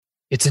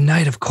It's a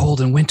night of cold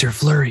and winter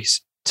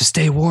flurries. To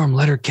stay warm,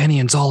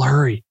 Letterkennians all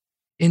hurry.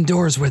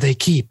 Indoors where they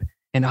keep,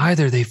 and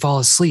either they fall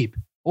asleep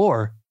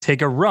or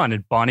take a run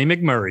at Bonnie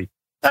McMurray.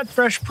 That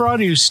fresh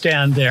produce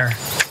stand there,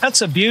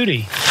 that's a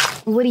beauty.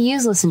 What do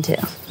you listen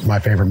to? My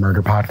favorite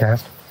murder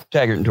podcast.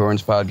 Taggart and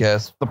Torrance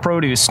podcast. The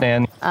produce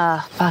stand.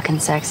 Fucking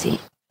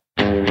sexy.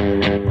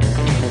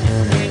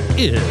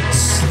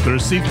 It's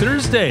Thirsty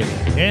Thursday,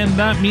 and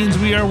that means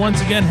we are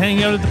once again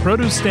hanging out at the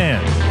produce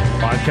stand.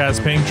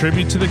 Podcast paying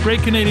tribute to the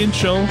great Canadian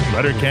show,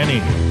 Letterkenny.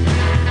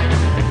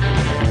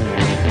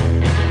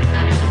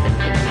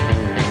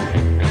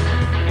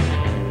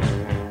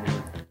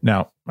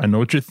 Now, I know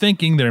what you're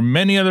thinking. There are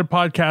many other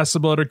podcasts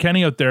about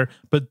Letterkenny out there,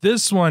 but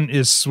this one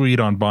is sweet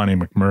on Bonnie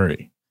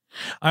McMurray.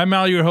 I'm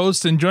Al, your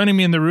host, and joining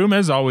me in the room,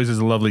 as always, is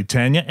the lovely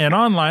Tanya. And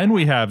online,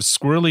 we have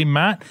Squirrely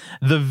Matt,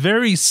 the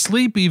very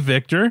sleepy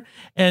Victor.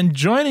 And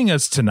joining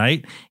us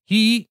tonight,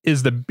 he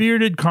is the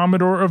bearded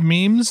Commodore of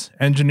memes,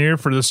 engineer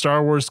for the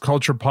Star Wars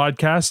Culture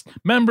Podcast,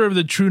 member of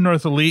the True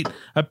North Elite,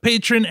 a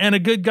patron and a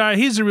good guy.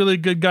 He's a really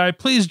good guy.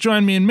 Please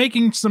join me in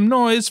making some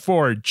noise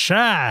for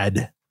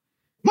Chad.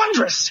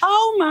 Wondrous.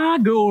 Oh my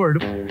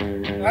god.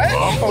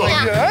 Oh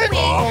my god.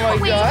 Oh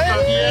my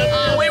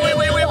god. Wait.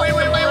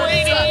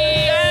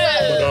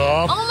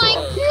 Oh my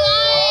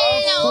god.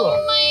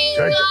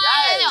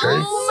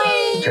 Oh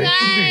my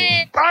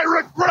god. I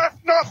regret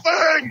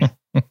nothing.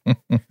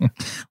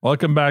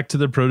 Welcome back to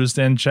the Produce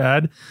Stand,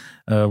 Chad.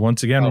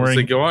 Once again,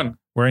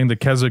 wearing the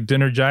Keswick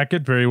dinner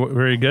jacket. Very,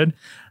 very good.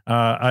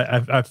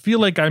 I feel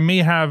like I may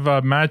have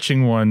a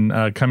matching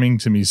one coming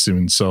to me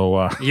soon.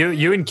 So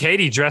You and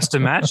Katie dressed to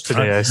match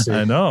today, I see.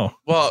 I know.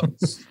 Well,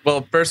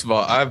 first of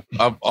all, I've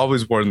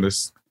always worn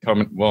this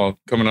coming on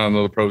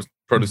the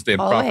Produce Stand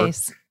proper.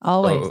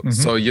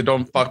 Always. So you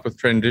don't fuck with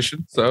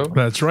tradition. So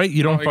That's right.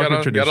 You don't fuck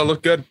with tradition. Gotta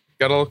look good.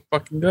 Gotta look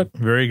fucking good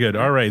Very good.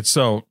 All right.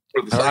 So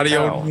for this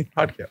audio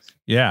podcast.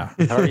 yeah.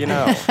 How are you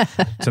now?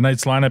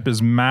 Tonight's lineup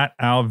is Matt,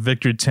 Al,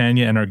 Victor,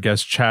 Tanya, and our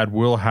guest Chad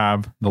will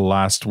have the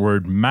last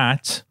word.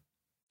 Matt,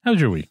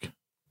 how's your week?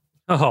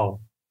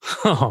 Oh,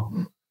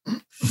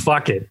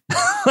 fuck it.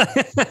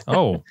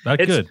 Oh,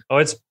 that's good.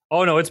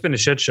 It's been a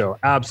shit show.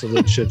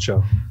 Absolute shit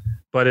show.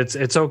 But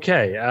it's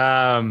okay.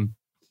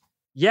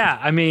 Yeah,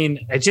 I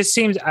mean, it just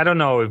seems, I don't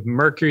know if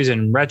Mercury's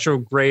in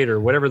retrograde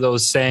or whatever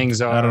those sayings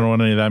are. I don't know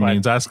what any of that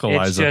means. Ask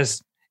Eliza.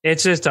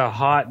 It's just a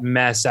hot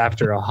mess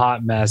after a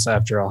hot mess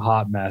after a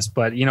hot mess.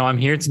 But, I'm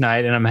here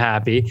tonight and I'm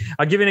happy.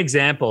 I'll give you an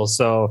example.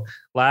 So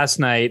last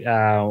night,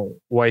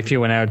 wifey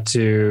went out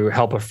to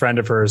help a friend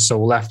of hers.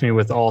 So left me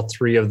with all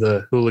three of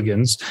the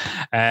hooligans.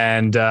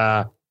 And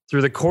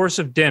through the course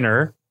of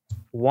dinner,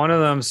 one of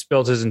them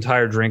spilled his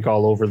entire drink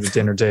all over the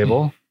dinner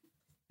table,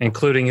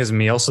 including his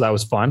meal. So that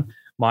was fun.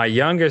 My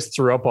youngest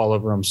threw up all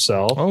over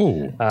himself.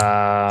 Oh,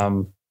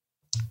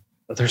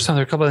 there's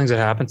a couple of things that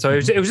happened. So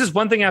it was just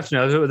one thing after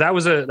another. That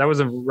was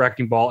a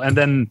wrecking ball. And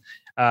then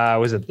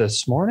was it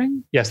this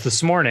morning? Yes,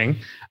 this morning.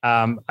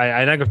 I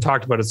think I've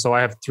talked about it. So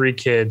I have 3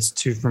 kids,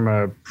 2 from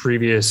a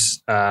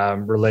previous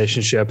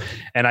relationship,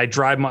 and I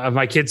drive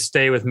my kids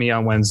stay with me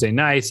on Wednesday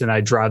nights, and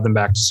I drive them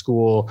back to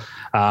school,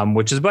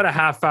 which is about a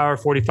half hour,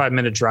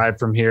 45-minute drive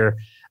from here.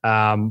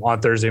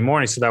 On Thursday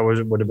morning, so that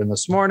would have been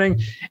this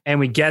morning, and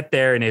we get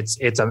there and it's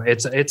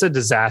a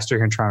disaster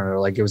here in Toronto.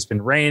 Like it's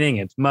been raining,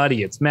 it's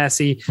muddy, it's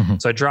messy. Mm-hmm.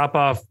 So I drop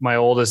off my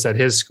oldest at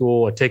his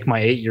school. I take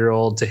my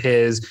 8-year-old to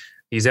his.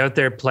 He's out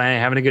there playing,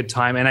 having a good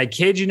time, and I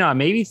kid you not,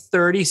 maybe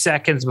 30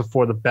 seconds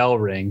before the bell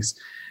rings,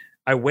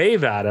 I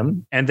wave at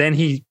him, and then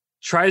he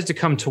tries to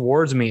come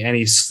towards me, and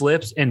he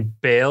slips and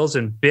bails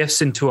and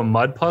biffs into a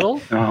mud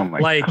puddle. Oh my!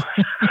 Like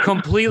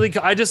completely.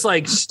 I just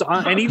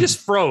and he just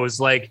froze.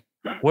 Like,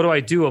 what do I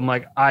do? I'm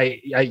like,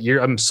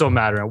 I'm so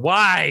mad at him.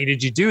 Why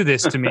did you do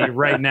this to me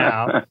right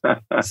now?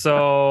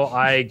 So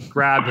I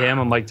grab him.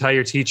 I'm like, tell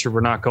your teacher we're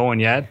not going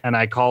yet. And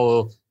I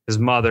call his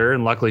mother,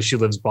 and luckily she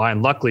lives by,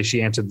 and luckily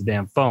she answered the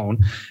damn phone.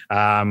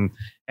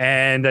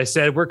 And I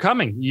said, we're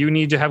coming. You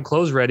need to have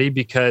clothes ready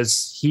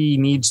because he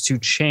needs to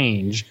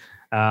change.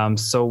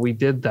 So we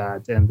did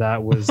that, and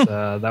that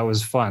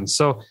was fun.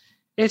 So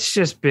it's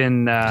just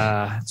been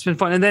it's been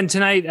fun. And then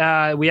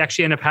tonight we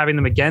actually end up having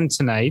them again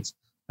tonight.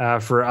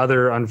 For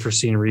other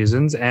unforeseen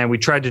reasons. And we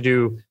tried to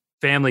do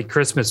family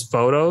Christmas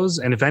photos.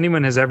 And if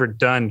anyone has ever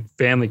done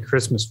family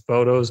Christmas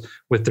photos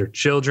with their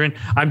children,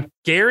 I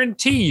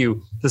guarantee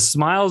you the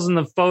smiles in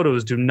the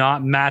photos do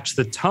not match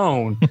the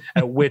tone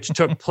at which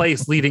took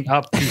place leading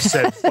up to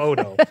said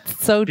photo.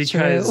 So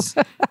because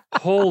true.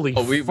 Holy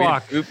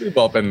fuck. We've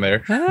all been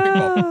there.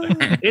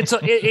 It's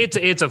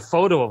a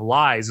photo of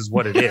lies is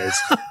what it is.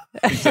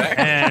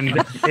 Exactly. And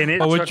it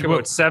took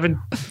about 7.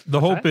 The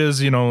hope is,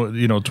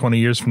 20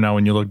 years from now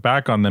when you look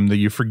back on them that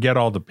you forget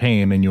all the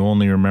pain and you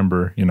only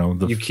remember,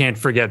 you can't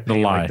forget the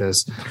lie like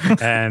this.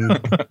 And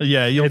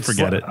yeah, you'll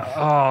forget it.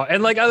 Oh,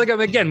 and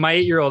again, my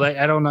 8-year-old,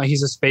 I don't know,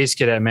 he's a space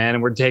cadet, man,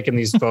 and we're taking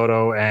these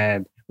photo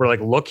and we're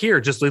like, look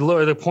here, just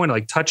lower the point,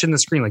 like touching the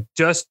screen, like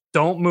just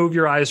don't move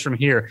your eyes from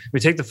here.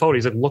 We take the photo.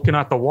 He's like looking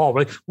at the wall.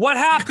 We're like, what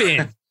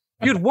happened?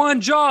 You had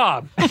one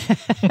job.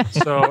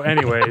 So,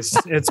 anyways,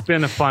 it's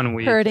been a fun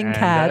week. Herding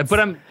cats. But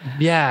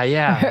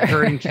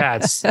herding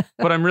cats.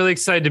 But I'm really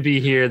excited to be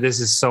here. This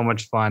is so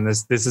much fun.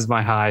 This is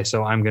my high.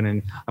 So I'm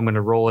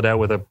gonna roll it out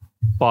with a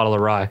bottle of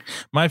rye.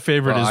 My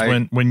favorite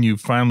is when you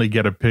finally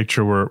get a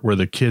picture where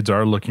the kids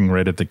are looking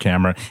right at the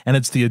camera, and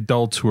it's the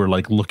adults who are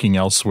like looking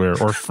elsewhere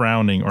or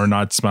frowning or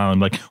not smiling.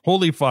 Like,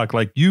 holy fuck!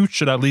 Like, you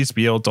should at least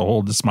be able to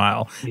hold the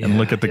smile and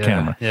look at the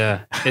camera.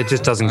 Yeah, it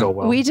just doesn't go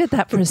well. We did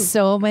that for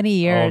so many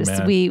years.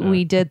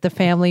 We did the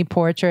family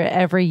portrait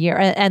every year,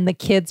 and the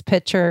kids'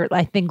 picture.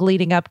 I think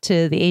leading up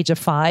to the age of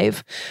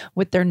 5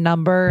 with their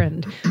number,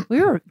 and we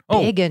were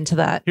big into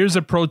that. Here's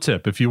a pro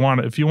tip: if you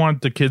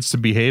want the kids to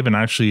behave and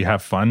actually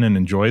have fun and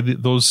enjoy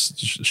those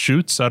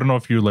shoots, I don't know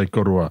if you like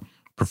go to a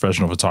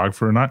professional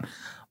photographer or not,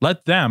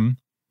 let them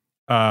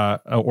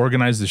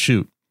organize the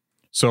shoot.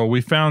 So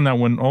we found that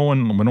when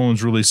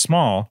Owen's really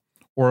small,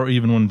 or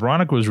even when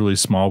Veronica was really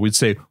small, we'd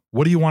say,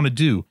 what do you want to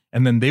do?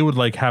 And then they would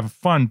like have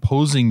fun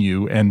posing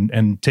you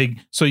and take,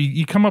 so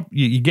you come up,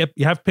 you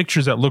have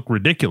pictures that look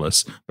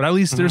ridiculous, but at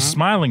least they're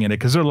smiling in it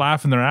because they're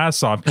laughing their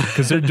ass off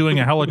because they're doing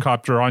a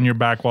helicopter on your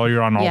back while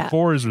you're on all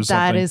fours or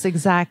something. That is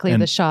exactly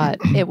the shot.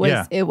 It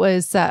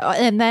was,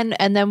 and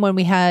then when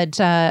we had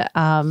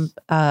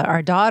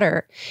our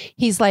daughter,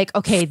 he's like,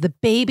 okay, the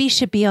baby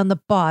should be on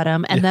the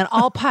bottom, and then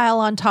I'll pile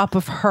on top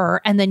of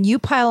her, and then you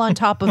pile on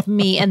top of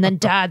me, and then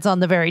dad's on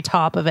the very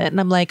top of it.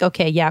 And I'm like,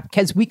 okay, yeah,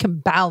 because we can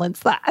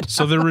balance that.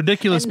 So they're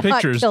ridiculous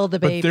pictures,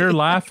 but they're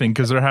laughing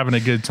because they're having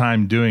a good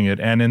time doing it,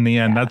 and in the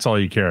end, that's all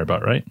you care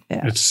about, right?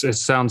 Yeah. It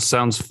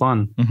sounds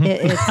fun.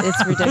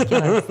 It's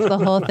ridiculous, the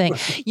whole thing.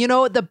 You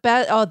know,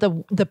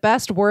 the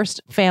best worst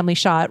family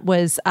shot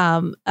was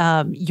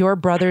your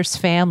brother's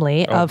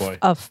family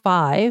of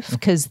 5,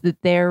 because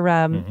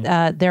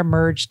they're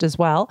merged as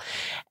well,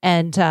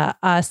 and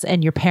us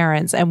and your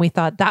parents, and we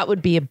thought that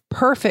would be a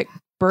perfect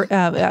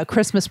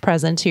Christmas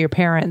present to your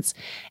parents,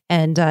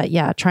 and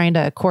trying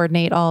to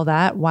coordinate all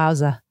that.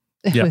 Wowza.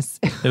 It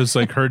was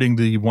like herding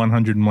the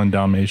 101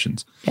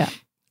 Dalmatians. Yeah.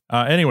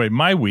 Anyway,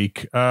 my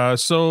week. Maybe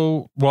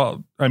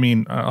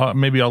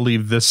I'll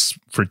leave this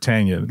for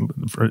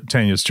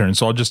Tanya's turn.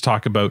 So I'll just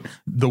talk about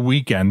the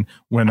weekend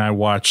when I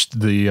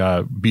watched the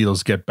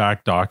Beatles Get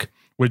Back doc,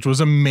 which was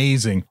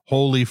amazing.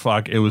 Holy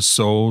fuck. It was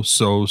so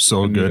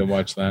good. To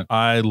watch that.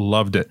 I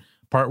loved it.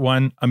 Part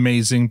 1,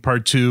 amazing.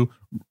 Part 2,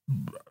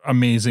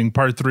 amazing.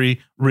 Part 3,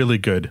 really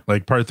good.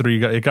 Like part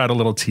 3, it got a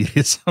little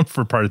tedious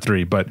for part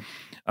 3, but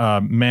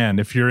man,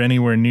 if you're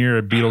anywhere near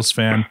a Beatles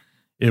fan,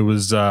 it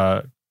was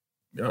I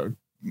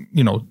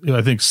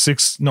think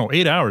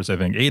 8 hours. I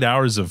think 8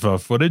 hours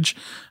of footage,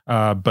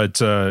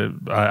 but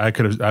I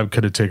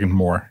could have taken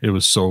more. It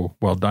was so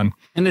well done.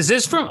 And is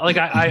this from like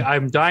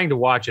I'm dying to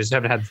watch? I just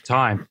haven't had the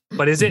time.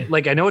 But is it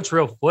like, I know it's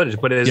real footage,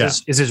 but is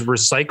this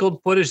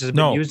recycled footage? Has it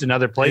been used in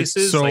other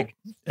places?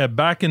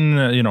 Back in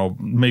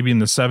maybe in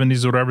the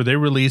 70s or whatever, they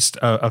released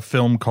a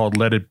film called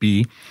Let It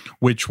Be,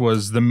 which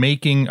was the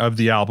making of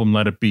the album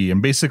Let It Be,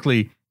 and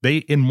basically,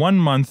 in 1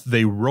 month,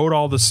 they wrote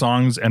all the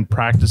songs and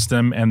practiced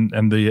them.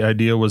 And the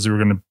idea was they were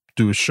going to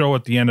do a show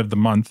at the end of the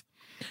month.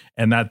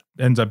 And that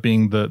ends up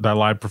being that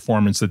live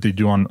performance that they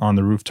do on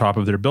the rooftop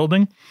of their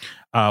building,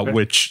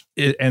 which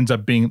it ends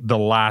up being the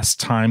last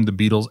time the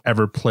Beatles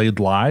ever played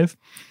live.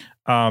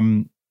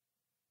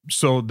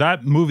 So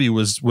that movie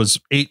was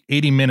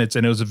 80 minutes,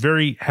 and it was a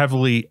very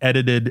heavily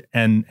edited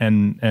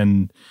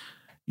and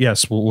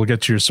yes, we'll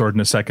get to your sword in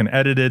a second,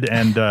 edited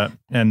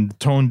and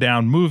toned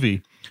down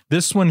movie.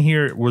 This one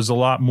here was a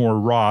lot more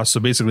raw. So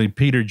basically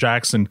Peter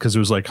Jackson, because there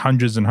was like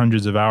hundreds and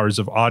hundreds of hours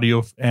of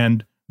audio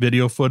and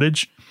video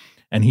footage,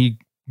 and he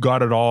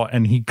got it all,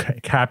 and he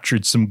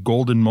captured some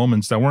golden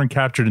moments that weren't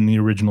captured in the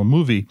original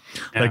movie,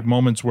 like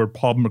moments where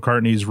Paul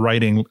McCartney's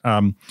writing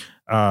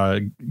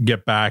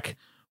Get Back,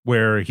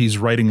 where he's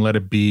writing Let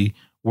It Be,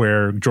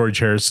 where George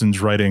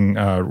Harrison's writing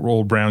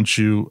Old Brown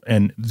Shoe,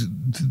 and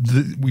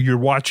you're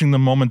watching the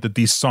moment that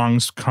these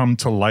songs come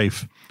to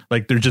life.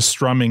 Like they're just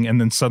strumming,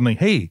 and then suddenly,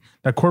 hey,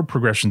 that chord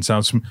progression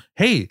sounds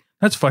hey,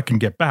 that's fucking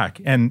Get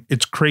Back. And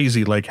it's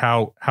crazy like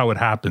how it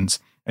happens.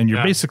 And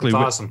you're basically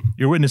awesome.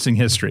 You're witnessing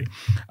history.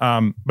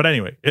 But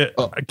anyway,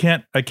 I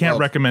can't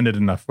recommend it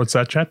enough. What's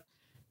that, Chet?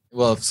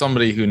 Well, if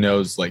somebody who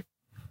knows like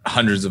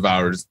hundreds of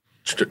hours,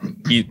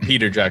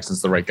 Peter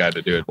Jackson's the right guy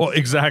to do it. Well,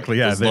 exactly.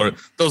 Yeah.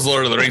 Those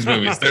Lord of the Rings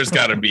movies,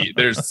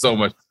 there's so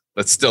much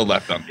that's still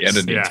left on the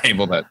editing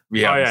table that we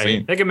haven't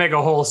seen. They can make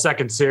a whole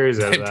second series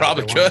out of that. They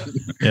probably could.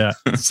 Yeah.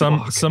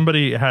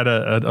 Somebody had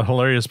a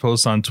hilarious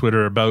post on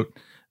Twitter about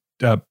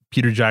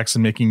Peter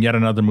Jackson making yet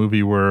another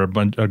movie where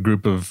a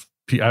group of,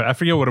 I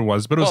forget what it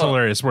was, but it was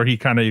hilarious, where he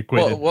kind of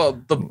equated.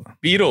 Well, the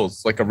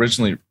Beatles like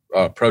originally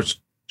approached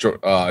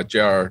J.R.R.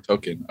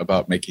 Tolkien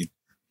about making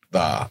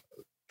the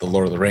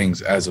Lord of the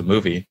Rings as a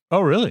movie. Oh,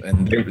 really?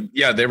 And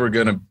they were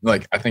going to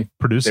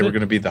produce they were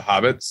going to be the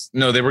Hobbits.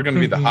 No, they were going to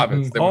be the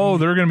Hobbits. They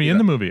were going to be in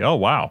the movie. Oh,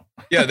 wow.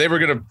 Yeah, they were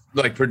going to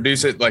like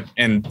produce it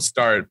and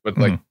start, but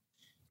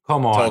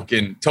come on.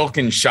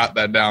 Tolkien shot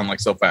that down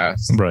like so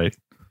fast. Right.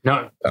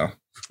 No.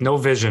 No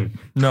vision.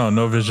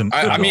 No vision.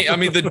 I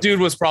mean, the dude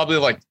was probably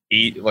like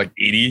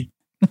 80.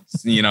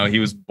 You know, he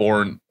was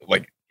born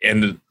like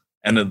end of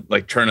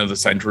like turn of the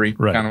century.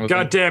 Right. Kind of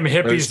Goddamn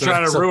hippies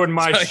trying to ruin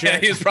my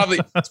shit. Yeah, it's probably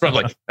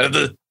like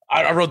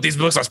I wrote these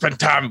books. I spent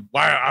time.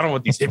 Why I don't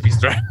want these hippies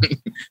to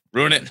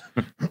ruin it.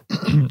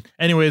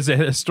 Anyways, a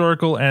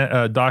historical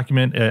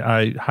document.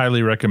 I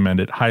highly recommend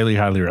it. Highly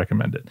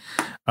recommend it.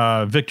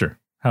 Victor,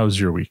 how was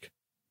your week?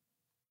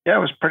 Yeah,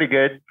 it was pretty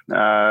good.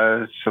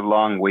 It's a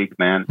long week,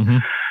 man.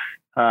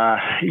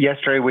 Mm-hmm.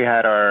 Yesterday we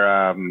had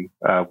our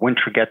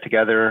winter get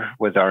together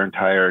with our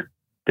entire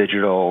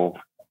digital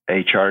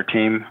HR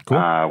team,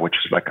 cool. Which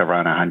is like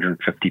around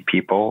 150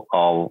 people,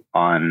 all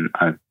on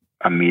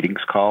a meetings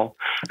call.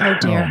 Oh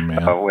dear. Oh, man.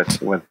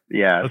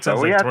 That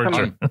So we like had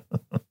torture.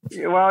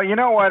 Well, you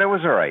know what? It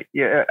was all right.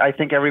 Yeah, I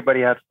think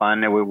everybody had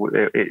fun. It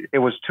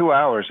was 2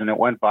 hours and it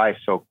went by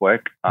so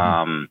quick.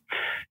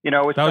 You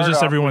know, that was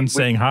just everyone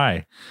saying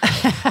hi.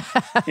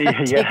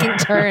 Taking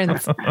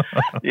turns.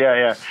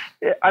 Yeah.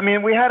 I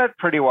mean, we had it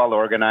pretty well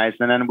organized,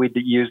 and then we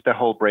used the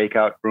whole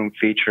breakout room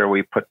feature.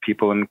 We put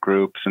people in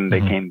groups, and they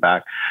came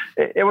back.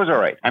 It was all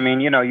right. I mean,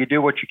 you know, you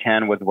do what you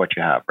can with what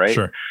you have, right?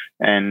 Sure.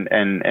 And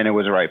it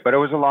was all right. But it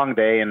was a long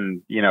day,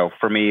 and you know,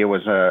 for me, it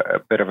was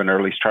a bit of an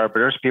early start. But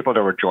there's people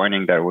that were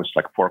joining that it was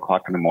like 4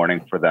 o'clock in the morning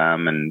for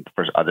them, and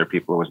for other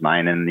people, it was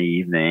 9 in the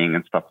evening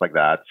and stuff like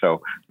that.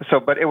 So,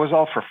 but it was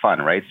all for fun,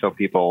 right? So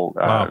people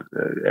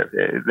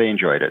they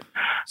enjoyed it.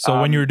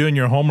 So when you were doing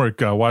your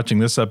homework, watching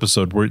this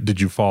episode, did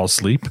you fall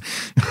asleep?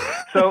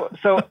 So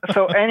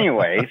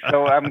anyway,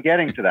 so I'm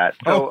getting to that.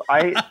 So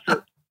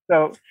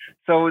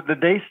the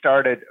day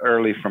started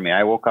early for me.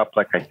 I woke up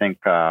like, I think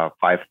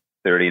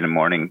 5:30 in the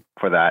morning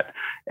for that.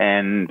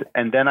 And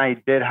then I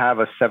did have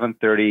a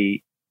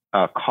 7:30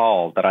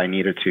 call that I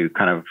needed to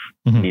kind of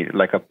need,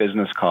 like a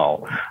business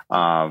call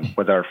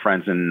with our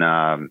friends in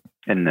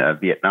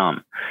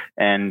Vietnam.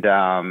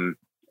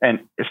 And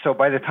so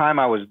by the time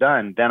I was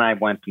done, then I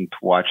went to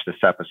watch this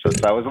episode.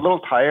 So I was a little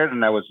tired,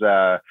 and I was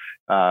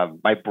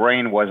my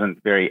brain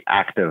wasn't very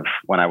active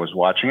when I was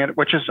watching it,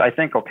 which is, I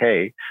think,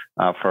 okay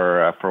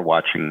for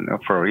watching a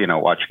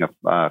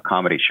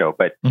comedy show.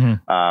 But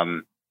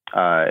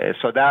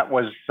so that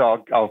was,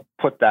 so I'll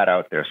put that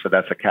out there. So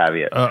that's a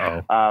caveat.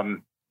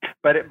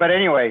 But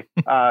anyway,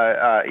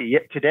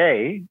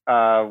 today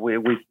I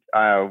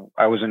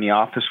was in the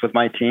office with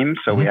my team,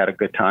 so we had a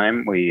good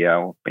time. We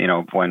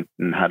went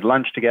and had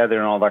lunch together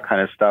and all that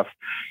kind of stuff.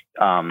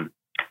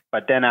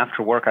 But then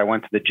after work, I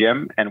went to the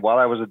gym, and while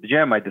I was at the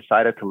gym, I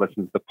decided to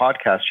listen to the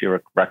podcast you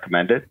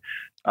recommended.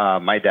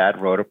 My dad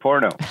wrote a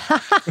porno,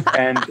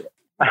 and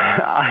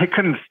I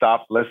couldn't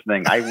stop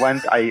listeing. I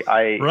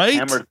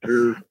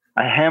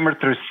hammered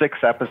through 6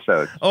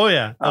 episodes. Oh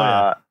yeah.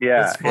 You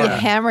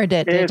hammered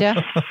it, did you?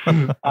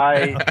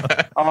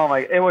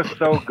 It was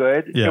so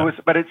good. Yeah.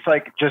 But it's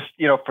like, just,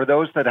 you know, for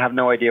those that have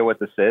no idea what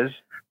this is,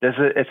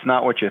 it's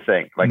not what you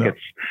think. Like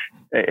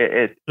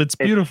it's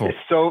beautiful.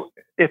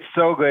 It's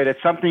so good.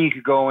 It's something you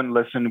could go and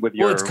listen with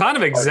your. Well, it's kind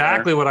of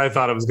exactly what I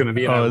thought it was going to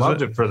be, and I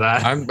loved it for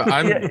that.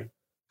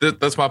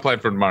 That's my plan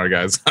for tomorrow,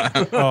 guys.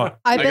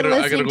 I've been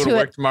listening to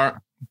work tomorrow.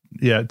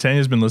 Yeah,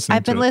 Tanya's been listening.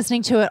 I've been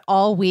listening to it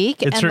all week.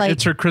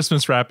 It's her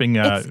Christmas wrapping.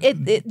 Yeah,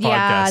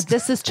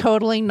 this is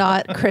totally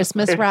not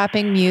Christmas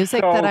wrapping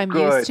music that I'm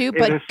used to.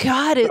 But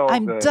God,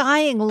 I'm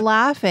dying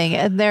laughing,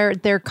 and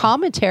their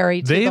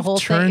commentary to the whole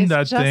thing. They've turned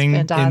that thing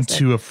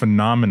into a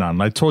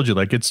phenomenon. I told you,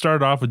 like, it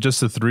started off with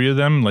just the 3 of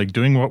them, like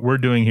doing what we're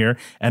doing here,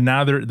 and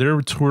now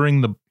they're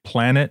touring the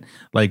planet,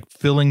 like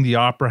filling the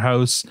opera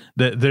house.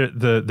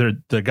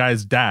 The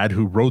guy's dad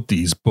who wrote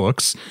these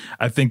books,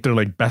 I think they're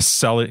like best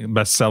selling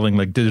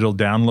like digital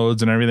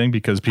downloads and everything,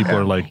 because people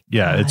are like,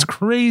 it's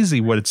crazy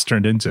what it's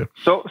turned into.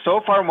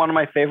 So far, one of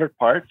my favorite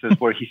parts is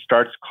where he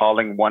starts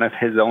calling one of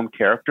his own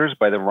characters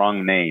by the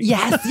wrong name.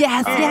 Yes.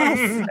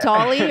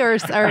 Dolly or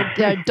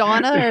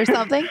Donna or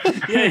something.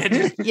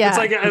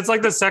 It's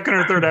like the second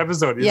or third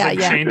episode. He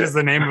changes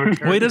the name of a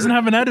character. Well, he doesn't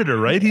have an editor,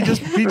 right? He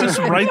just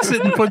writes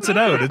it and puts it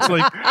out. It's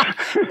like,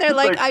 they're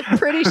like, I'm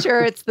pretty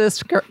sure it's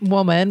this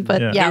woman,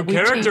 but we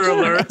character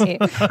alert.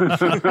 And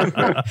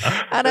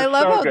I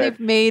love how they've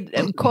made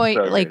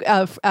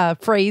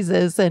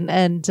phrases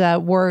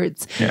and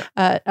words,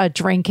 a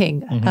drinking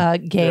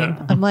game.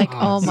 I'm like,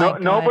 oh my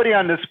God. Nobody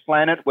on this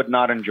planet would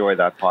not enjoy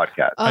that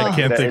podcast. I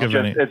can't think of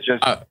any. It's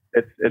just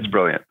it's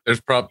brilliant.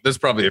 There's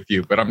probably a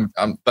few, but I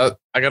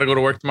got to go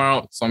to work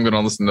tomorrow, so I'm going to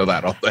listen to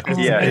that all day.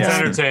 It's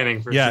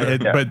entertaining for sure.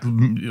 But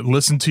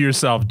listen to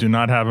yourself. Do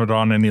not have it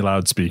on any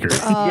loudspeakers.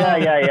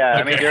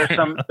 I mean,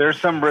 there's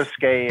some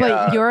risque.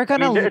 But you're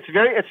gonna. It's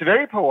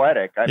very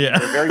poetic. I mean,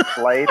 they're very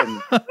polite,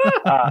 and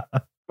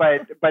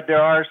but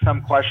there are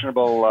some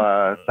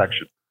questionable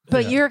sections.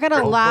 But you're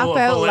gonna laugh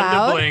out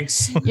loud.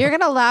 You're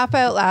gonna laugh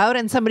out loud,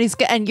 and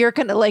and you're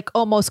gonna like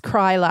almost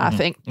cry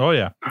laughing. Oh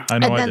yeah, I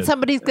know. And then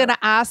somebody's gonna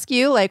ask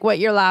you like what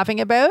you're laughing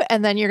about,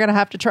 and then you're gonna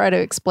have to try to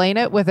explain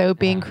it without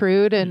being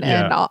crude and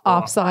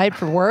offside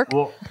for work.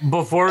 Well,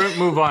 before we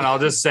move on, I'll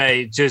just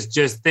say,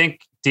 just think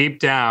deep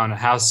down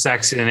how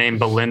sexy the name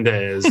Belinda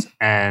is,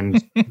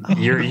 and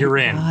you're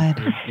in.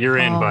 God. You're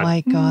in, bud. Oh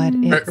my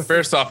God. It's-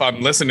 First off,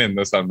 I'm listeting to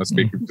this on the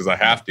speaker because I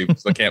have to,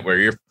 because I can't wear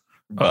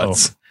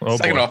earbuds.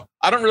 Second off,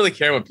 I don't really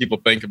care what people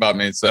think about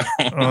me. So,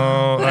 I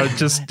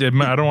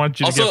don't want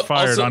you to get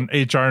fired on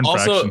HR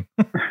infraction.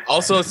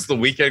 Also, it's the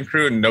Weekend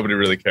Crew, and nobody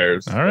really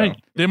cares. All right,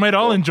 they might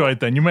all enjoy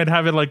it. Then you might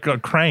have it like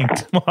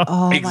cranked.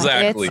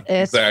 Exactly.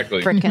 It's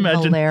Exactly. freaking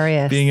Imagine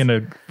hilarious. being in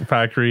a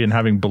factory and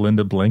having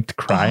Belinda blinked,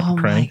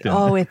 cranked.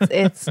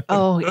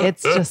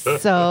 It's just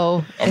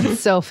so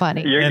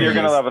funny. You're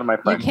gonna love it, my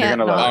friend. You're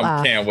gonna love it.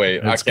 I can't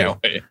wait. I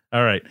can't wait.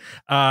 All right.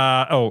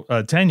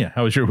 Tanya,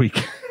 how was your week?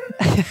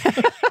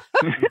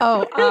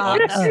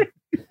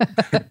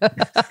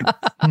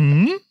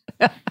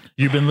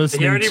 You've been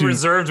listening. He already to,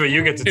 reserved what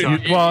you get to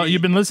talk. Well,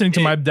 you've been listening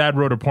to My Dad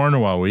Wrote a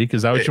Porno all week.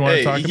 Is that what you want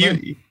to talk about?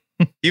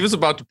 He was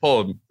about to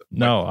pull him.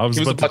 No, I was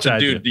about to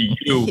do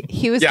you.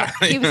 He was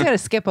going to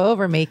skip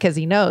over me because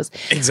he knows.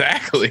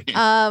 Exactly.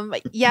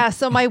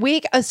 So my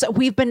week, so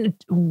we've been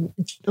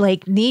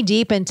like knee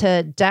deep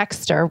into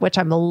Dexter, which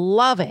I'm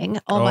loving.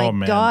 Oh my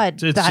man.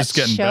 God. It's that just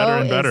getting show better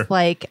and better. Is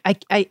like, I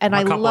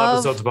couple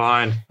episodes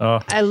behind.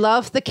 I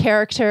love the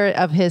character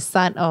of his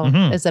son.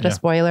 Is it a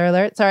spoiler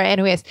alert? Sorry.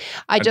 Anyways,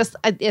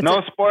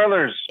 no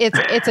spoilers.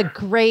 It's a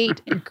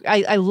great,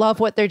 I love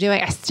what they're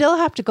doing. I still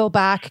have to go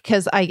back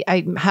because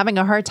I'm having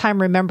a hard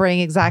time remembering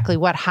exactly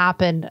what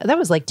happened. That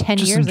was like 10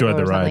 years ago. Just enjoy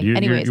the ride.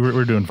 Anyways,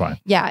 we're doing fine.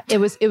 Yeah, it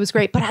was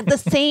great. But at the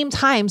same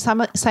time,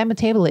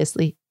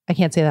 simultaneously, I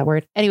can't say that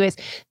word. Anyways,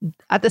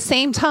 at the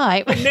same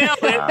time, nailed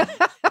it.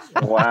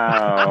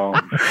 Wow.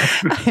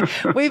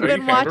 we've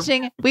been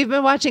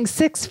watching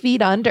 6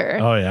 Feet Under.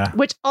 Oh yeah.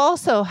 Which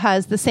also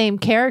has the same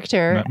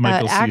character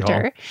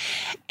actor.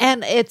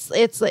 And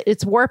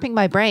it's warping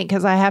my brain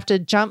because I have to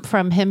jump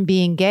from him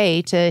being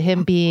gay to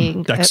him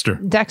being Dexter.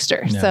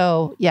 Yeah.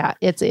 So yeah,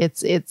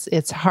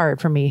 it's hard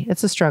for me.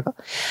 It's a struggle.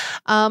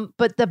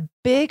 But the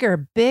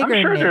bigger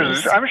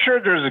news. I'm sure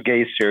there's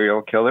gay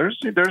serial killers.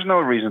 There's no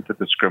reason to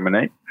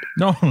discriminate.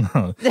 No.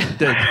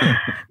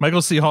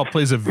 Michael C. Hall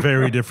plays a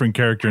very different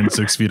character in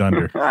 6 Feet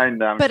Under. I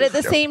know. But at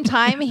the same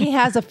time, he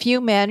has a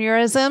few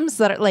mannerisms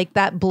that are like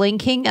that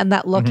blinking and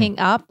that looking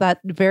up, that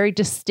very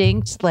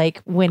distinct,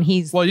 like when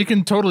he's. Well, you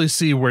can totally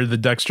see where the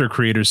Dexter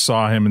creators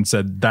saw him and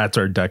said, "That's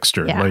our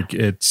Dexter." Yeah. Like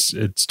it's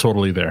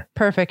totally there.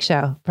 Perfect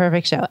show.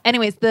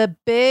 Anyways, the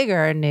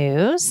bigger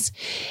news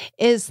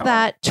is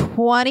that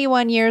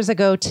 21 years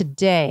ago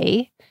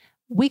today,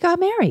 we got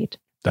married.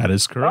 That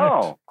is correct.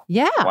 Oh,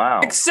 yeah.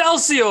 wow.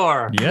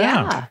 Excelsior.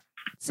 Yeah.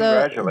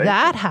 So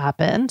that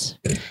happened,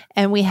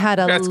 and we had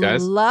a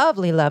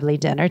lovely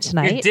dinner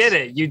tonight.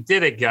 You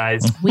did it,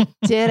 guys. We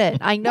did it.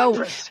 I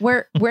know.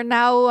 We're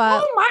now.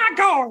 Oh my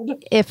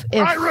God! If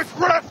I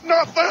regret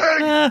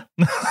nothing.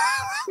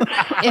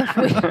 if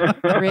we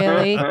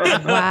really,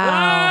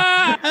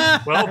 wow,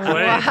 well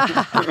played.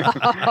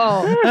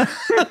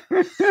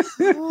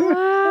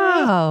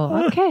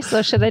 Wow. Okay,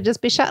 so should I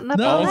just be shutting up?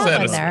 No, all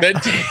that there?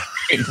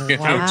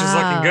 Coach is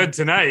looking good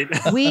tonight.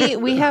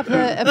 We have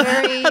a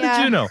very. How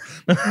did you know?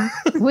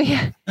 we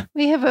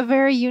have a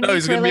very unique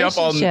he's gonna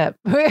relationship.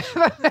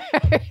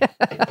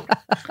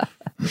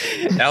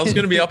 Al's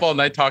going to be up all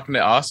night talking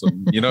to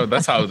Awesome. You know,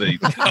 that's how the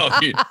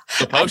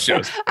post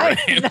shows. Right?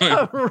 I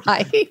know,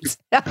 right?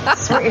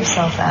 Sort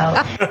yourself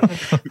out.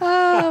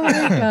 Oh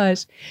my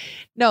gosh.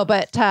 No,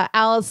 but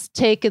Al's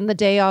taking the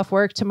day off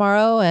work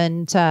tomorrow,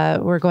 and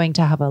we're going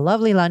to have a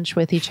lovely lunch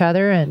with each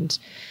other and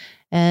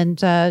end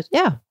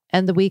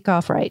the week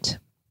off right.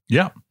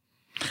 Yeah.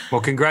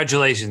 Well,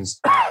 congratulations.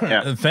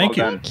 Yeah. Thank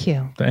you. Thank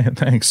you.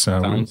 Thanks.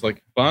 Sounds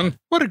like fun.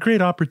 What a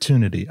great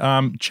opportunity.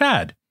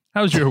 Chad,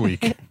 how's your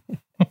week?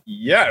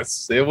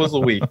 Yes, it was a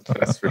week.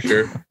 That's for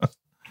sure.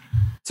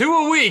 2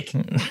 a week.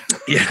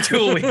 Yeah, 2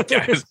 a week,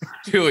 guys.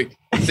 2 a week.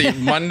 See,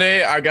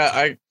 Monday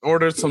I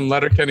ordered some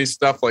Letterkenny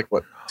stuff like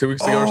 2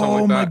 weeks ago or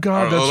something like that. Oh my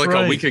God, that's like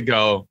right. a week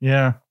ago.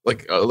 Yeah.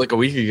 Like a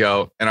week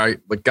ago, and I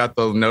got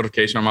the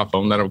notification on my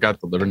phone that it got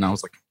delivered, and I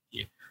was like,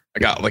 yeah. I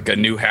got like a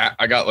new hat.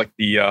 I got like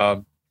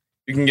the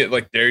you can get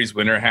like Derry's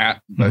winter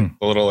hat, the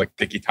little like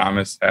Dickie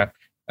Thomas hat,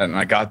 and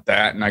I got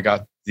that, and I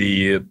got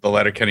the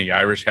Letterkenny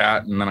Irish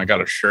hat, and then I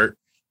got a shirt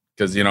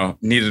because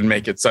needed to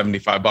make it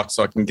 $75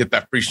 so I can get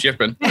that free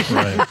shipping.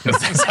 Right,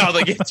 because that's how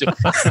they get you.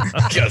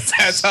 Because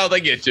that's how they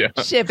get you.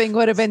 Shipping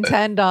would have been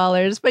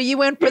 $10, but you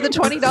went for the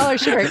 $20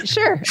 shirt.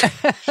 Sure.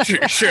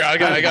 Sure. I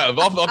got.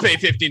 I'll pay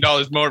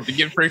 $15 more to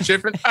get free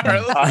shipping. All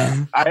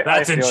right,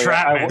 that's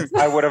entrapment.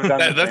 I would have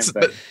done the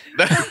same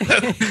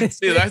thing.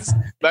 See,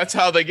 that's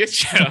how they get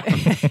you.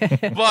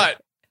 But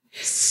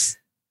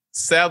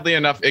sadly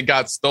enough, it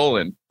got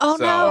stolen. Oh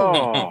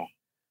no!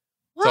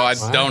 So I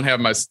don't have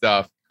my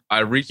stuff. I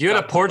reached. You had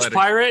a porch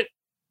pirate?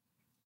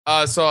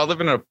 So I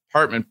live in an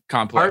apartment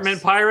complex.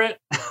 Apartment pirate?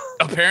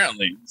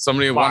 Apparently,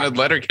 somebody wanted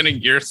Letterkenny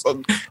gear,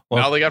 so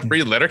now they got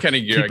free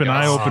Letterkenny gear. Keep an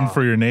eye open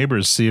for your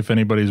neighbors. See if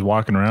anybody's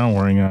walking around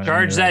wearing a.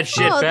 Charge that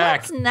shit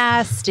back. That's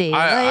nasty.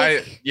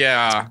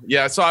 Yeah.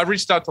 So I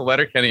reached out to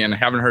Letterkenny and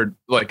haven't heard.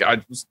 Like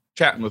I was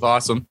chatting with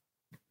Awesome,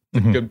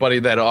 the good buddy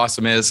that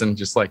Awesome is, and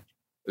just like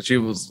she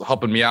was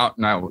helping me out,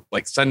 and I would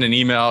like send an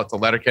email out to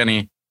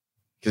Letterkenny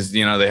because they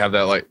have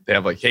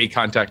that hey,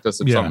 contact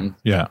us if something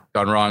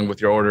gone wrong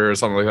with your order or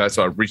something like that.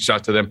 So I reached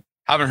out to them.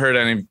 Haven't heard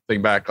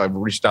anything back. I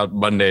reached out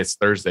Monday. It's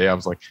Thursday. I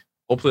was like,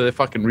 hopefully they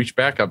fucking reach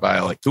back up by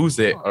like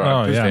Tuesday.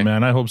 Or Tuesday. Yeah,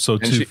 man. I hope so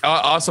and too.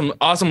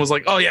 Awesome was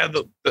like, oh yeah,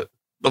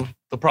 they'll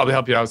probably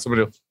help you out.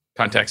 Somebody will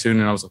contact soon.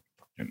 And I was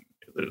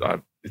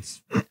like,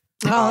 it's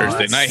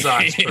Thursday night.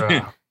 Sucks,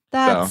 bro.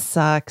 That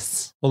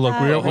sucks. Well, look,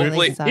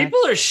 hopefully people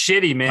are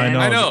shitty, man.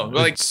 I know.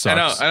 Like, I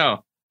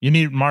know. You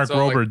need Mark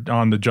Rober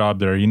on the job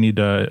there. You need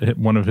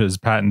one of his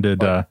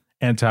patented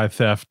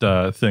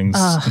anti-theft things.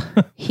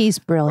 He's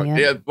brilliant.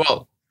 Yeah.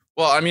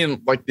 Well, I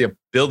mean, like the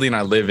building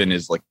I live in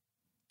is like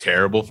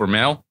terrible for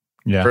mail.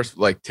 Yeah. First,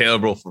 like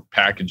terrible for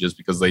packages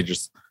because they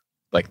just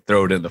like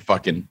throw it in the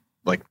fucking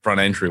like front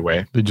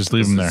entryway. They just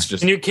leave them there.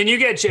 Can you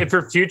get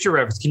for future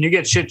reference? Can you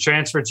get shit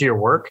transferred to your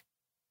work?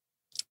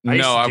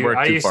 I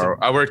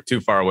work too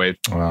far away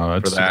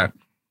for that.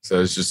 So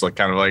it's just like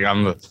kind of like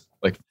I'm the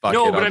like.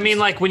 I mean,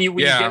 like when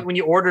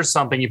you order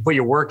something, you put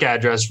your work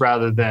address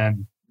rather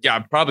than. Yeah, I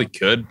probably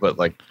could, but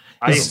like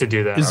I used to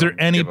do that. Is there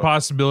any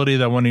possibility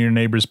that one of your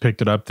neighbors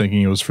picked it up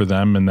thinking it was for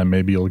them, and then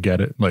maybe you'll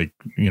get it? Like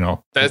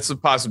that's a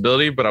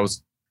possibility. But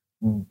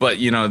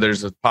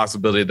there's a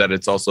possibility that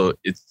it's also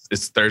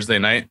it's Thursday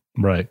night,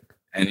 right?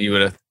 And you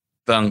would have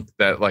thunk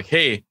that like,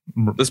 hey,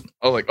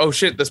 oh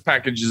shit, this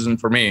package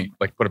isn't for me.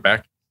 Like, put it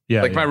back.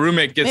 Yeah. Like my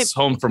roommate gets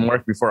home from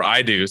work before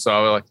I do, so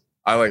I was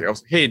like,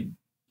 hey,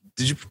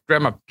 did you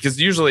grab my?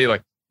 Because usually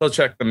like he'll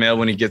check the mail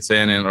when he gets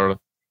in or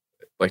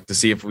like to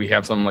see if we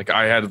have something. Like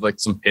I had like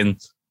some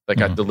pins that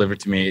got delivered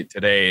to me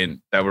today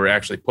and that were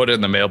actually put in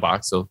the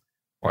mailbox. So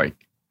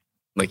like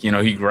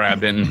he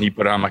grabbed it and he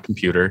put it on my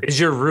computer. Is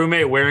your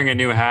roommate wearing a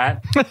new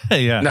hat?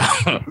 Yeah.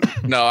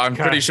 No, I'm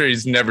pretty sure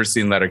he's never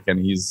seen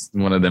Letterkenny. He's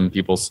one of them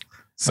peoples.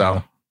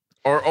 So,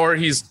 or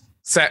he's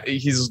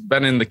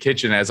been in the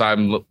kitchen as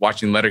I'm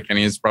watching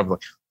Letterkenny. He's probably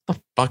like, what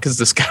the fuck is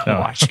this guy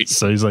watching?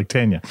 So he's like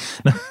Tanya.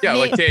 Yeah,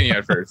 like Tanya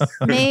at first.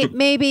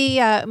 maybe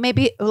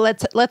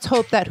let's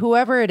hope that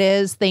whoever it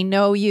is, they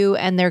know you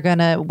and they're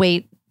gonna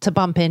wait to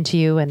bump into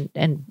you and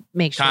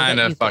make sure. Kind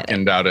of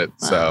fucking doubt it.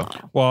 So,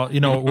 well,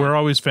 we're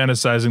always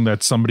fantasizing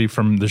that somebody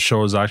from the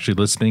show is actually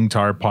listening to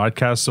our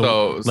podcast.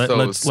 So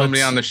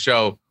somebody on the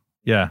show.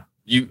 Yeah.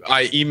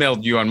 I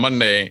emailed you on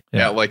Monday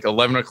at like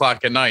 11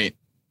 o'clock at night,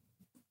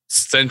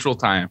 Central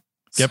Time.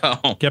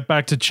 Get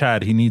back to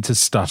Chad. He needs his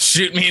stuff.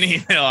 Shoot me an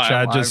email.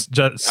 Chad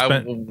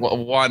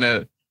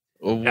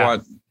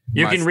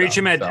You can reach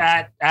him at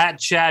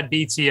Chad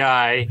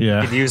BTI.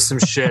 Yeah. You could use some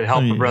shit.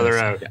 Help a brother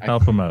out.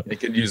 Help him out. They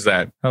could use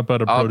that. Help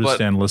out a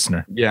Protestant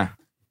listener. Yeah.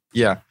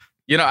 Yeah.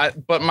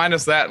 But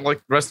minus that, like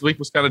the rest of the week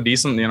was kind of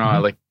decent.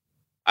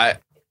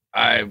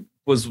 I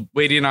was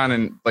waiting on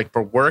and like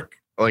for work,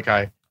 like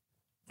I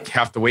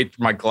have to wait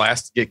for my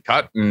glass to get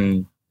cut,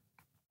 and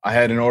I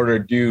had an order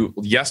due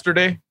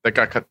yesterday that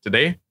got cut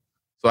today.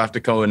 So I have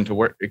to go into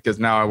work because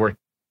now I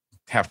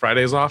have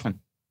Fridays off, and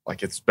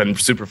like it's been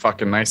super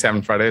fucking nice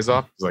having Fridays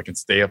off because I can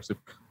stay up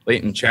super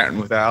late and chatting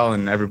with Al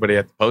and everybody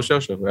at the post show.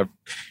 So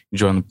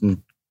join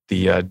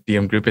the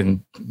DM group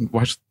and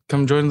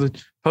come join the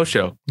post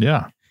show.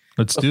 Yeah,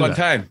 let's do that. Fun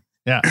time.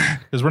 Yeah,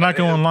 because we're not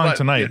going long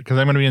tonight because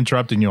I'm going to be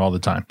interrupting you all the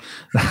time.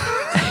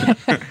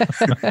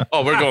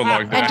 Oh, we're going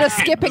long tonight. And just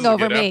skipping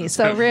over me.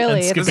 So really,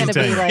 it's going to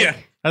be like... Yeah.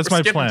 That's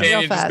my plan.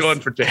 Tanya, just going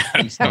for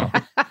Jan. So.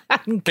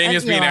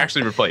 Tanya's being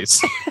actually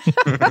replaced.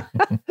 The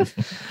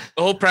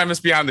whole premise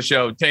behind the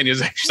show,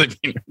 Tanya's actually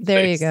being replaced.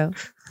 There you go.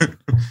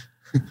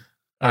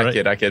 I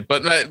kid.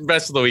 But the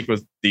rest of the week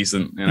was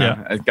decent.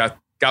 Yeah. I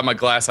got my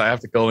glass. I have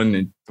to go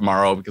in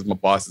tomorrow because my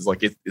boss is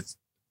like,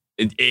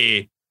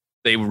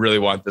 they really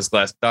want this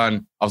glass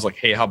done. I was like,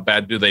 hey, how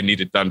bad do they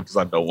need it done? Because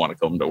I don't want to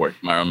come to work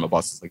tomorrow. My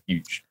boss is like,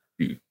 huge.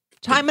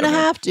 Time and a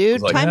half,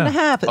 dude. Time and a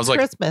half. It's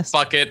Christmas.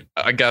 Fuck it.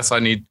 I guess I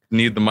need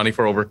the money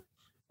for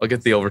I'll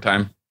get the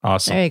overtime.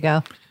 Awesome. There you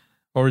go.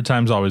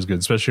 Overtime's always good,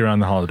 especially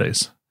around the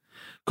holidays.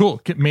 Cool.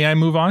 May I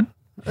move on?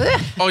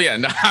 Oh yeah,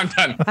 no, I'm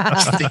done.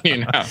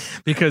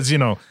 Because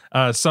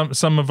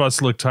some of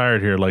us look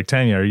tired here. Like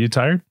Tanya, are you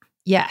tired?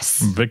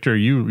 Yes. Victor,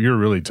 you're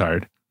really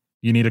tired.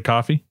 You need a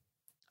coffee?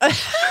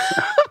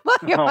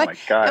 Oh my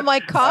God. Am I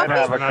coughing?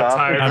 Have a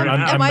coffee.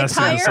 Am I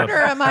tired or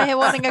am I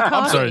wanting a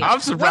coffee? I'm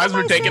surprised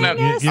we're taking a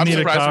nap. You need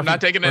a coffee. We're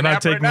not taking a we're nap.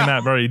 Not taking right a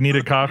nap. All right, you need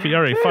a coffee.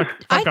 All right, fuck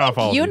off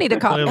all. You need a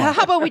coffee.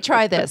 How about we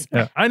try this?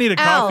 Yeah, I need a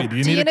coffee. Do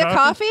you need a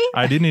coffee?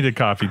 I do need a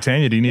coffee.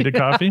 Tanya, do you need a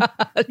coffee?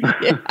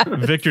 Yeah.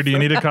 Victor, do you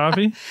need a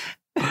coffee?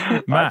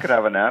 Matt, I could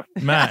have a nap.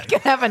 Matt, I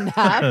could have a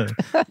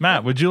nap.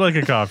 Matt, would you like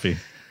a coffee?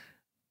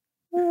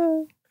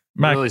 I'm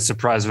really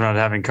surprised we're not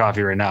having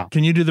coffee right now.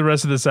 Can you do the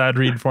rest of this ad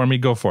read for me?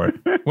 Go for it.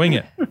 Wing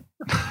it.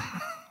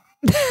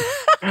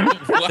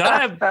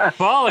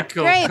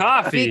 Diabolical Great,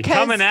 coffee because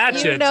coming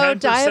at you.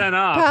 10%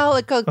 off.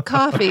 Diabolical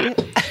coffee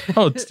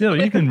Oh, still,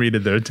 you can read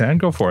it there, Tan.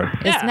 Go for it.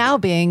 is now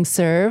being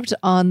served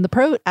on the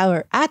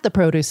at the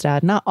produce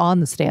stand, not on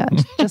the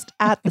stand, just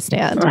at the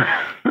stand.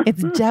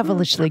 It's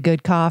devilishly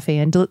good coffee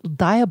and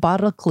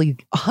diabolically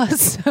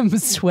awesome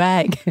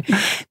swag.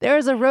 There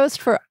is a roast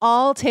for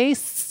all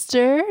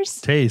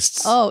tasters.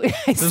 Tastes. Oh, I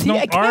There's see. no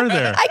I R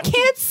there. I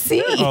can't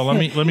see. Oh, let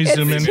me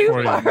zoom in It's too for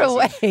you. far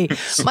away.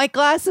 My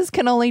glasses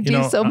can only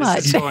do so much.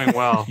 This is going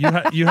well.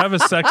 You have a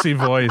sexy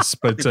voice,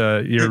 but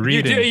you're You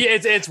reading. do,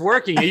 it's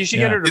working. You should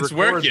get her to It's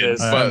record working, this.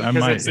 but I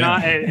Because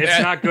might, it's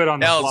not good on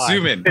the Al, fly.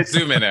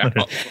 zoom in, Al.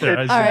 There,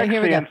 I- All right,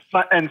 here we go.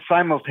 And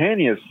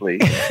simultaneously,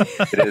 it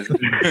is.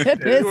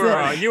 It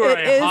isn't. you are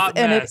It a is hot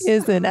and mess. it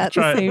isn't at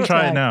the same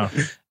try time. it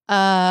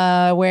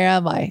now. Where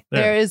am I?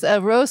 There. There is a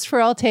roast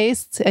for all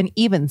tastes and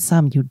even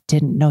some you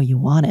didn't know you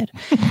wanted.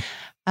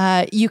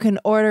 You can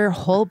order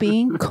whole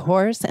bean,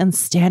 coarse, and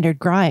standard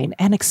grind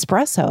and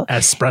espresso.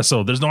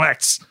 Espresso. There's no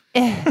X.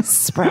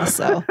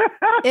 Espresso.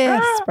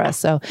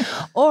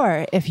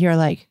 Or if you're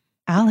like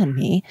Al and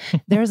me,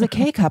 there's a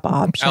K-cup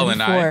option Al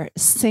and I. for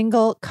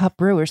single cup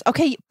brewers.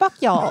 Okay, fuck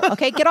y'all.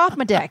 Okay, get off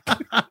my dick.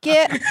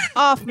 Get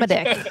off my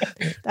dick.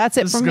 That's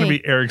it This for is going me.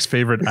 to be Eric's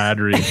favorite ad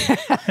read.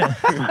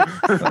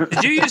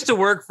 Did you used to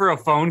work for a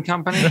phone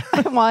company?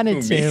 I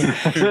wanted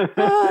to.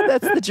 Oh,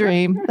 that's the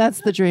dream.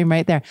 That's the dream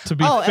right there. To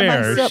be Oh, am I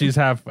fair, still- she's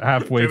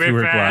halfway To be through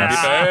her fair.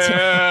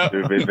 glass.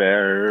 To be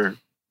fair.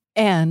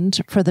 And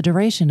for the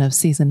duration of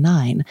season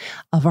 9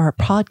 of our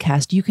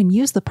podcast, you can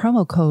use the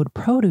promo code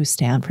Produce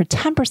Stand for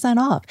 10%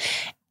 off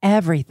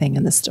everything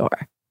in the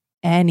store.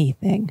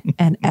 Anything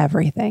and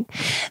everything.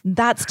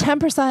 That's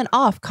 10%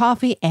 off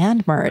coffee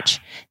and merch.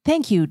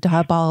 Thank you,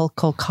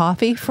 Diabolical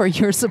Coffee, for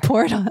your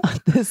support on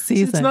this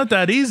season. It's not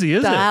that easy,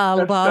 is it?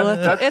 Diabolical.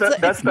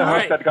 That's the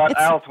hook that got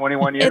Al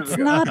 21 years It's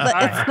ago.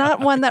 it's not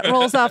one that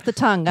rolls off the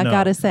tongue. I No.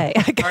 gotta say.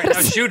 All right, now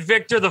shoot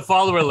Victor the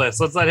follower list.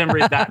 Let's let him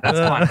read that. That's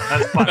fun.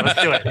 That's fun.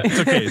 Let's do it.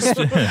 It's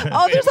okay.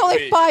 Oh, there's only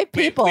Wait, 5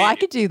 people. wait. I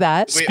could do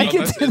that. Wait, I could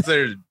unless, do is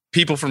there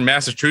people from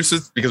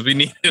Massachusetts? Because we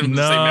need him to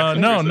say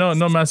No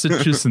Massachusetts.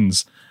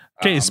 Massachusetts.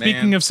 Okay, Oh,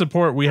 speaking man. of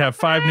support, we have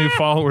 5 new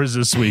followers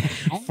this week.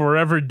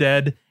 Forever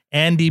Dead,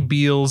 Andy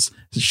Beals,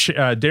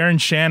 Darren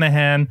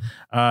Shanahan,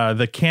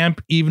 the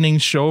Camp Evening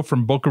Show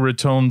from Boca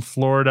Raton,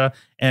 Florida,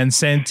 and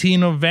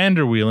Santino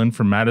Vanderwheelen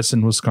from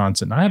Madison,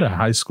 Wisconsin. I had a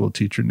high school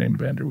teacher named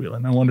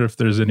Vanderwheelen. I wonder if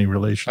there's any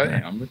relation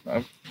there.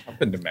 I've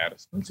been to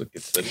Madison. It's a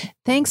good city.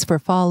 Thanks for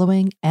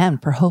following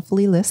and for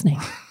hopefully listening.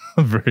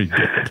 Very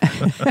good.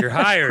 You're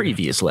hired.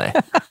 Previously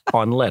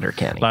on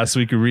Letterkenny. Last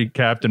week, we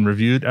recapped and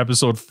reviewed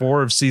episode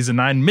 4 of season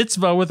 9,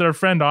 Mitzvah, with our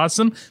friend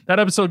Awesome. That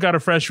episode got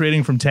a fresh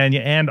rating from Tanya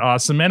and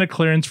Awesome and a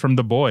clearance from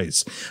the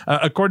boys.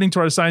 According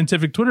to our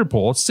scientific Twitter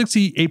poll,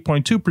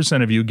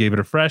 68.2% of you gave it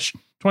a fresh,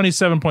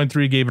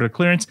 27.3% gave it a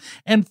clearance,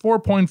 and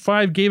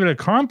 4.5% gave it a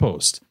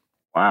compost.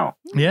 Wow.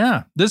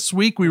 Yeah. This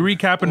week, we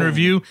recap and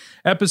review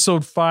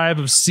episode 5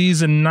 of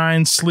season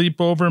 9,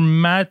 Sleepover.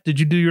 Matt, did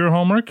you do your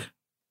homework?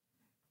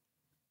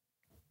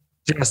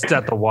 Just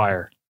at the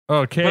wire.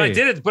 Okay.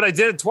 But I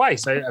did it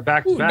twice. I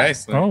back to back.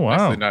 Nice. Oh, wow.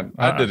 Nicely done.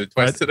 I did it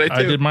twice today, too.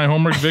 I did my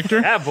homework, Victor.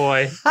 Yeah,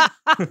 boy.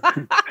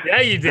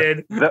 Yeah, you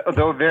did.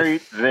 Though very,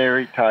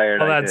 very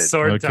tired. Oh, I that's did.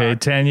 sword Okay, talk.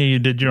 Tanya, you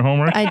did your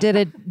homework. I did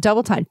it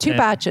double time, 2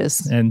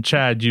 batches. And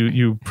Chad,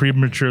 you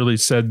prematurely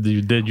said that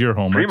you did your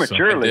homework. so-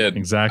 Prematurely. I did.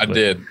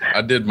 Exactly.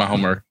 I did my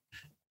homework.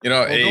 You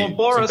know,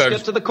 Boris, sometimes-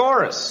 get to the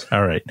chorus.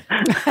 All right.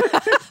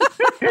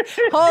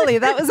 Holy,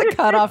 that was a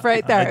cutoff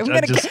right there. I'm I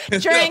going just- to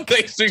drink.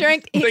 Thanks,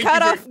 Drink. He thank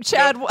cut you off for-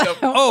 Chad.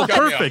 Oh,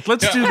 Cut me perfect. off.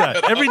 Let's do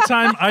that. Every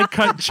time I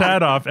cut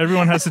Chad off,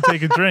 everyone has to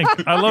take a drink.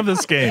 I love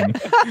this game.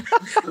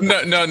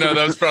 No, that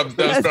was probably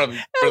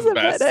for the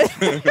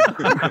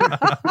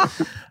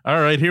best. All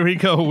right, here we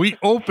go. We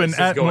open This is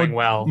at going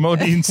well.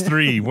 Modine's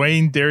 3.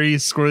 Wayne,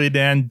 Darius, Squirrely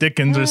Dan,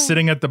 Dickens are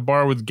sitting at the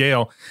bar with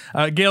Gail.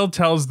 Gail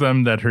tells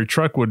them that her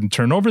truck wouldn't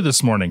turn over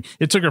this morning.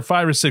 It took her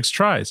 5 or 6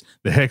 tries.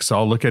 The Hicks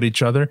all look at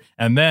each other,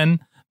 and then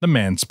the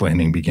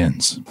mansplaining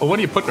begins. Well, what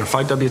are you putting her?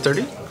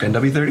 5W30?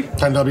 10W30?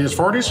 10Ws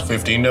 40s?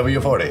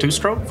 15W40.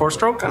 2-stroke?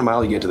 4-stroke? What kind of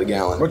mile you get to the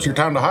gallon? What's your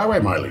time to highway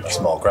mileage?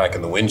 Small crack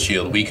in the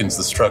windshield weakens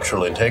the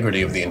structural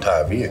integrity of the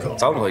entire vehicle.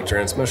 Sounds like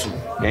transmission.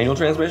 Manual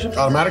transmission?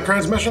 Automatic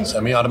transmissions?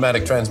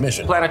 Semi-automatic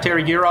transmission.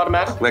 Planetary gear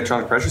automatic?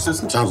 Electronic pressure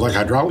system. Sounds like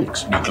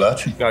hydraulics. New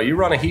clutch. No, you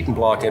run a heating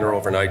block in or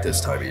overnight this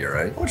time of year,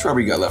 right? How much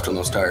rubber you got left on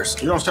those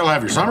tires? You don't still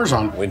have your summers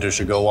on. Winter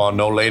should go on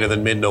no later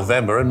than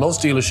mid-November, and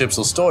most dealerships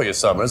will store your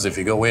summers if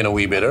you go in a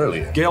wee bit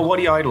earlier. Gail, what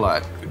do you idle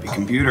at? Could be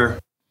computer.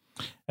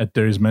 At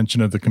there's mention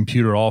of the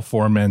computer, all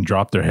 4 men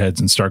drop their heads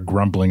and start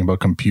grumbling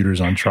about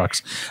computers on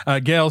trucks.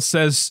 Gail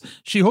says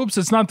she hopes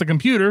it's not the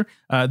computer.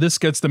 This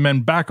gets the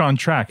men back on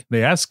track.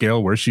 They ask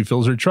Gail where she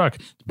fills her truck.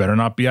 It's better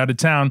not be out of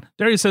town.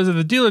 Darius says if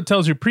the dealer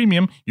tells you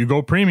premium, you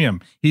go premium.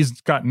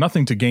 He's got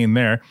nothing to gain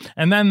there.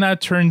 And then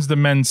that turns the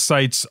men's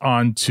sights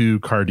onto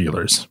car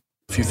dealers.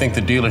 If you think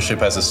the dealership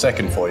has a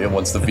second for you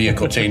once the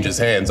vehicle changes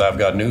hands, I've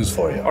got news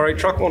for you. All right,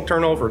 truck won't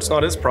turn over. It's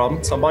not his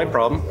problem. It's not my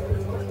problem.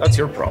 That's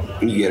your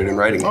problem. You get it in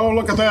writing. Oh,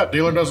 look at that.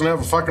 Dealer doesn't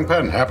have a fucking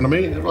pen. Happened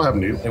to me. It'll happen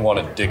to you. They want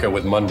a dicker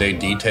with Monday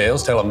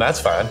details. Tell them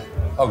that's fine.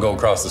 I'll go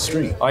across the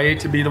street. I hate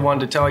to be the one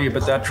to tell you,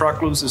 but that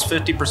truck loses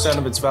 50%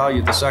 of its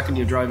value the second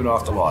you drive it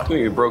off the lot.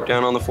 You broke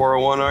down on the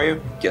 401, are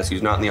you? Guess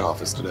he's not in the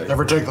office today.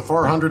 Ever take the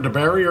 400 to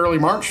Barrie early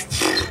March?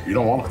 You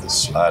don't want it. The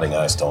sliding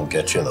ice don't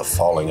get you. The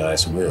falling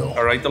ice will.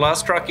 All right, the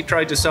last truck you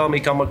tried to sell me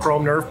come with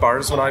chrome nerf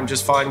bars when I'm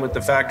just fine with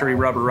the factory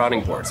rubber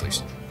running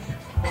boards.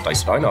 I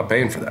said, I'm not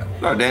paying for that.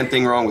 Not a damn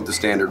thing wrong with the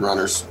standard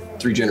runners.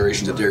 3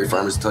 generations of dairy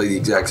farmers tell you the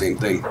exact same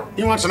thing.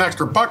 He wants an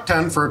extra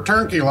 $1.10 for a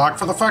turnkey lock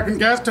for the fucking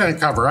gas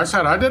tank cover. I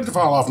said I didn't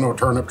fall off no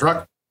turnip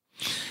truck.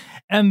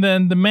 And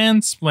then the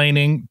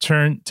mansplaining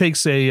turn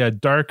takes a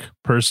dark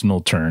personal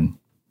turn.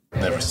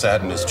 Never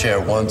sat in his chair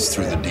once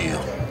through the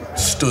deal.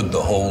 Stood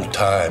the whole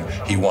time.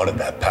 He wanted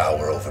that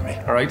power over me.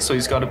 All right, so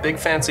he's got a big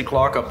fancy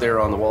clock up there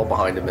on the wall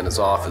behind him in his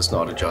office,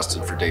 not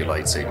adjusted for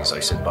daylight savings. I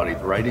said, buddy,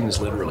 the writing is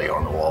literally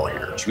on the wall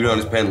here. Chewed on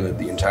his pen lid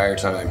the entire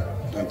time.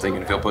 I'm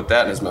thinking if he'll put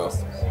that in his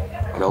mouth,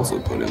 what else will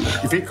he put in there?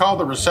 If he called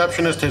the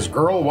receptionist his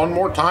girl one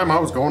more time, I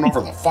was going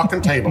over the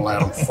fucking table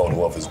at him.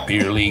 Photo of his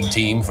beer league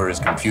team for his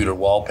computer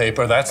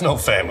wallpaper. That's no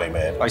family,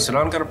 man. I said,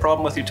 I don't got a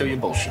problem with you till you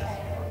bullshit.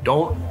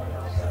 Don't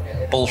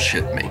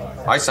bullshit me.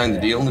 I signed the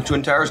deal and the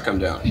Twin Towers come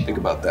down. Think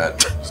about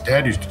that. His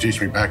dad used to teach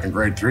me back in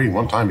grade 3.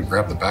 One time he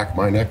grabbed the back of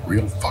my neck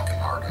real fucking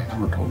hard. I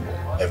never told him.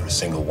 Every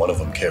single one of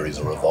them carries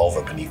a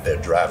revolver beneath their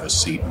driver's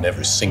seat, and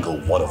every single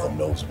one of them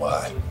knows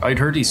why. I'd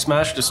heard he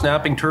smashed a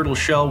snapping turtle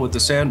shell with the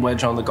sand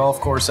wedge on the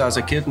golf course as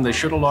a kid, and they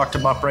should have locked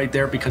him up right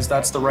there because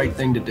that's the right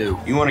thing to do.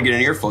 You want to get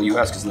an earful, you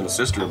ask his little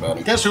sister about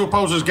it. Guess who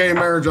opposes gay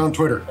marriage on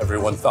Twitter?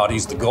 Everyone thought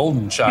he's the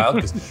golden child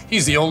because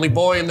he's the only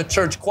boy in the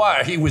church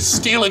choir. He was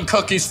stealing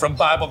cookies from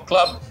Bible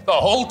Club the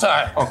whole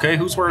time. Okay,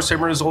 who's worse,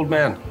 him or his old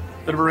man?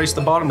 Bit of a race to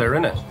the bottom there,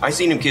 innit? I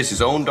seen him kiss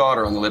his own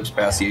daughter on the lips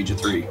past the age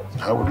of 3.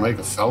 That would make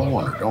a fellow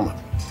wonder, don't it?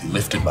 He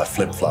lifted my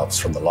flip-flops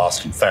from the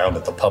lost and found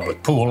at the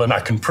public pool, and I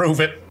can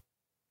prove it.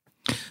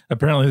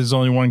 Apparently, there's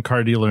only one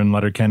car dealer in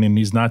Letterkenny, and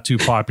he's not too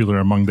popular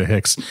among the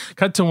Hicks.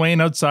 Cut to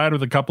Wayne outside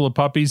with a couple of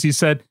puppies. He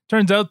said,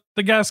 turns out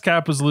the gas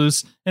cap was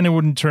loose, and it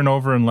wouldn't turn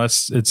over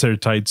unless it's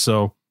airtight,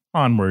 so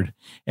onward.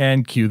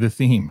 And cue the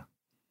theme.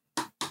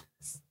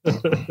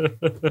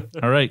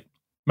 All right.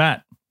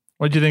 Matt,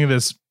 what'd you think of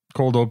this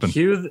cold open?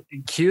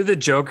 Cue the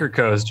Joker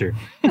coaster.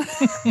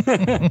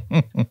 It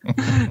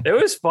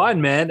was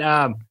fun,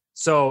 man.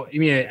 So, I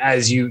mean,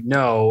 as you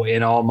know,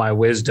 in all my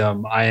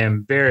wisdom, I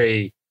am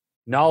very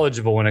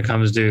knowledgeable when it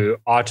comes to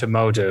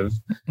automotive.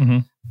 Mm-hmm.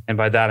 And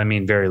by that, I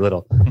mean very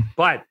little.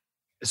 But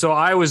so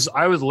I was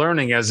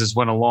learning as this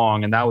went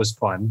along, and that was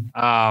fun.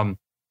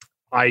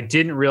 I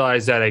didn't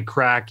realize that a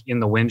crack in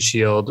the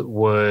windshield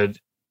would,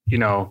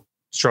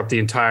 disrupt the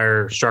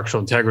entire structural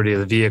integrity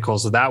of the vehicle.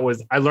 So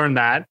I learned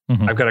that.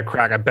 Mm-hmm. I've got a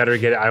crack. I better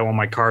get it. I don't want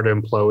my car to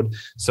implode.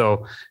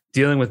 So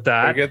dealing with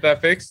that. Better get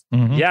that fixed?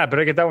 Mm-hmm. Yeah,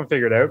 better get that one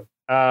figured out.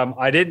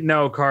 I didn't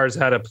know cars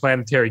had a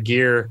planetary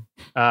gear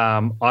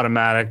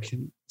automatic.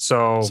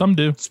 So some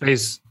do.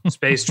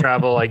 Space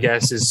travel, I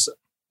guess, is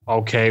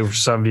okay for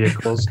some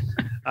vehicles.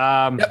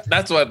 Yep,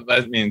 that's what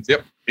that means.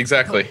 Yep,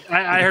 exactly.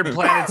 I heard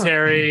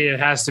planetary. It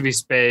has to be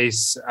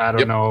space. I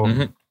don't know.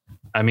 Mm-hmm.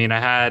 I mean, I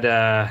had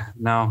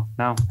no,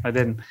 I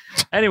didn't.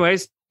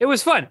 Anyways, it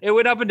was fun. It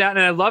went up and down,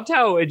 and I loved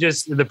how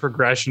the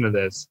progression of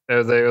this. It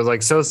was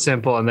like so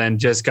simple, and then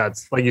just got,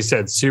 like you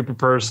said, super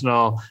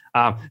personal.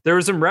 There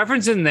was some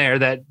references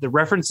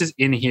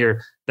in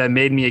here that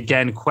made me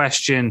again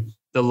question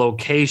the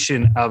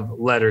location of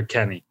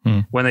Letterkenny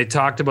when they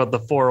talked about the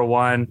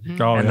 401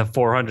 the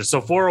 400.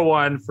 So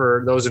 401,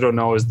 for those who don't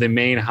know, is the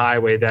main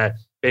highway that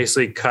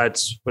basically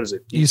cuts, what is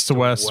it? East to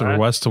west or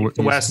west to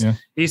west.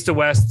 East to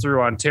west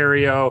through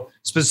Ontario,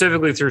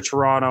 specifically through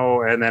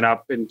Toronto, and then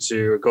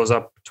it goes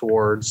up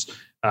towards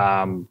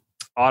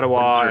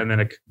Ottawa, and then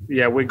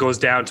it goes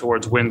down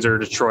towards Windsor,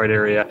 Detroit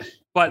area.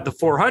 But the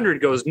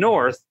 400 goes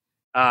north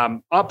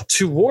up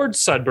towards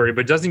Sudbury,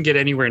 but doesn't get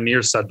anywhere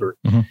near Sudbury,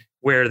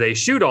 where they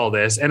shoot all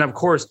this. And of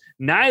course,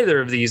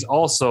 neither of these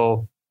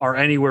also are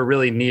anywhere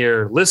really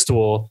near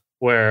Listowel,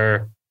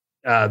 where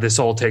this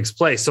all takes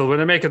place. So when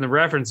they're making the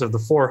reference of the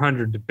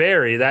 400 to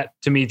Barrie, that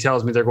to me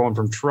tells me they're going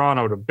from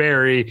Toronto to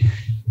Barrie.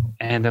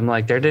 And I'm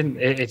like,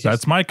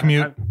 that's my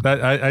commute.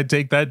 I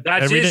take that.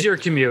 That is your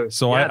commute.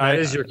 So that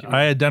is your commute.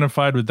 I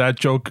identified with that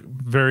joke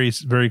very,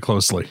 very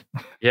closely.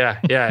 Yeah.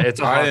 It's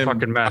a hot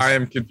fucking mess. I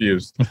am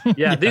confused.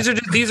 Yeah.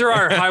 These are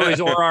our highways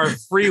or our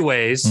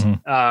freeways.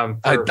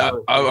 Mm-hmm.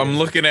 I'm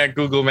looking at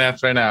Google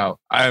Maps right now.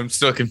 I am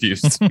still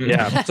confused.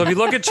 Yeah. So if you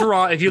look at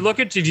Toronto, if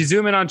you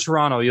zoom in on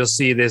Toronto, you'll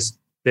see this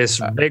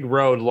big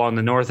road along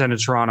the north end of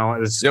Toronto.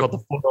 It's called the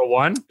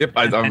 401. Yep,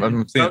 I'm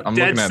looking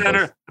at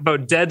those.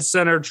 About dead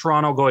center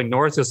Toronto going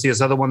north, you'll see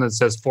this other one that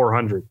says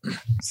 400.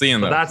 Seeing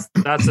that.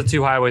 That's the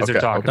two highways they're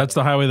talking. That's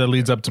the highway that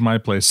leads up to my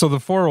place. So the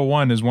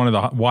 401 is one of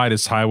the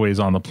widest highways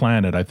on the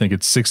planet. I think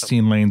it's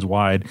 16 lanes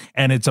wide,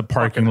 and it's a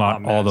parking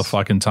lot all the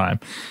fucking time.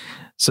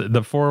 So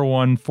the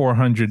 401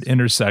 400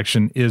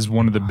 intersection is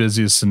one of the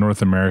busiest in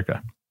North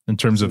America. in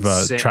terms of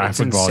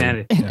traffic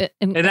volume. Yeah.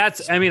 And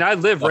that's, I mean, I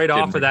live right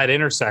off of that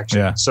intersection.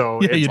 Yeah.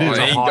 So Yeah, you do.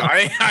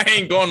 I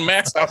ain't going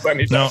mass house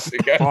anytime.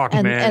 Fuck,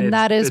 and, man. and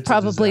that is it's a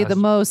probably the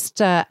disaster.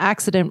 most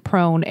accident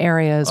prone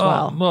area as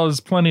well. Well, there's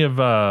plenty of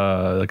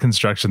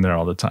construction there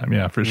all the time.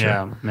 Yeah, for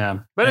sure. Yeah.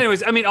 But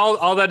anyways, I mean,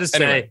 all that to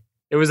say, Anyway.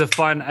 it was a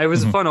fun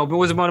open. It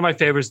wasn't one of my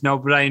favorites, no,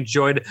 but I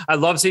enjoyed it. I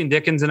love seeing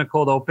Dickens in a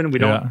cold open. We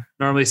don't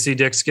normally see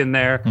Dickskin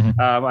there.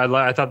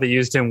 I thought they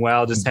used him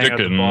well, just hanging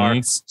out at the bar,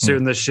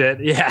 shooting the shit.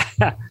 Yeah.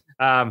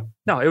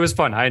 No, it was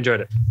fun. I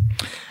enjoyed it.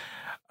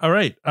 All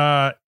right.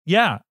 I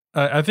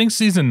think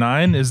season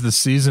 9 is the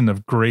season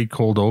of great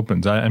cold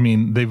opens. I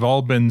mean, they've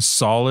all been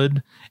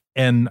solid,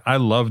 and I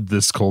loved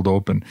this cold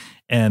open.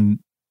 And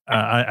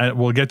I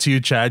will get to you,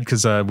 Chad,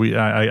 because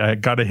I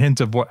got a hint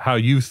of how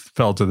you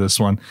felt to this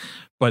one.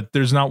 But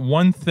there's not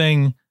one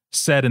thing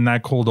said in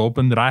that cold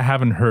open that I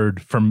haven't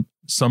heard from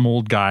some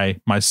old guy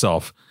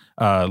myself.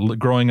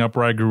 Growing up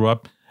where I grew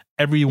up,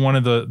 every one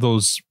of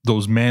those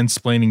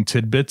mansplaining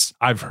tidbits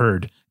I've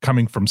heard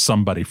coming from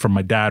somebody, from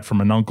my dad, from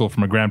an uncle,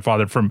 from a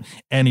grandfather, from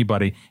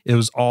anybody. It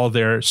was all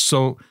there.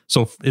 So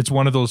it's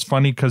one of those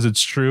funny because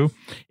it's true.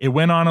 It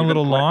went on a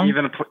little long.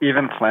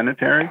 Even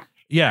planetary.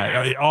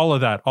 Yeah, all of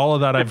that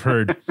I've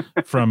heard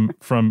from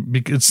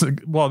because,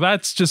 well,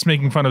 that's just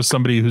making fun of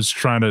somebody who's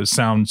trying to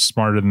sound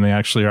smarter than they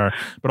actually are.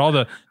 But all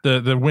the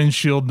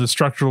windshield, the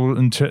structural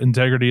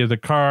integrity of the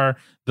car,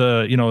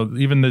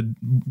 even the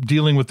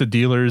dealing with the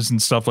dealers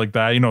and stuff like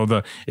that.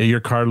 Your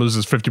car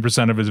loses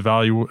 50% of its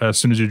value as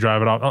soon as you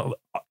drive it off.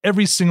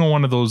 Every single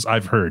one of those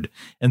I've heard,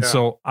 and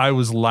so I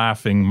was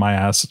laughing my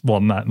ass.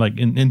 Well, not like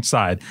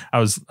inside.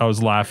 I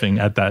was laughing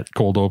at that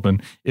cold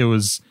open. It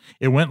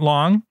went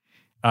long.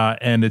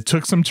 And it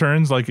took some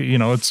turns,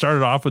 it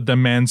started off with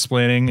them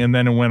mansplaining, and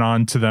then it went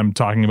on to them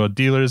talking about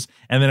dealers,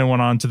 and then it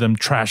went on to them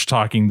trash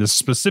talking this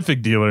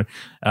specific dealer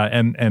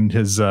and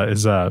his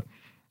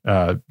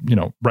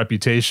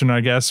reputation,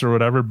 I guess, or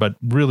whatever. But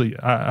really,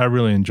 I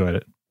really enjoyed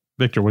it.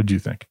 Victor, what do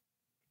you think?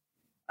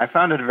 I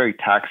found it very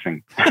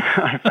taxing.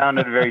 I found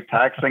it very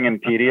taxing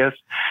and tedious.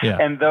 Yeah.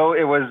 And though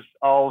it was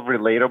all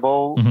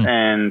relatable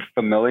and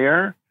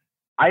familiar,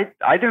 I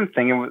didn't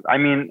think it was. I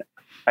mean.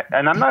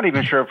 And I'm not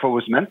even sure if it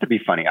was meant to be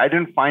funny. I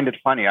didn't find it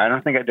funny. I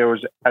don't think there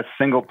was a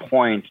single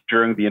point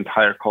during the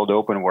entire cold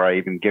open where I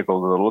even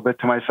giggled a little bit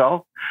to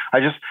myself.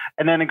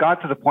 And then it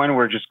got to the point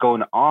where just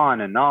going on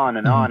and on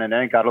and on, and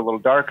then it got a little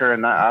darker.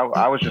 And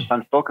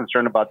I'm still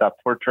concerned about that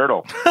poor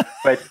turtle.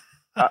 But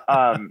that's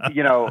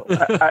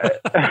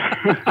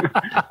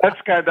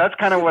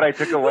kind of what I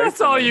took away. That's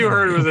all you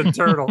heard was a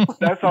turtle.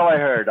 That's all I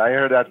heard. I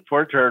heard that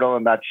poor turtle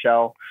and that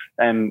shell,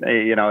 and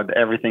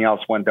everything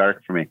else went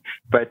dark for me.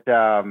 But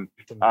I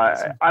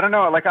don't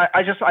know. Like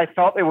I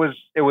felt it was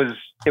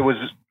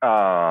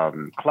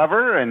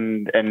clever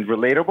and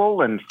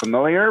relatable and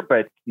familiar,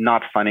 but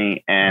not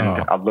funny and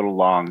a little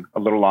long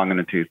in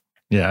the tooth.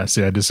 Yeah,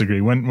 see, I disagree.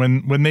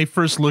 When they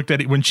first looked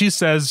at it, when she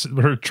says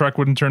her truck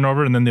wouldn't turn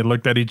over, and then they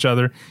looked at each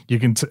other,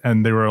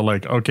 and they were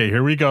like, "Okay,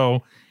 here we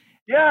go."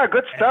 Yeah,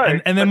 good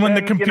start. And then when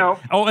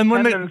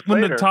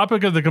the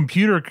topic of the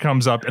computer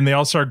comes up, and they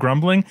all start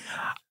grumbling,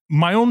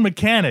 my own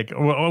mechanic,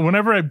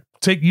 whenever I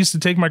used to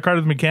take my car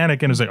to the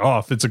mechanic, and it's like, "Oh,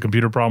 if it's a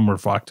computer problem, we're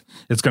fucked.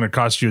 It's going to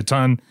cost you a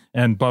ton,"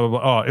 and blah blah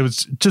blah. Oh, it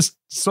was just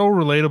so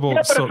relatable.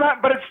 Yeah,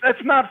 but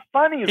it's not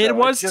funny. Though. It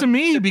was to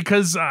me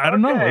because I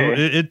don't know.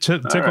 It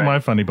tickled my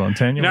funny bone.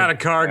 Tanya, you're not a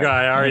car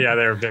guy, are you?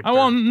 There, Victor.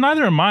 Well,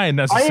 neither am I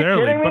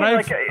necessarily. Get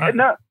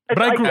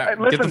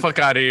the fuck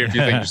out of here if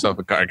you think yourself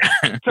a car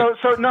guy. So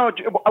no,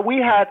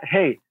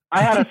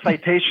 I had a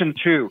Citation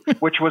 2,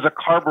 which was a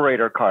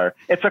carburetor car.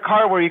 It's a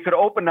car where you could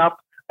open up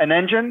an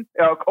engine,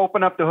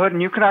 open up the hood,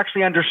 and you can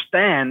actually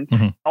understand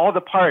all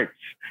the parts.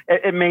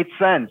 It made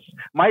sense.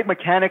 My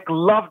mechanic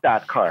loved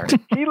that car.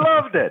 He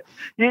loved it.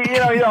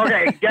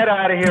 Okay, get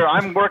out of here.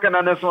 I'm working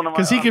on this one.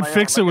 Because he could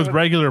fix it with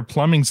regular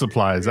plumbing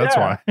supplies. That's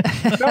why.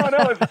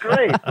 No, it's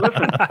great.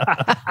 Listen,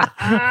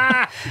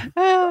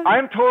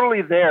 I'm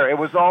totally there. It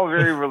was all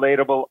very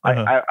relatable.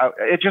 I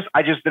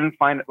just didn't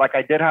find it. Like,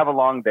 I did have a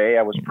long day.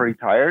 I was pretty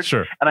tired.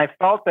 Sure. And I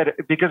felt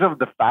that because of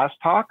the fast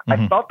talk,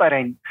 I felt that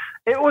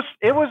it was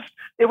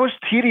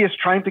tedious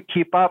trying to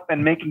keep up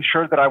and making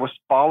sure that I was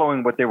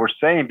following what they were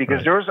saying,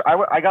 because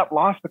I got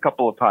lost a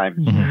couple of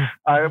times.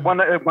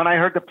 When I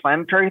heard the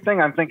planetary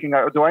thing, I'm thinking,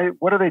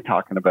 what are they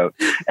talking about?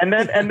 And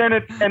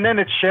then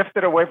it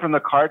shifted away from the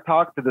car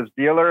talk to this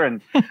dealer,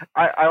 and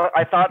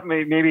I thought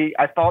maybe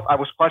I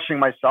was questioning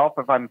myself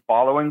if I'm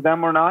following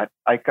them or not.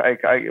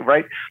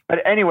 Right? But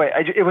anyway,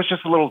 it was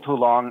just a little too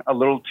long, a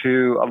little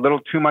too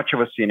much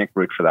of a scenic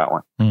route for that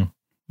one.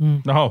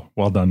 Oh,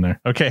 well done there.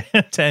 Okay,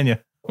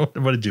 Tanya, what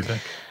did you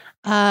think?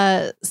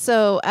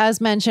 So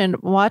as mentioned,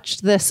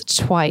 watched this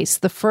twice.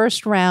 The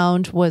first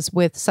round was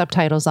with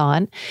subtitles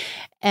on,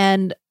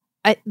 and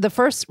the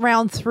first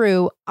round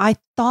through, I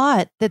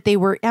thought that they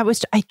were. I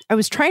was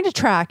trying to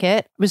track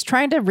it. I was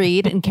trying to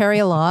read and carry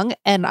along,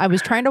 and I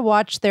was trying to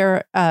watch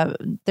their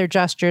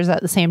gestures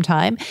at the same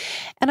time.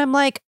 And I'm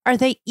like, are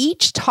they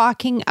each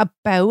talking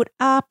about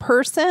a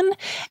person?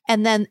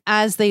 And then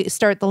as they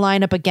start the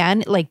lineup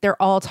again, like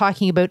they're all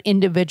talking about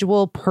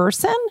individual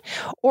person,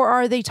 or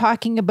are they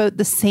talking about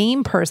the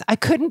same person? I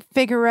couldn't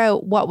figure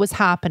out what was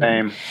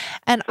happening,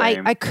 and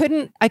Same.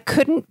 I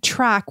couldn't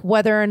track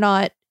whether or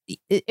not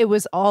it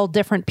was all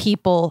different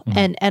people,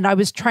 and I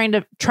was trying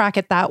to track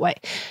it that way.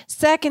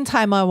 Second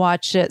time I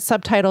watched it,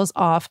 subtitles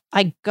off,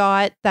 I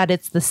got that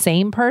it's the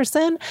same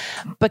person,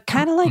 but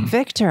kind of like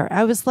Victor,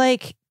 I was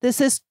like, this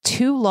is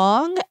too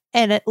long,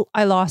 and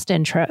I lost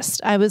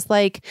interest. I was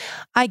like,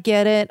 I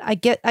get it. I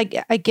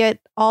get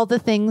all the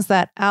things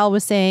that Al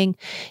was saying,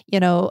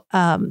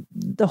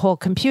 the whole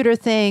computer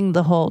thing,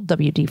 the whole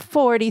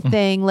WD-40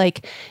 thing.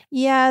 Like,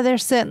 yeah, they're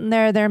sitting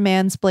there, they're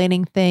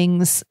mansplaining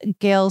things.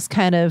 Gail's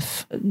kind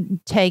of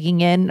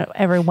tagging in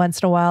every once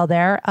in a while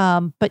there.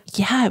 But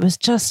yeah, it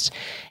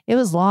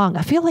was long.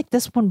 I feel like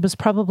this one was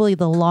probably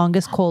the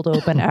longest cold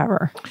open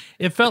ever.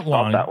 It felt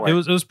long.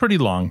 It was pretty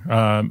long.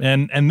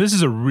 And this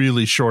is a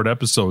really short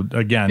episode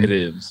again. It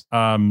is.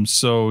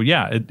 So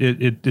yeah,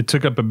 it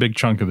took up a big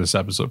chunk of this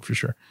episode for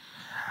sure.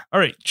 All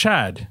right,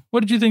 Chad,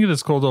 what did you think of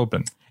this cold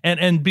open?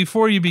 And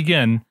before you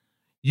begin,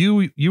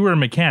 you were a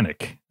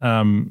mechanic.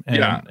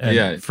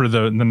 For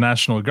the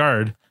National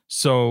Guard.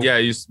 So yeah, I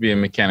used to be a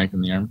mechanic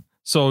in the Army.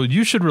 So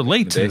you should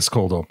relate to this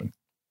cold open.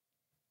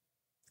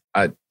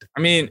 I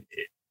mean,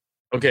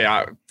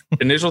 okay.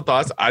 Initial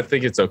thoughts. I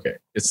think it's okay.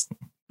 It's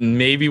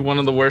maybe one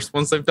of the worst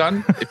ones they've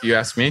done, if you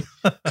ask me,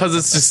 because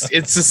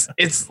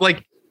it's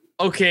like,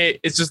 okay,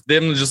 it's just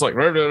them just like,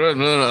 I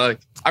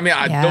mean,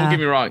 don't get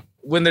me wrong.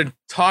 When they're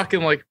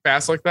talking like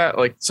fast like that,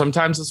 like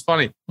sometimes it's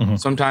funny.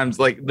 Sometimes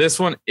like this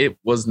one, it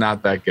was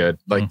not that good.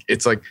 Like,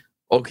 it's like,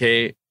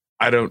 okay,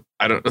 I don't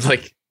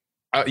like,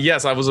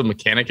 yes, I was a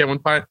mechanic at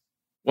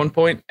one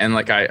point. And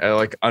like, I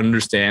like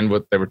understand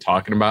what they were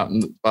talking about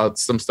and about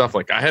some stuff.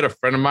 Like I had a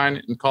friend of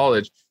mine in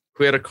college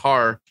who had a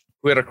car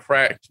who had a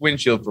cracked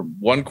windshield from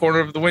one corner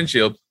of the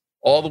windshield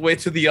all the way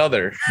to the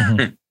other.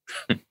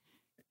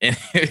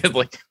 And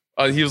like,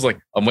 he was like,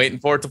 I'm waiting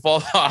for it to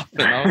fall off.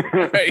 And I was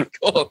like, very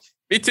cool.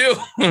 Me too.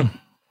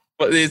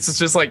 But it's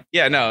just like,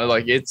 yeah, no,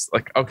 like, it's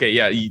like, okay,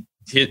 yeah,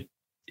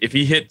 if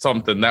he hit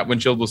something, that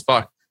windshield was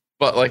fucked.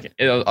 But like,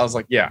 I was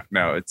like, yeah,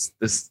 no,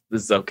 this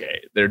is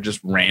okay. They're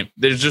just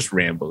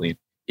rambling.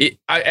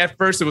 At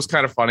first it was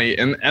kind of funny,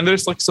 and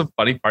there's like some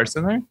funny parts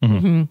in there.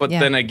 But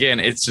then again,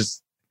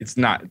 it's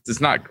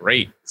not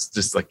great. It's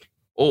just like,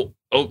 oh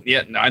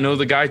yeah, I know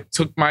the guy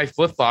took my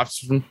flip-flops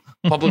from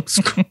public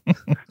school.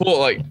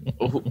 Like,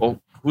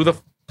 who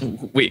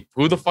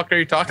the fuck are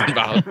you talking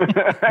about?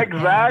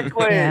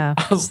 Exactly. Yeah.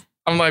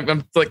 I'm like,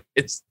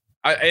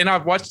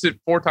 I've watched it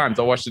 4 times.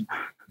 I watched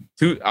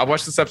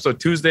this episode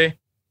Tuesday,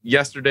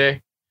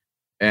 yesterday,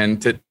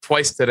 and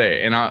twice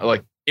today, and I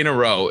like in a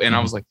row. And I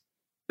was like,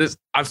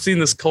 I've seen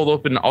this cold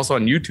open also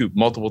on YouTube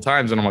multiple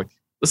times, and I'm like,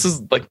 this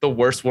is like the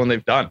worst one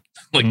they've done.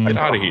 Like, get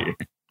out of here.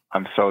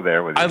 I'm so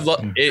there with you. I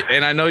love it,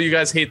 and I know you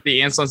guys hate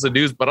the Ants on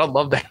Seduce, but I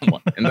love that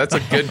one, and that's a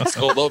good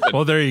cold open.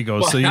 Well, there you go.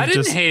 So I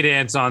didn't hate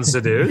Ants on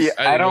Seduce. Yeah,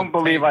 I don't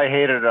believe I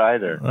hated it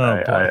either.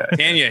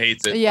 Tanya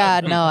hates it.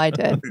 Yeah, no, I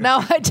did.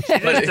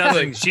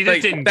 She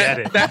just didn't get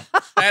it.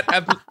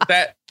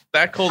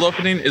 That cold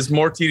opening is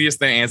more tedious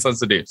than Ants on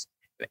Seduce.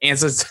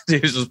 Ants on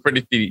Seduce was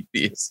pretty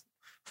tedious.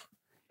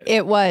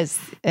 It was,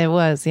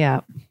 yeah.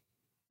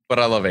 But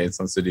I love Ants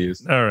on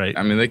Seduce. All right.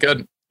 I mean, they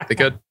could, but they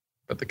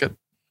could.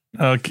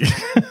 Okay.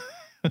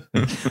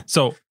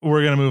 So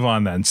we're going to move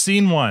on then.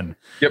 Scene 1.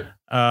 Yep.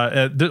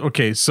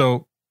 Okay.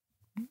 So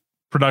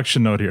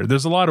production note here.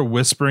 There's a lot of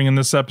whispering in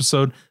this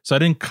episode, so I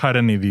didn't cut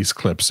any of these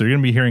clips. So you're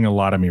going to be hearing a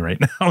lot of me right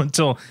now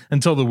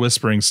until the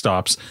whispering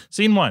stops.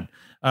 Scene 1.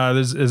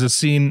 There's a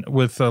scene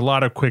with a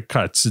lot of quick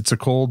cuts. It's a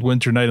cold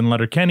winter night in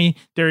Letterkenny.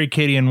 Derry,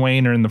 Katie, and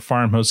Wayne are in the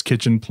farmhouse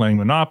kitchen playing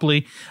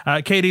Monopoly.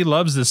 Katie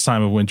loves this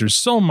time of winter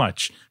so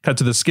much. Cut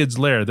to the Skids'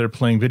 lair. They're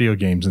playing video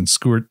games, and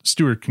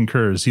Stuart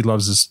concurs. He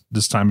loves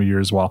this time of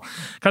year as well.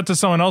 Cut to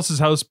someone else's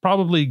house,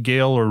 probably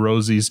Gail or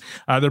Rosie's.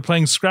 They're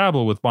playing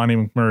Scrabble with Bonnie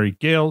McMurray.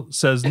 Gail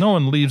says no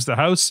one leaves the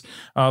house.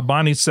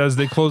 Bonnie says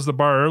they close the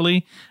bar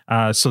early,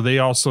 so they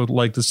also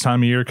like this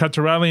time of year. Cut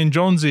to Riley and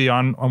Jonesy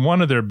on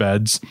one of their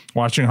beds,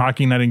 watching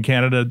hockey night in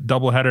Canada,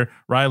 doubleheader.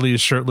 Riley is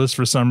shirtless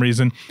for some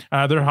reason.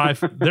 They're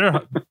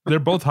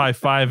both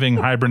high-fiving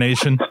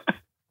hibernation.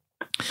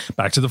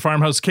 Back to the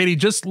farmhouse. Katie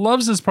just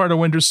loves this part of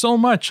winter so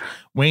much.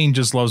 Wayne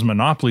just loves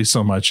Monopoly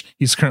so much.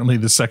 He's currently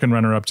the second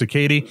runner-up to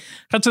Katie.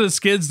 Cut to the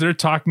Skids. They're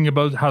talking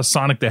about how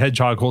Sonic the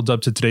Hedgehog holds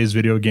up to today's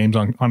video games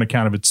on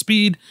account of its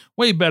speed.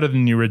 Way better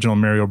than the original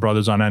Mario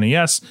Brothers on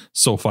NES.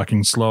 So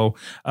fucking slow.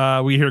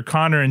 We hear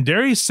Connor and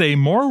Darian say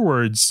more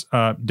words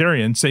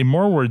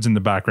in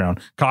the background.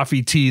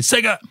 Coffee, tea,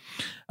 Sega.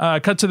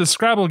 Cut to the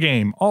Scrabble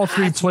game. All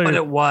three players. What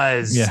it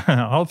was.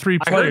 Yeah, all three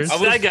players. I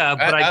heard Sega,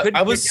 but I couldn't.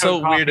 I was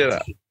so weirded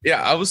out.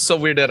 Yeah, I was so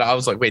weirded out. I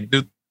was like, wait,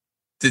 did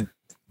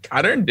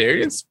Connor and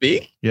Darian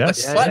speak?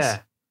 Yes. Yeah.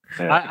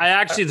 I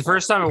actually, the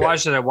first time I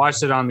watched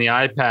it on the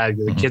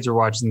iPad. The kids were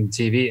watching the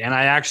TV, and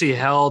I actually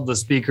held the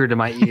speaker to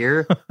my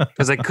ear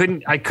because I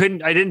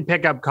didn't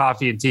pick up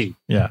coffee and tea.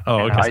 Yeah.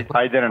 Oh, okay.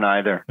 I didn't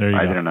either.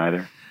 I didn't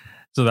either.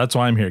 So that's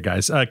why I'm here,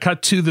 guys.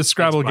 Cut to the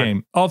Scrabble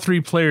game. All three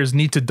players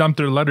need to dump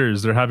their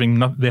letters. They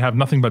have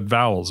nothing but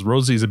vowels.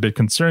 Rosie's a bit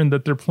concerned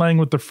that they're playing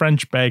with the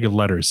French bag of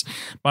letters.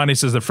 Bonnie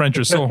says the French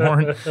are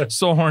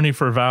so horny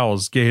for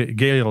vowels.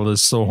 Gail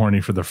is so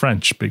horny for the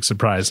French. Big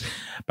surprise.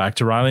 Back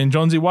to Riley and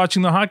Jonesy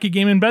watching the hockey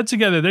game in bed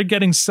together. They're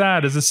getting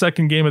sad as the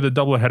second game of the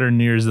doubleheader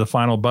nears the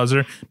final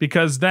buzzer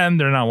because then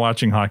they're not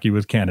watching hockey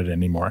with Canada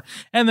anymore.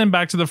 And then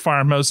back to the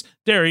farmhouse.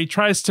 Derry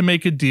tries to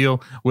make a deal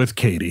with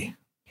Katie.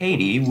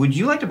 Katie, would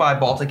you like to buy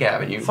Baltic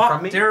Avenue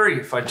from me?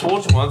 Derry, if I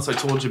told you once, I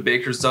told you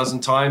Baker's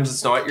dozen times,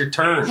 it's not your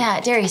turn. Yeah,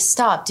 Darius,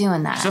 stop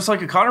doing that. It's just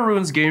like it kind of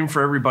ruins game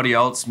for everybody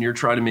else, and you're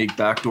trying to make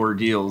backdoor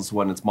deals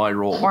when it's my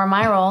role. Or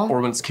my role.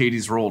 Or when it's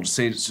Katie's role. Just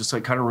say it's just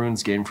like kind of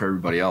ruins game for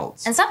everybody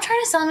else. And stop trying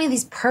to sell me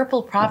these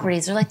purple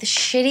properties. They're like the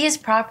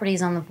shittiest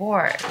properties on the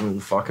board. Ooh,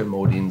 fucking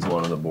Modine's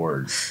one of the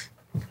boards.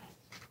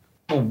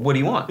 Well, what do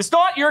you want? It's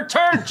not your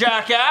turn,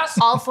 jackass!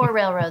 All 4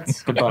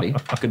 railroads. Good buddy.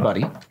 Good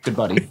buddy. Good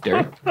buddy.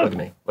 Derry, look at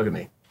me. Look at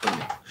me. Look at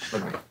me.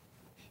 Look at me.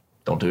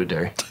 Don't do it,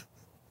 Derry.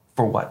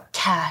 For what?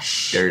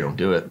 Cash. Derry, don't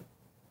do it.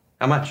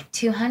 How much?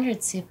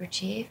 200, Super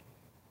Chief.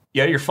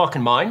 You out of your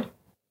fucking mind?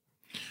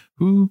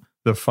 Who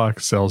the fuck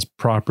sells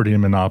property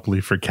and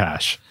Monopoly for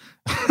cash?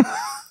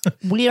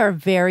 We are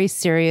very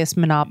serious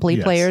Monopoly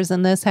players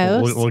in this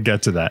house. We'll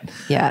get to that.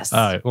 Yes.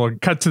 All right. Well,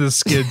 cut to the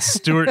skids.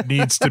 Stuart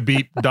needs to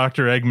beat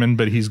Dr. Eggman,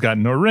 but he's got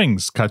no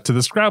rings. Cut to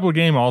the Scrabble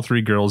game. All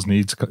three girls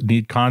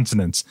need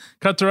consonants.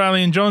 Cut to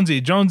Riley and Jonesy.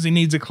 Jonesy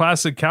needs a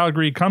classic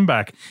Calgary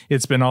comeback.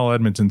 It's been all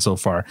Edmonton so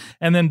far.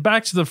 And then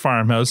back to the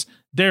farmhouse.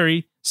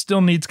 Derry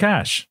still needs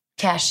cash.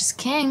 Cash is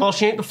king. Well,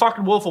 she ain't the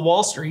fucking Wolf of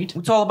Wall Street.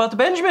 It's all about the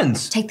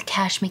Benjamins. Take the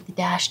cash, make the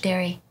dash,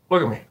 Derry.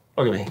 Look at me.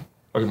 Look at me.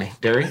 Look at me.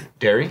 Derry,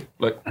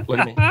 look at me. Look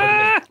at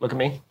me. Look at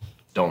me.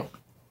 Don't.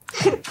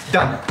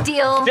 Done.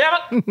 Deal.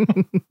 Damn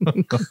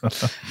it.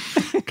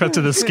 Cut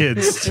to the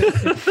skids. Look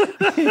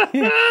at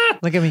me.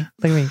 Look at me.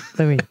 Look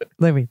at me.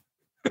 Look at me.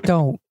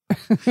 Don't.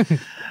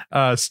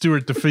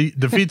 Stuart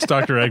defeats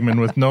Dr. Eggman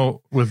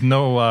with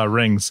no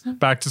rings.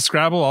 Back to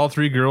Scrabble. All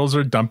three girls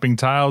are dumping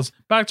tiles.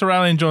 Back to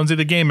Riley and Jonesy.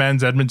 The game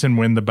ends. Edmonton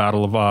win the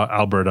Battle of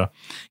Alberta.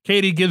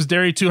 Katie gives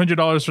Derry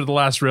 $200 for the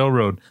last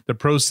railroad. The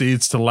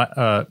proceeds to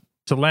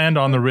land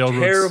on the railroad.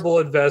 Terrible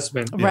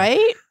investment,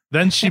 right?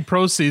 Then she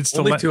proceeds to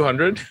only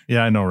 200.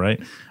 Yeah, I know, right?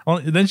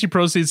 Then she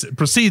proceeds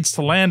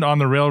to land on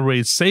the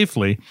railway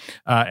safely,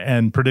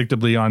 and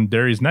predictably on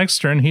Derry's next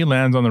turn, he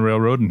lands on the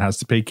railroad and has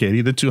to pay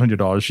Katie the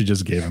 $200 she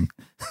just gave him.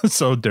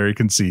 So Derry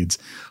concedes.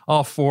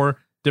 All four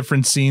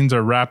different scenes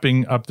are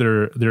wrapping up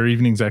their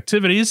evening's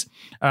activities.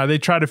 They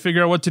try to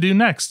figure out what to do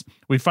next.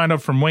 We find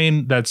out from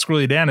Wayne that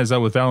Squirrely Dan is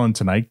out with Ellen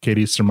tonight.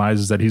 Katie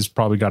surmises that he's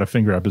probably got a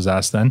finger up his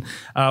ass then.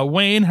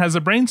 Wayne has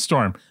a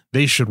brainstorm.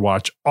 They should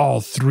watch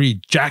all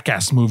three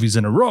Jackass movies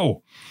in a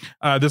row.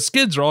 The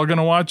skids are all going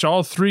to watch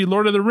all three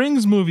Lord of the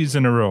Rings movies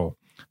in a row.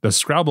 The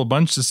Scrabble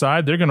bunch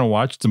decide they're going to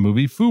watch the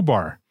movie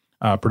Fubar.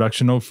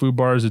 Production of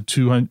Fubar is a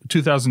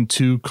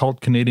 2002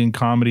 cult Canadian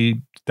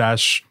comedy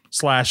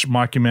slash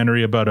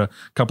mockumentary about a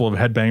couple of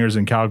headbangers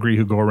in Calgary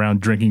who go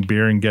around drinking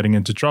beer and getting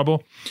into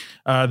trouble.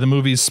 The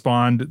movie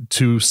spawned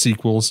 2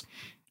 sequels.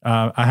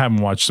 I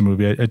haven't watched the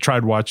movie. I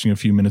tried watching a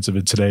few minutes of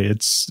it today.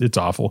 It's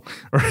awful,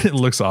 or it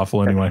looks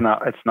awful anyway.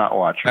 It's not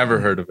watchable.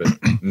 Never heard of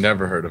it.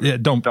 Never heard of it. Yeah,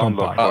 don't look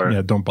bother. for it.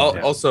 Yeah, don't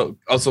bother. Also,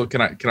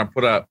 can I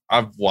put a?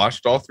 I've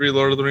watched all 3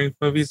 Lord of the Rings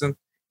movies in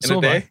a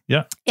day.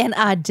 Yeah, in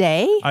a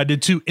day. I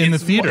did 2 in the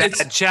theater.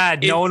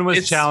 Chad, no one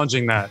was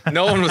challenging that.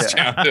 No one was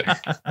challenging.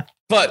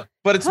 But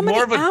it's How many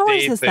more of a hours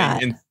day is thing,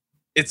 that? and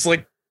it's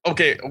like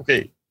okay,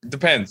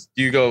 depends.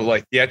 Do you go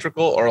like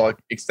theatrical or like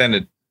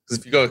extended? Because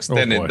if you go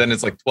extended, then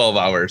it's like 12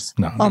 hours.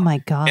 No. Oh my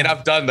god! And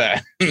I've done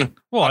that.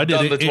 Well, I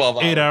done did the 12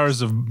 8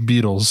 hours of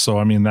Beatles, so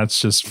I mean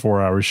that's just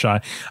 4 hours shy.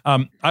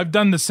 I've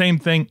done the same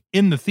thing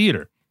in the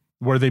theater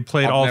where they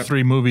played all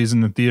 3 movies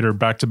in the theater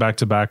back to back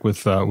to back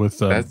with.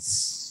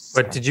 That's.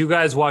 But did you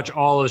guys watch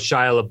all of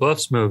Shia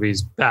LaBeouf's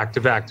movies back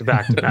to back to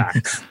back to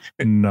back?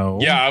 No.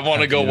 Yeah, I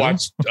want to go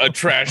watch a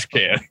trash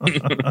can.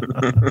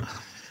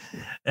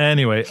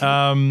 Anyway,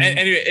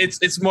 anyway,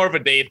 it's more of a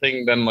day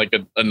thing than like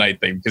a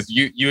night thing because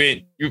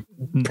you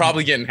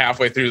probably getting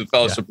halfway through the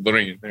Fellowship of the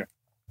Ring.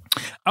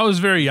 I was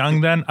very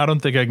young then. I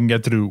don't think I can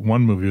get through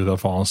one movie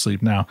without falling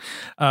asleep now.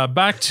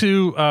 Back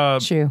to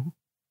True.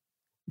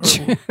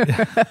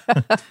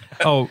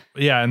 Oh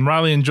yeah, and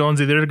Riley and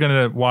Jonesy, they're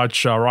gonna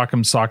watch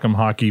Rock'em Sock'em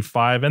Hockey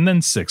 5 and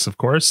then 6, of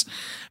course.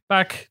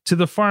 Back to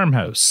the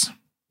farmhouse.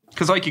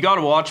 Because like you got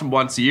to watch them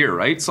once a year,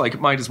 right? So like it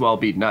might as well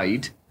be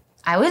night.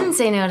 I wouldn't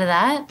say no to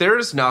that.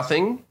 There's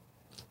nothing,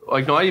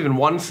 like not even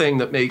one thing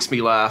that makes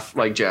me laugh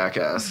like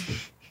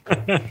Jackass.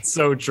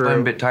 So true.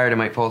 I'm a bit tired. I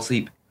might fall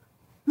asleep.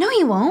 No,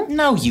 you won't.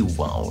 No, you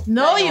won't.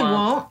 No, you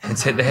won't.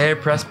 Let's hit the hair.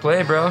 Press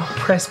play, bro.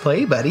 Press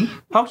play, buddy.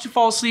 How would you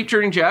fall asleep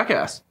during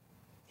Jackass?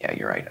 Yeah,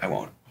 you're right. I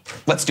won't.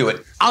 Let's do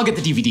it. I'll get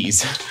the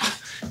DVDs.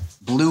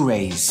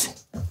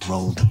 Blu-rays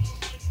rolled.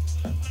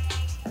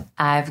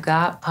 I've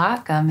got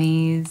pot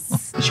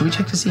gummies. Should we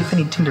check to see if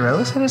any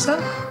Tinderellas hit us up?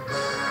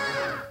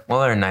 We'll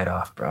let our night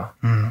off, bro.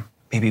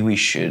 Maybe we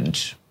should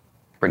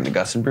bring the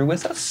Gus and Brew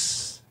with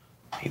us.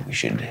 Maybe we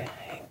should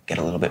get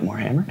a little bit more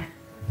hammered.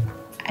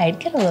 I'd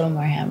get a little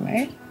more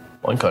hammered.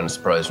 Well, I'm kind of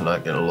surprised we're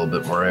not getting a little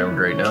bit more hammered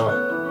right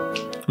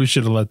now. We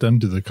should have let them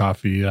do the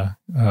coffee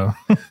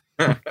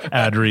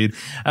ad read.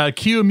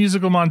 Cue a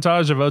musical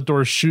montage of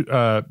outdoor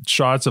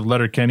shots of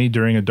Letterkenny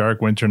during a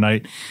dark winter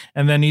night,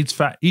 and then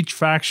each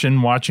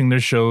faction watching their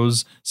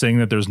shows, saying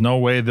that there's no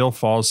way they'll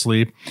fall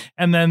asleep,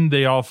 and then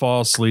they all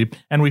fall asleep,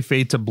 and we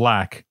fade to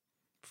black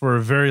for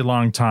a very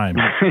long time.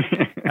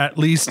 At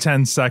least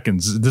 10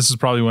 seconds. This is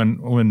probably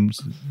when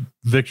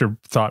Victor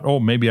thought, oh,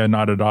 maybe I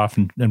nodded off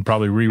and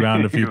probably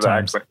rewound a few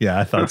times. Yeah,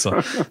 I thought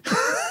so.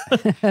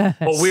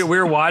 Well, we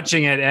were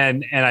watching it,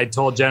 and I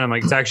told Jen, I'm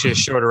like, it's actually a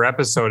shorter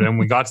episode. And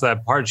we got to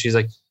that part. She's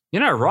like,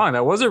 you're not wrong.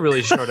 That was a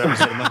really short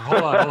episode. I'm like,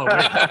 hold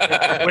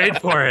on. Wait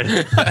for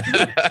it.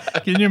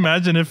 Can you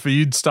imagine if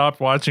you'd stopped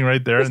watching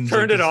right there and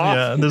turned it off?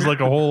 Yeah, and there's like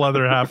a whole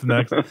other half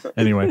next.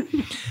 Anyway,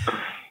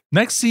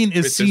 next scene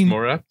is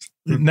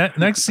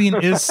next scene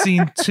is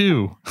scene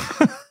 2.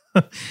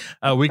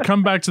 We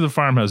come back to the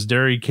farmhouse.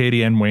 Derry,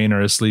 Katie, and Wayne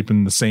are asleep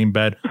in the same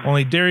bed.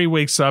 Only Derry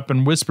wakes up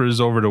and whispers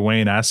over to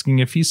Wayne, asking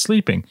if he's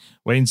sleeping.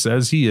 Wayne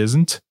says he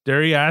isn't.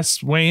 Derry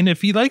asks Wayne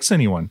if he likes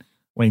anyone.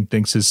 Wayne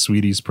thinks his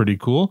sweetie's pretty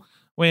cool.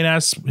 Wayne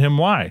asks him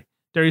why.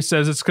 Derry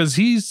says it's because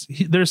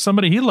there's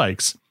somebody he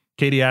likes.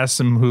 Katie asks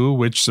him who,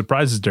 which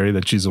surprises Derry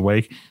that she's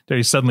awake.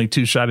 Derry's suddenly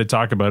too shy to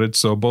talk about it,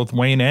 so both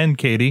Wayne and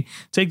Katie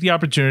take the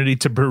opportunity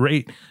to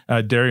berate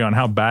Derry on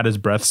how bad his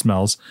breath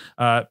smells.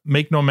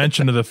 Make no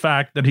mention of the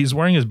fact that he's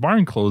wearing his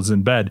barn clothes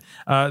in bed.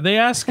 They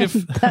ask if...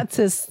 That's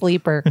his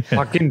sleeper.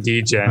 Fucking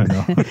DJ.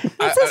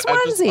 That's his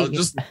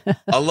onesie.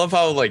 I love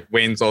how like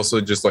Wayne's also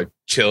just like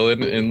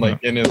chilling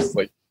in his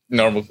like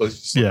normal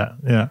place.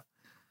 Yeah.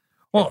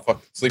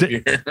 Well, sleep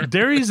here.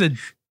 Derry's a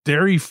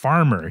dairy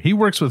farmer. He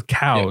works with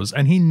cows,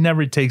 and he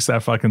never takes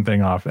that fucking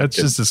thing off. That's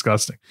just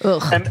disgusting.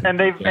 And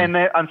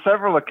they on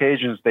several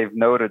occasions they've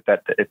noted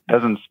that it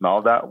doesn't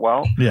smell that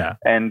well. Yeah.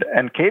 And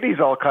Katie's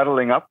all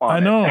cuddling up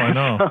on I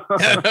know.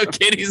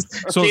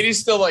 Katie's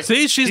still like,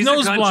 see, she's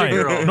nose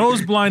blind.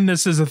 Nose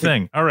blindness is a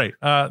thing. All right.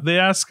 They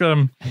ask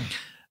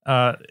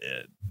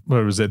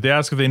what was it? They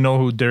ask if they know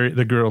who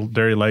the girl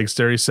Derry likes.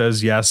 Derry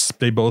says yes,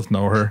 they both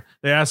know her.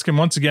 They ask him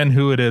once again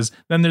who it is.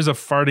 Then there's a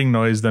farting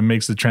noise that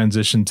makes the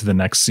transition to the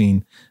next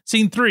scene.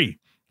 Scene 3.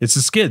 It's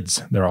the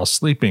Skids. They're all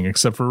sleeping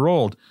except for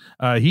Rold.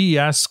 He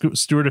asks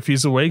Stuart if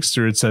he's awake.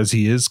 Stuart says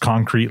he is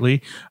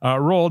concretely.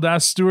 Rold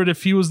asks Stuart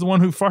if he was the one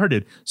who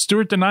farted.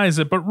 Stuart denies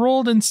it, but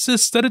Rold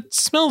insists that it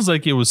smells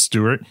like it was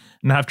Stuart.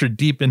 And after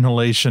deep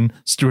inhalation,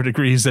 Stuart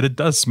agrees that it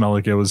does smell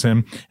like it was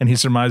him, and he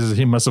surmises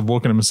he must have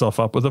woken himself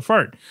up with a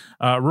fart.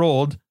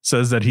 Rold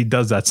says that he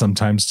does that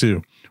sometimes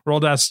too.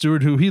 Rold asks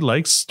Stuart who he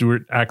likes.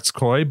 Stuart acts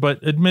coy,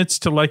 but admits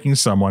to liking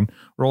someone.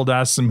 Rold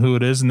asks him who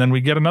it is, and then we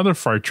get another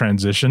fart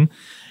transition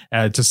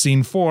to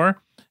scene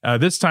 4.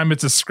 This time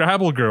it's a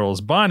Scrabble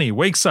girls. Bonnie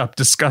wakes up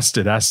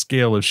disgusted, asks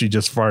Gail if she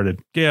just farted.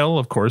 Gail,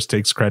 of course,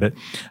 takes credit.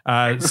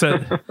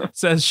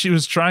 Says she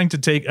was trying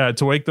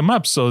to wake them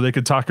up so they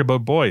could talk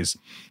about boys.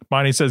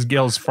 Bonnie says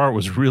Gail's fart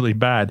was really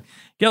bad.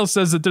 Gail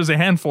says that there's a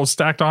handful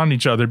stacked on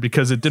each other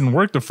because it didn't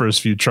work the first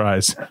few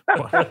tries.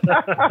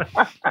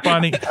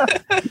 Bonnie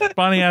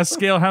asks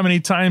Gail how many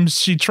times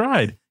she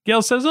tried.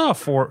 Gail says,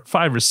 5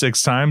 or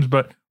 6 times,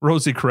 but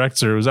Rosie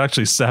corrects her. It was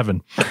actually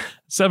 7.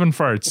 7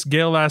 farts.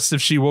 Gail asks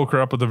if she woke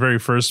her up with the very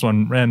first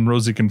one, and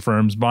Rosie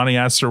confirms. Bonnie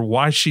asks her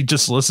why she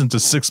just listened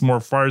to 6 more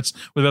farts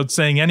without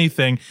saying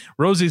anything.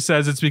 Rosie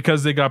says it's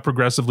because they got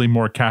progressively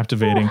more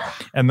captivating,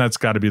 and that's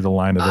got to be the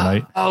line of the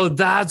night. Oh,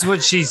 that's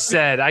what she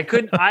said. I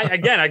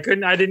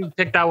didn't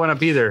pick that one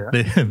up either.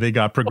 They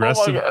got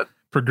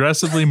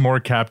progressively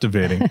more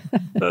captivating.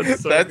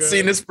 That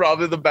scene is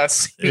probably the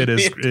best scene in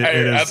the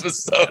entire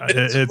episode.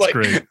 It's like,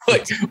 great.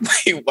 Like,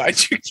 wait,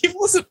 why'd you keep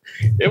listening?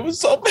 It was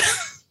so bad.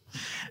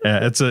 Yeah,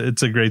 it's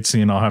a great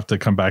scene. I'll have to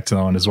come back to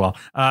that one as well.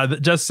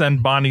 Just then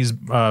Bonnie's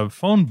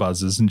phone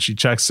buzzes and she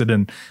checks it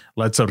and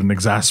lets out an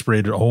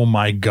exasperated, "Oh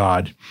my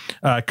God."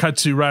 Cut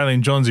to Riley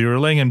and Jonesy, who are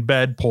laying in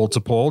bed pole to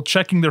pole,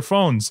 checking their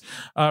phones.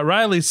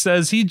 Riley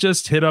says he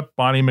just hit up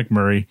Bonnie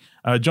McMurray.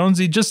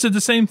 Jonesy just did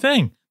the same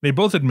thing. They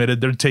both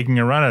admitted they're taking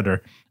a run at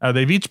her.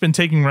 They've each been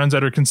taking runs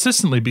at her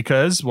consistently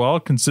because, well,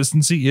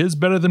 consistency is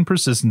better than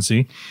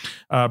persistency.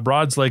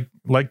 Broads like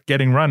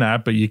getting run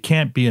at, but you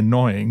can't be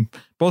annoying.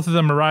 Both of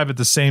them arrive at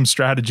the same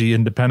strategy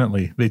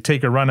independently. They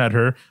take a run at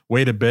her,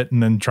 wait a bit,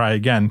 and then try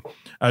again.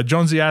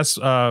 Jonesy asks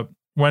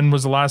when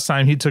was the last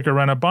time he took a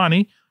run at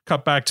Bonnie.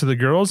 Cut back to the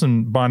girls,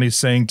 and Bonnie's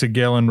saying to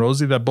Gail and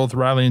Rosie that both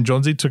Riley and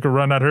Jonesy took a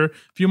run at her a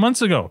few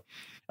months ago.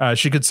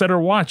 She could set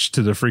her watch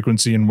to the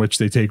frequency in which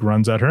they take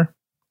runs at her.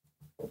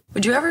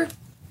 Would you ever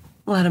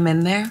let him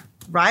in there?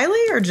 Riley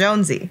or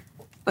Jonesy?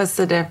 What's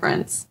the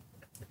difference?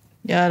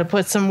 You gotta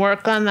put some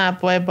work on that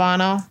boy,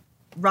 Bono.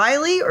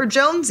 Riley or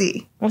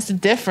Jonesy? What's the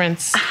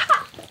difference?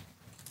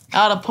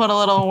 I ought to put a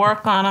little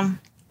work on him.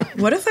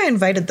 What if I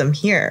invited them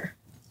here?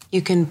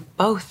 You can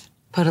both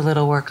put a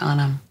little work on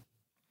him.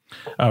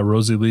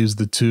 Rosie leaves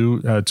the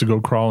two to go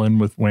crawl in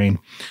with Wayne.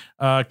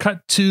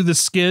 Cut to the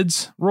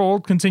skids.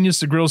 Rold continues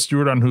to grill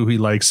Stuart on who he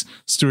likes.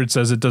 Stuart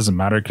says it doesn't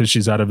matter because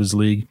she's out of his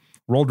league.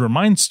 Rold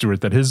reminds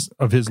Stuart that his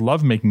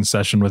lovemaking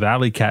session with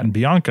Alley Cat and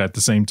Bianca at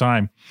the same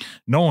time.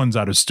 No one's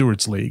out of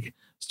Stuart's league.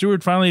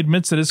 Stuart finally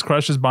admits that his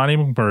crush is Bonnie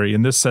McMurray,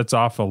 and this sets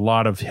off a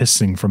lot of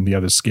hissing from the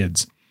other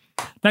skids.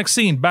 Next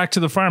scene, back to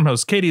the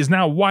farmhouse. Katie is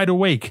now wide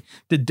awake.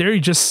 Did Derry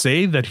just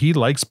say that he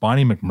likes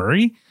Bonnie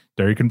McMurray?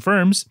 Derry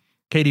confirms.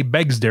 Katie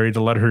begs Derry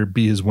to let her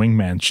be his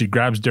wingman. She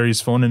grabs Derry's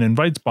phone and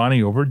invites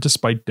Bonnie over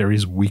despite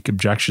Derry's weak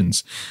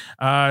objections.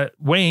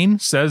 Wayne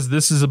says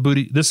this is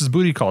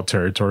booty call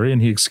territory,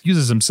 and he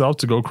excuses himself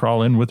to go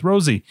crawl in with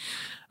Rosie.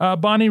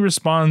 Bonnie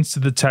responds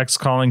to the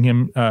text telling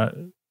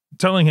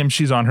him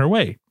she's on her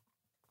way.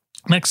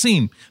 Next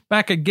scene,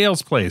 back at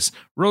Gail's place.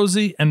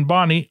 Rosie and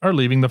Bonnie are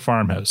leaving the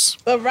farmhouse.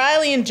 But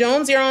Riley and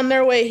Jonesy are on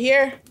their way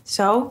here.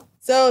 So?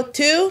 So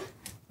 2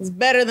 is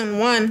better than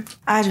 1.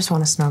 I just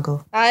want to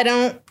snuggle. I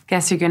don't.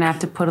 Guess you're gonna have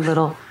to put a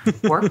little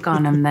work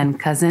on him then,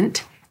 cousin.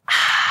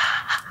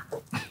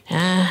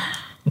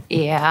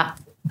 Yeah.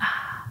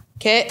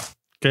 Okay.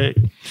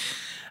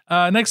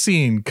 Next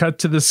scene, cut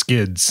to the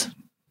skids.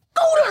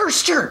 Go to her,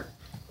 Stuart.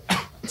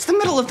 It's the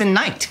middle of the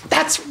night.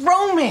 That's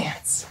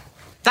romance.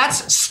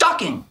 That's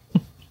stalking.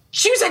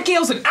 She was at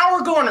Gail's an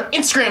hour ago on her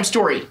Instagram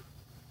story.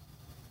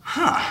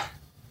 Huh.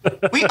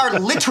 We are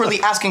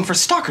literally asking for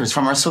stalkers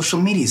from our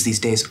social medias these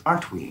days,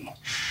 aren't we?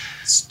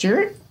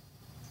 Stuart?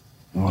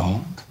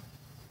 Well,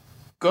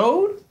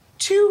 go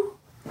to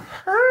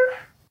her?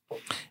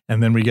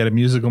 And then we get a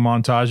musical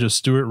montage of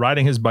Stuart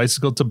riding his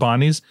bicycle to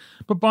Bonnie's,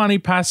 but Bonnie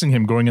passing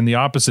him going in the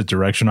opposite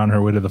direction on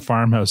her way to the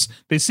farmhouse.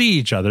 They see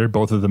each other,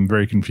 both of them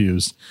very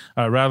confused.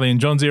 Riley and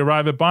Jonesy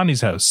arrive at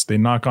Bonnie's house. They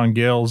knock and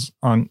Gail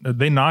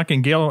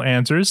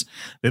answers.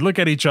 They look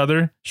at each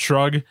other,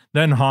 shrug,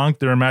 then honk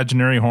their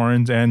imaginary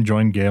horns and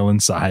join Gail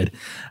inside.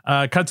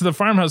 Cut to the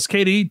farmhouse.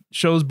 Katie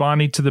shows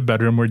Bonnie to the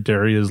bedroom where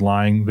Derry is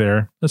lying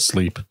there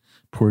asleep.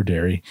 Poor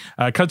Derry.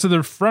 Cut to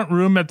the front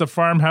room at the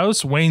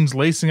farmhouse. Wayne's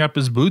lacing up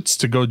his boots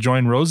to go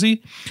join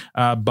Rosie,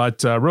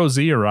 but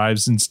Rosie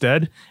arrives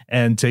instead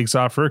and takes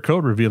off her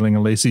coat, revealing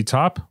a lacy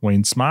top.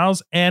 Wayne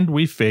smiles, and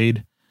we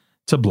fade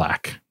to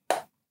black.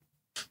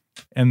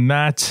 And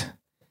that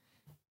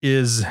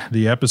is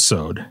the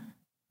episode.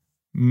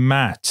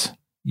 Matt,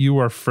 you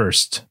are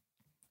first.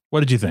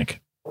 What did you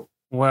think?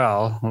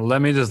 Well,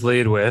 let me just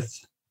lead with,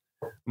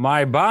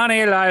 my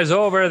Bonnie lies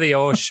over the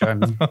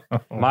ocean.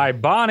 My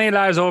Bonnie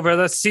lies over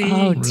the sea.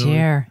 Oh,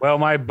 dear. Well,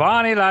 my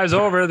Bonnie lies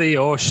over the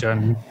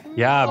ocean.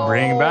 Yeah,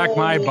 bring back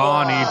my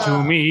Bonnie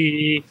to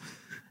me.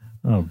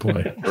 Oh,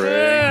 boy.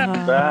 Bring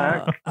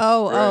back.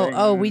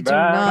 We do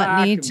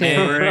not need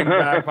to. Bring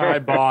back my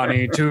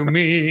Bonnie to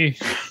me.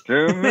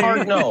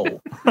 Hard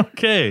no.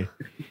 Okay.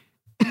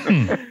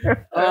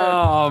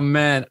 Oh,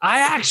 man. I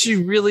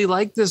actually really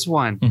like this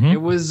one. Mm-hmm.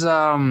 It was...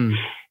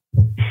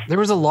 there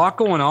was a lot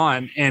going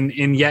on,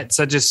 and yet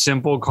such a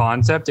simple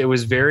concept. It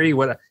was very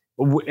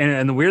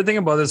and the weird thing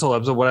about this whole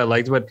episode, what I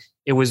liked about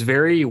it was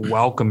very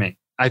welcoming.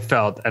 I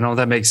felt, I don't know if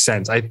that makes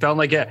sense. I felt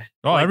like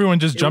everyone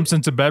just jumps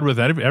into bed with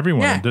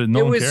everyone. Yeah,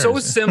 no one was cares. so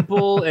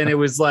simple, and it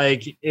was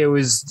like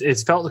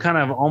it felt kind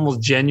of almost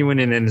genuine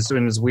in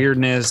its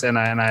weirdness, and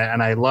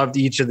I loved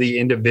each of the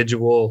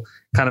individual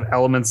kind of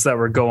elements that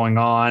were going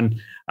on.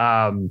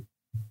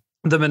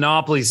 The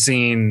Monopoly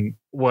scene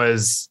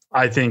was,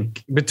 I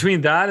think,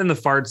 between that and the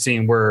fart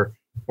scene were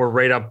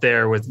right up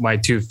there with my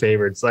two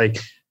favorites. Like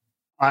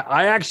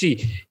I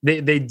actually,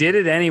 they did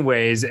it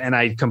anyways. And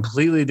I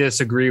completely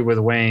disagree with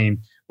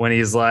Wayne when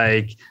he's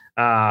like,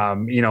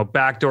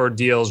 backdoor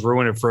deals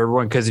ruin it for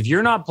everyone. Cause if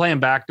you're not playing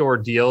backdoor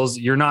deals,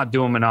 you're not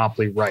doing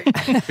Monopoly right.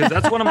 Cause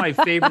that's one of my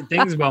favorite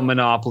things about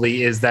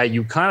Monopoly is that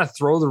you kind of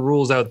throw the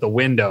rules out the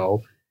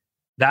window.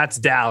 That's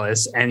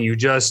Dallas. And you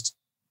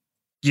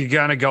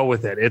gotta go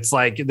with it. It's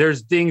like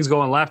there's things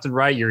going left and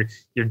right. You're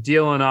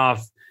dealing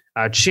off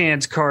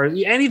chance cards.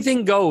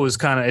 Anything goes.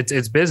 Kind of.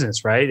 It's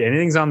business, right?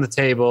 Anything's on the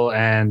table,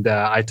 and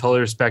I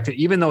totally respect it.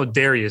 Even though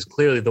Derry is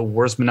clearly the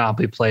worst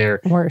Monopoly player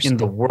in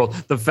the world,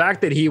 the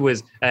fact that he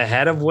was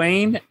ahead of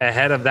Wayne,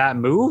 ahead of that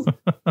move,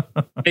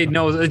 it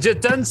just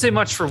doesn't say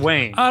much for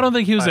Wayne. I don't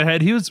think he was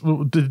ahead. He was.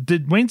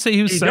 Did Wayne say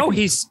he was second? No,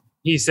 he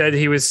said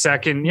he was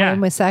second. Yeah, Wayne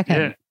was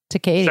second to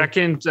Katie.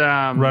 Second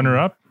runner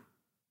up.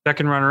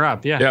 Second runner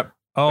up. Yeah. Yep.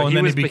 Oh, and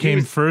then he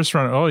became first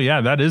runner. Oh,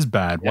 yeah, that is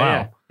bad.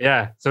 Wow.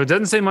 Yeah. So it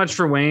doesn't say much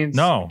for Wayne's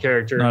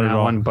character not in at that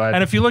all. one. But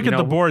and if you look at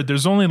the board,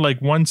 there's only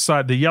like one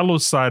side. The yellow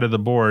side of the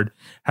board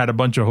had a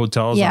bunch of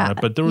hotels on it,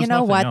 but there was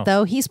nothing else.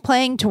 Though he's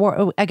playing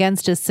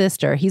against his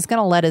sister. He's going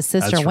to let his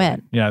sister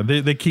win. Yeah,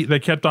 they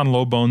kept on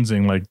low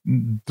bonesing like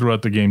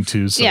throughout the game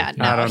too. So. Yeah,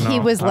 no, he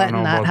was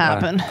letting that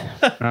happen.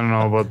 I don't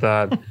know about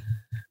that.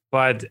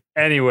 But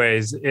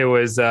anyways, it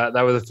was that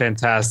was a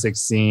fantastic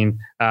scene.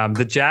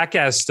 The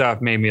jackass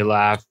stuff made me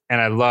laugh, and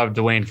I loved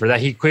Dwayne for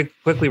that. He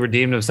quickly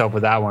redeemed himself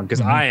with that one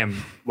because I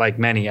am, like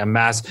many, a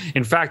mass.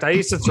 In fact, I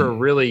used to throw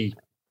really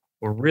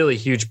were really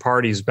huge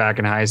parties back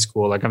in high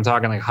school. Like I'm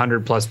talking like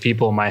 100+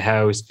 people in my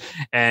house,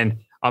 and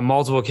on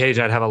multiple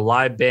occasions I'd have a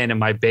live band in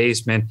my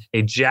basement,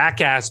 a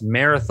Jackass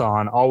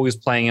marathon always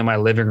playing in my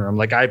living room.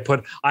 Like I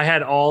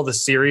had all the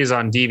series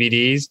on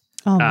DVDs.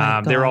 Oh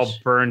my they're all gosh.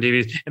 burned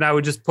DVDs, and I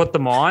would just put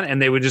them on, and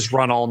they would just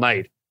run all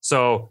night.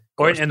 So,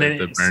 and then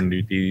the burn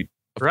DVD.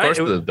 Of Right, course,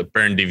 it was- the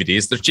burn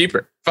DVDs, they're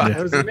cheaper. Fuck. it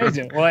was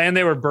amazing. Well, and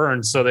they were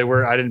burned, so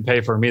I didn't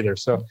pay for them either.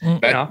 So,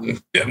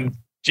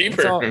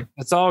 cheaper.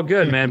 It's all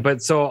good, man.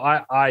 But so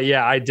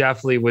I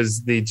definitely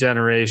was the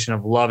generation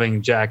of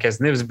loving Jackass,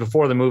 and it was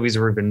before the movies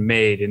were even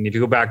made. And if you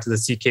go back to the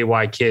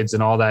CKY kids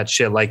and all that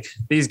shit, like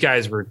these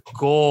guys were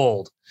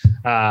gold.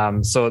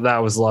 So that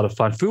was a lot of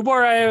fun.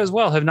 Fubar I as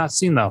well have not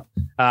seen though.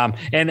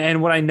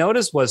 And what I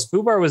noticed was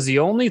Fubar was the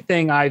only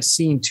thing I've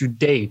seen to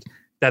date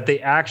that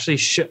they actually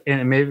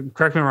and maybe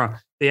correct me if I'm wrong,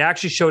 they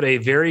actually showed a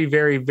very,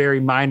 very,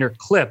 very minor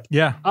clip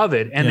of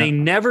it. And they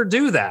never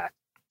do that.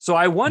 So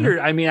I wondered,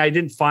 I mean, I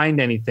didn't find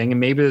anything, and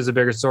maybe there's a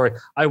bigger story.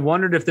 I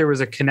wondered if there was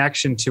a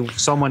connection to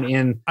someone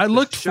in I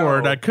looked for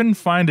it. I couldn't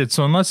find it.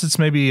 So unless it's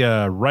maybe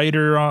a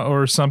writer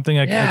or something,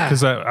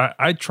 because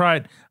I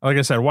tried, like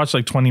I said, I watched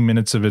like 20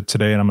 minutes of it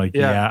today, and I'm like,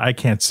 I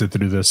can't sit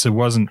through this. It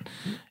wasn't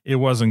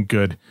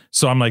good.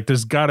 So I'm like,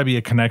 there's got to be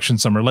a connection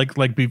somewhere. Like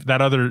that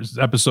other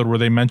episode where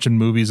they mentioned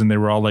movies and they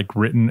were all like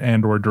written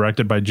and or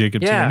directed by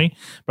Jacob Tierney,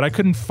 but I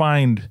couldn't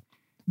find.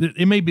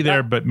 It may be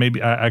there, but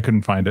maybe I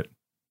couldn't find it.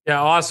 Yeah,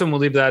 awesome.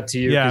 We'll leave that to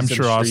you. Yeah, I'm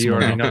sure Awesome you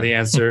already know the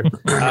answer.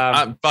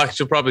 Fuck,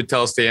 she'll probably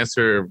tell us the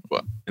answer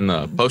in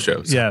the post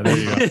shows. Yeah, there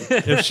you go.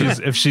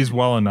 if she's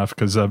well enough,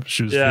 because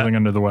she was feeling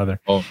under the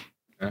weather. Oh,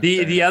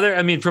 the other,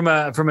 I mean, from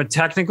a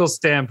technical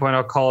standpoint,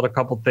 I'll call it a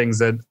couple things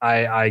that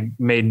I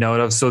made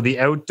note of. So the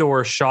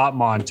outdoor shot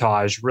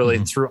montage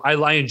really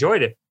I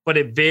enjoyed it, but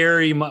it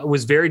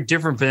was very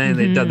different from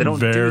anything they've done. They don't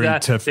do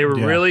that. They were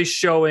really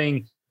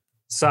showing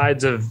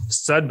sides of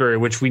Sudbury,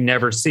 which we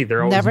never see.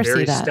 They're always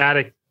very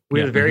static.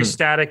 We were very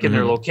static in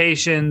their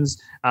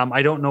locations.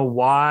 I don't know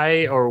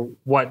why or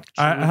what.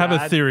 I have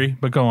a theory,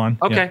 but go on.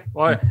 Okay.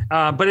 Well,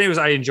 but anyways,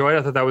 I enjoyed it.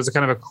 I thought that was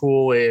kind of a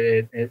cool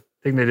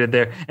thing they did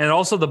there. And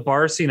also the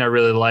bar scene I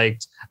really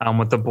liked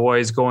with the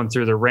boys going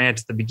through the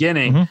rant at the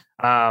beginning.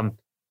 The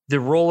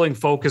rolling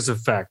focus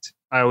effect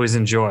I always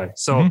enjoy.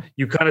 So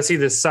you kind of see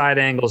this side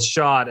angle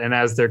shot, and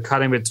as they're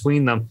cutting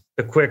between them,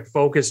 the quick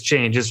focus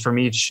changes from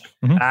each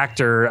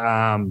actor.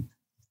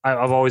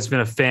 I've always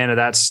been a fan of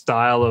that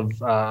style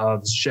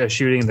of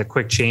shooting, the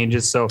quick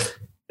changes. So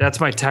that's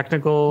my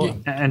technical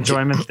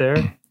enjoyment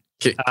there.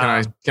 Can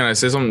I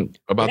say something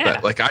about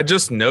that? Like, I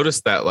just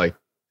noticed that, like,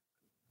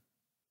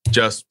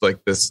 just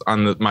like this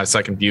on my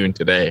second viewing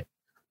today.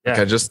 Like,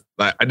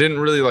 I didn't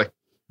really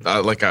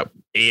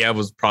I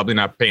was probably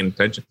not paying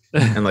attention,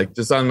 and like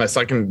just on my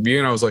second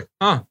viewing, I was like,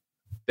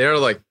 they're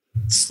like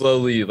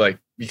slowly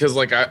because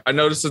I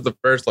noticed at the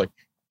first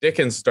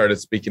Dickens started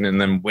speaking,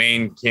 and then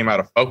Wayne came out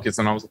of focus,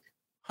 and I was like,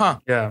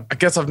 I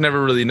guess I've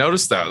never really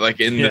noticed that. Like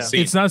in the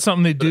scene, it's not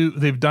something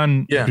they've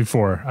done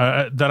before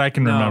that I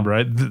can remember.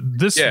 Right?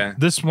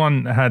 This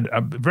one had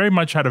very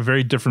much had a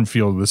very different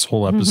feel this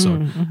whole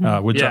episode,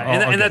 which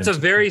and that's a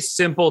very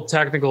simple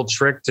technical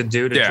trick to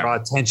do to draw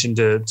attention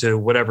to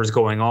whatever's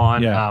going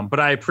on.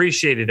 But I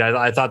appreciated it.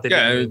 I thought they did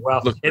it really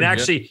well. And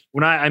actually,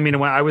 when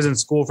I was in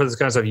school for this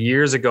kind of stuff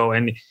years ago,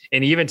 and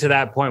even to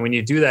that point, when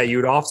you do that, you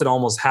would often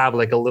almost have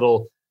like a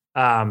little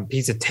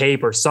piece of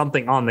tape or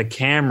something on the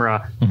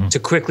camera to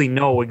quickly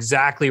know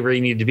exactly where you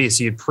need to be.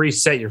 So you'd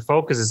preset your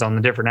focuses on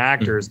the different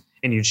actors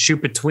and you'd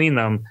shoot between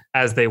them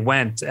as they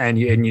went, and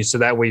you so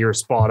that way you're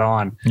spot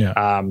on.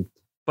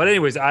 But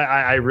anyways,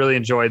 I really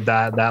enjoyed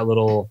that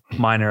little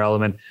minor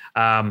element.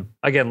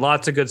 Again,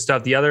 lots of good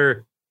stuff. The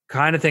other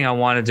kind of thing I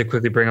wanted to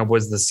quickly bring up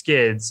was the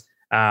skids.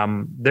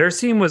 Their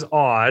scene was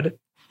odd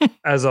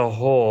as a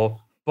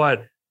whole,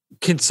 but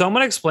can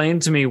someone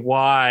explain to me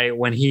why,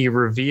 when he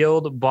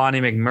revealed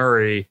Bonnie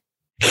McMurray,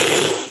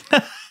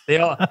 they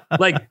all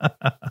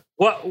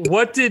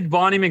what did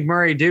Bonnie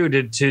McMurray do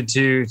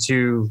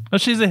to? Oh,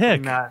 she's a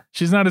hick.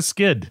 She's not a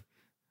skid.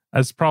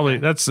 That's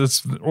probably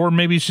or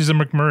maybe she's a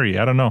McMurray.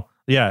 I don't know.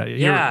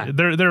 Yeah.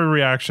 Their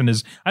reaction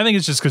is, I think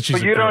it's just because she's.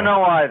 But you don't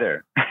know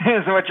either,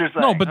 is what you're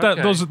saying. No, but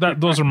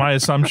those are my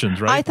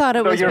assumptions, right? I thought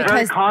it was. You're because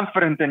very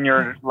confident in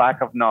your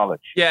lack of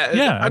knowledge.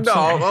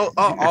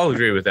 I'll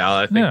agree with Al.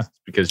 I think it's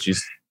because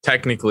she's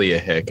technically a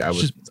hick. I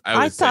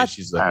would say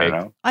she's a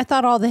hick. I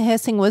thought all the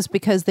hissing was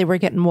because they were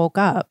getting woke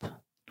up.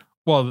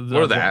 Well,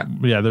 there's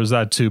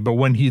that too. But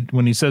when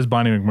he says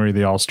Bonnie McMurray,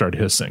 they all start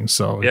hissing.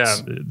 So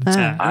and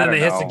then they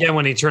hiss again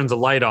when he turns the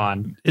light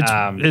on.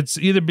 It's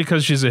either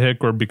because she's a hick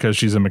or because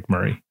she's a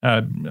McMurray.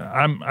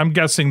 I'm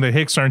guessing the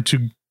hicks aren't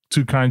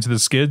too kind to the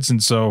skids,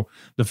 and so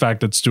the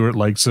fact that Stuart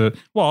likes it.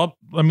 Well,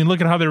 I mean,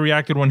 look at how they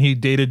reacted when he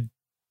dated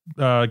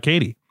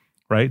Katie,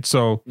 right?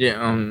 So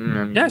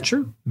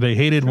true. They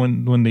hated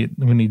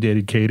when he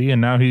dated Katie, and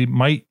now he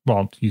might.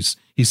 Well, he's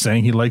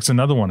saying he likes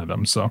another one of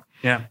them. So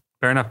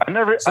fair enough. I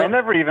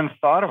never even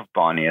thought of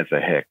Bonnie as a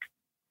hick.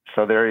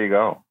 So there you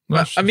go.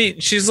 I mean,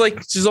 she's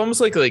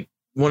almost like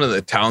one of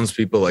the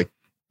townspeople, like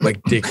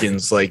like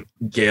Dickens, like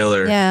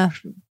Gaylor. Yeah.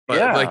 But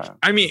like,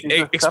 I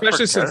mean,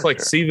 especially since like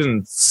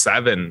season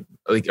 7,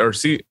 like,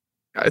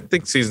 I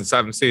think season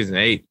 7, season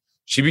 8,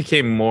 she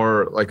became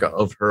more like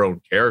of her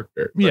own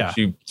character. Like, Yeah.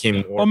 she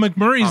became more. Well,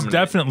 McMurray's prominent.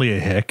 definitely a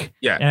hick.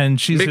 Yeah.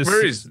 And she's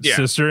McMurray's his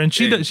sister. And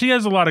she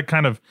has a lot of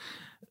kind of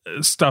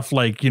stuff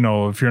like,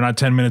 if you're not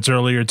 10 minutes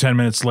early or 10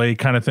 minutes late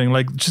kind of thing.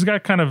 Like, she's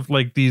got kind of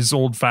like these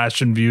old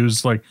fashioned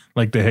views like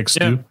the Hicks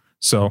do.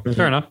 So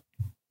fair enough.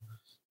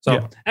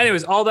 So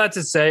anyways, all that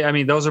to say, I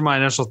mean, those are my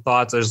initial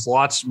thoughts. There's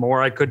lots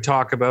more I could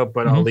talk about,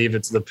 but I'll leave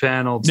it to the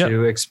panel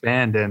to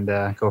expand and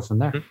go from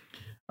there.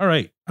 All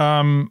right.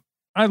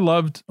 I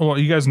loved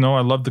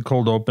the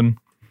cold open.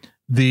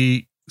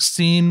 The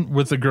scene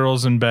with the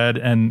girls in bed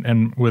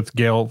and with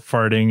Gail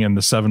farting and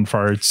the 7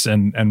 farts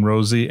and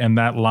Rosie and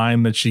that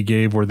line that she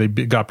gave where they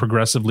got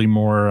progressively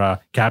more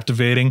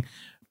captivating.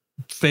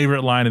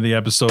 Favorite line of the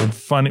episode.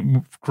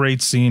 Funny,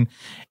 great scene.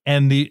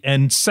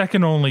 And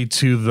second only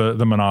to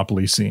the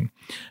Monopoly scene.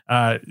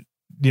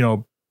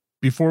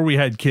 Before we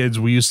had kids,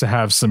 we used to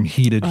have some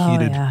heated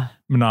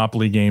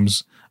Monopoly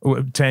games.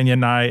 Tanya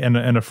and I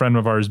and a friend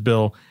of ours,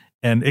 Bill.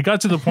 And it got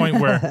to the point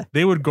where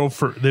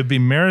there'd be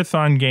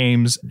marathon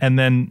games, and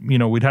then,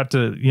 we'd have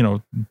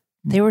to,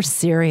 they were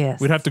serious.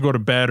 We'd have to go to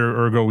bed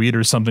or go eat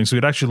or something. So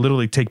we'd actually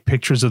literally take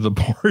pictures of the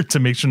board to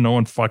make sure no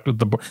one fucked with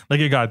the board. Like,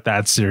 it got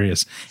that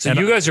serious. So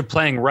you guys are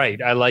playing right.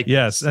 I like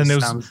yes. This. And there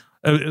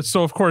was,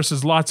 so of course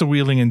there's lots of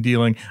wheeling and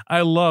dealing.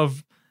 I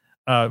love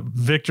Wayne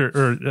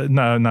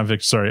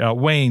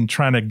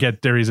trying to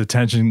get Derry's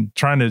attention,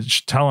 trying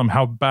to tell him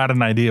how bad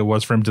an idea it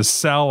was for him to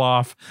sell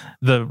off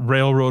the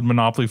railroad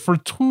monopoly for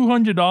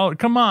 $200.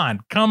 Come on.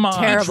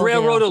 Each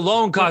railroad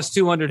alone costs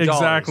 $200.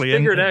 Exactly.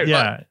 Figure it out.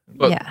 Yeah.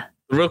 But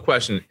the real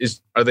question is,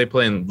 are they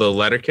playing the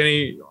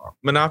Letterkenny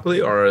Monopoly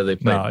or are they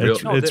playing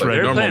it's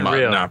regular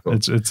Monopoly?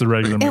 It's a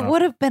regular It Monopoly.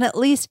 would have been at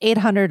least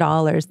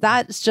 $800.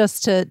 That's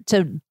just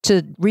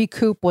to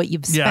recoup what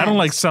you've spent. Yeah, I don't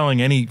like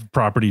selling any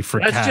property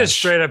for cash. That's just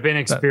straight up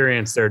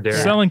inexperience there,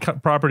 Derek. Selling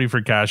property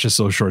for cash is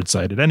so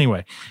short-sighted.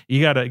 Anyway,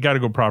 you gotta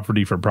go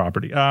property for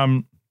property.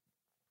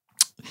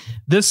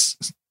 This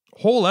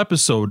whole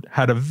episode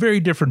had a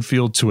very different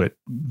feel to it,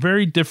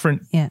 very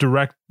different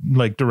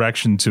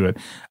direction to it.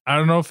 I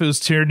don't know if it was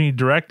Tierney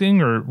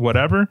directing or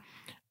whatever,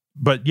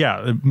 but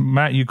yeah,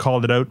 Matt, you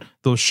called it out.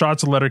 Those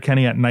shots of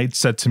Letterkenny at night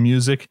set to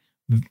music,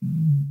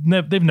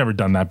 they've never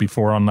done that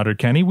before on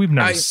Letterkenny. We've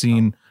never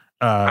seen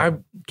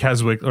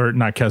Keswick or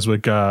not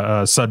Keswick,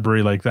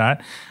 Sudbury like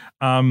that.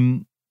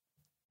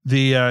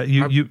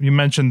 You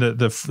mentioned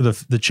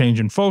the change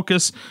in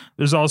focus.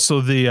 There's also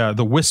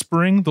the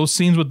whispering. Those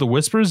scenes with the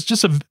whispers,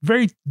 just a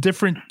very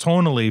different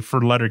tonally for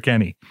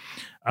Letterkenny.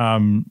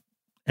 I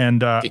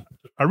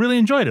really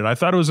enjoyed it. I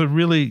thought it was a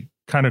really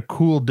kind of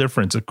cool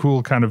difference, a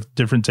cool kind of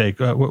different take.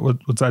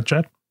 What's that,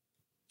 Chad?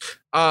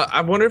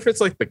 I wonder if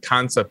it's like the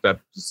concept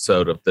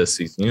episode of this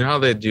season. You know how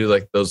they do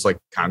like those like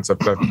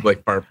concept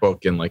like Bart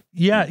Book and like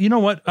you know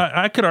what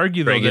I could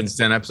argue though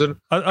that episode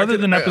other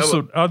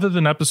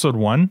than episode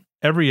 1,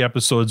 every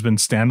episode's been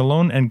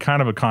standalone and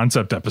kind of a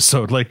concept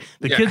episode. Like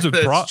the kids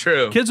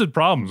with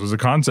problems was a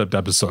concept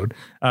episode,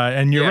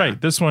 and you're right.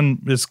 This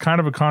one is kind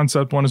of a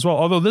concept one as well.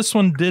 Although this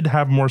one did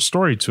have more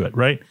story to it,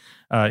 right?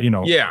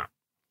 Yeah.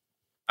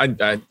 I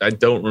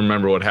don't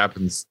remember what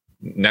happens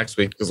next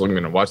week because I'm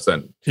going to watch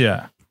that.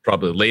 Yeah.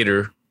 Probably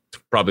later,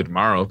 probably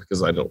tomorrow,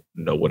 because I don't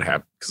know what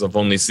happened because I've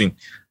only seen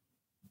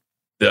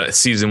the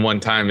season 1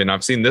 time and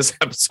I've seen this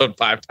episode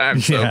 5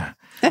 times. So. Yeah.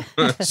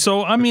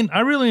 So, I mean,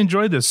 I really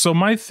enjoyed this. So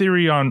my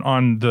theory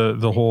on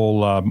the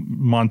whole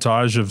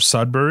montage of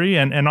Sudbury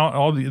and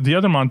all the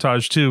other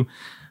montage too,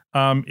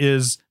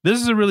 is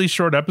this is a really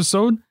short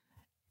episode.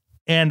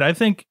 And I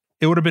think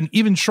it would have been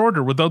even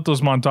shorter without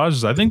those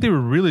montages. I think they were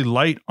really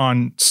light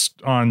on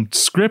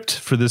script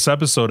for this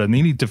episode and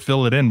they need to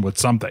fill it in with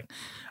something.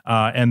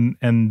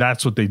 And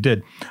that's what they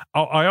did.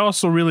 I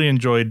also really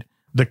enjoyed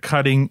the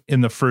cutting in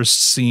the first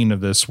scene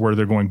of this, where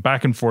they're going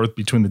back and forth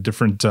between the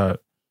different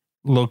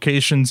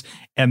locations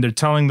and they're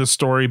telling the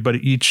story, but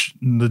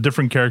the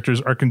different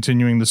characters are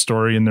continuing the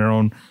story in their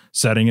own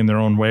setting, in their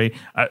own way.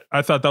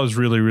 I thought that was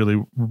really,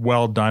 really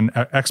well done,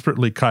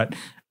 expertly cut.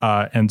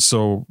 And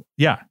so,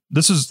 yeah,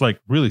 this is like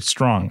really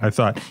strong. I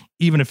thought,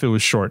 even if it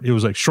was short, it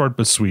was like short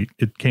but sweet.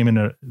 It came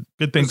in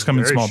good things come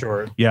in small.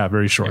 Short. Yeah,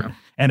 very short. Yeah.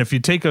 And if you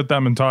take out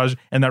that montage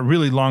and that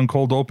really long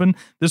cold open,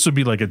 this would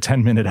be like a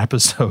 10-minute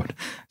episode.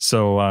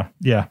 So,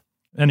 yeah.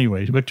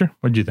 Anyway, Victor,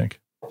 what do you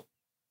think?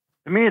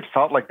 To me, it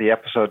felt like the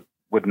episode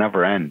would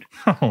never end.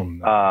 Oh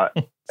no.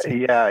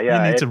 Yeah.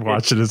 You need to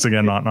watch this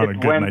again on a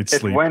good night's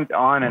sleep. It went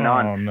on and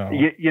on. Oh, no.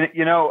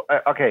 You know.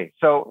 Okay.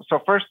 So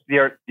first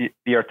the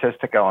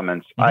artistic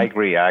elements. Mm-hmm. I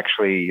agree.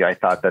 Actually, I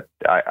thought that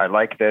I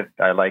liked it.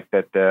 I liked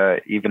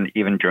that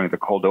even during the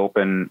cold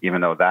open,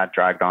 even though that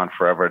dragged on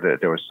forever,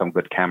 there was some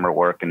good camera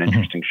work and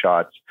interesting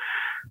shots.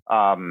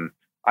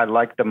 I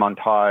liked the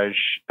montage.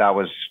 That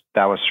was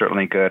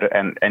certainly good.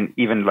 And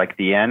even like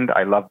the end,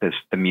 I love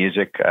the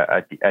music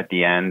at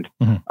the end.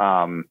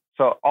 Mm-hmm.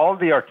 So all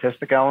the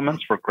artistic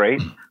elements were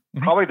great.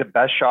 Probably the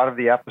best shot of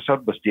the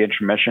episode was the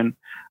intermission.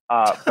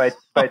 But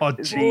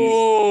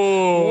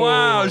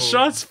wow,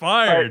 shots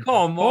fired.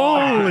 Come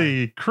on.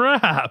 Holy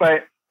crap.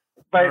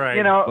 But right.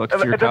 you know,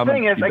 the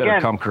thing is,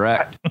 again, come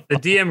correct. The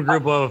DM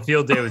group will have a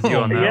field day with you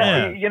on that.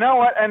 Yeah, you know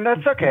what? And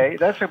that's okay.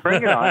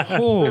 Bring it on.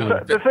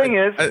 The thing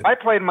is, I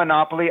played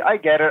Monopoly. I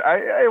get it.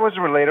 It was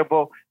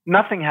relatable.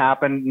 Nothing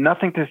happened.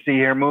 Nothing to see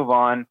here. Move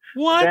on.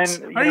 What?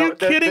 Then, Are you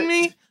kidding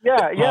me?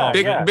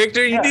 Yeah.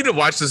 Victor, you need to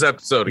watch this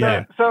episode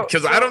again.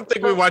 Because I don't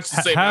think we watched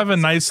the same Have a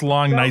nice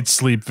long night's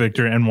sleep,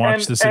 Victor, and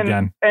watch this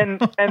again.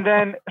 And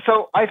then,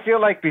 so I feel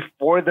like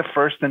before the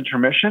first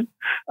intermission,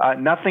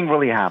 nothing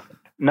really happened.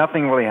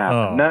 Nothing really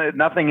happened.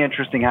 Nothing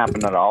interesting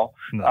happened at all.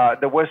 No.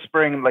 The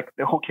whispering, like,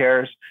 who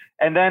cares?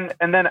 And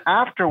then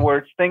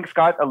afterwards, things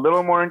got a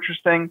little more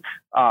interesting,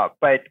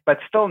 but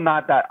still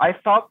not that. I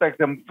felt like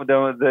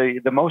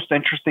the most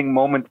interesting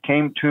moment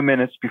came 2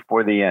 minutes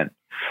before the end.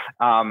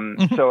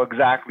 So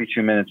exactly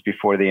 2 minutes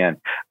before the end.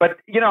 But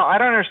I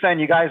don't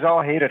understand. You guys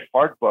all hated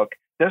Fart Book.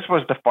 This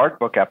was the Fart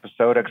Book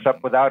episode,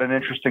 except without an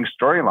interesting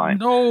storyline.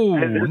 No.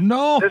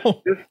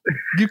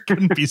 You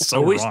couldn't be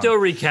so Are we wrong. still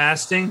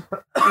recasting?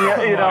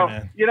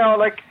 Yeah,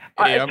 like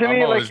to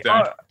me, like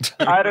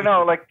I don't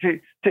know, like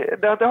the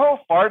whole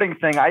farting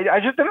thing.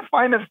 I just didn't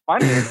find it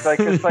funny.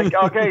 It's like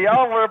okay,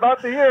 y'all, we're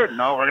about to hear it.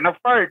 No, we're gonna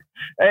fart.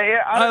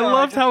 I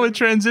loved how it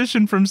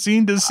transitioned from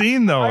scene to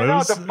scene, though. I know,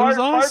 it was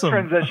awesome.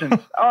 Fart transition.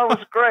 Oh, it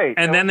was great.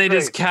 And then they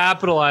just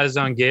capitalized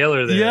on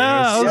Gaylor there.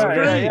 Yeah, it was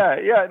great.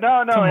 Yeah.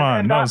 No. Come on,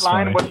 and that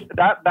line was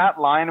that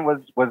line was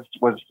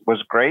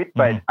great.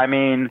 But I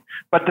mean,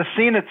 but the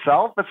scene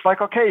itself, it's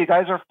like, okay, you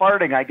guys are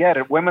farting. I get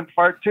it. Women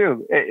fart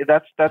too.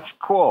 That's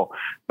cool.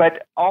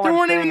 But there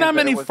weren't even that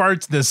many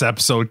farts this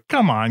episode.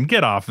 Come on,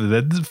 get off of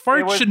it.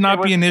 Farts should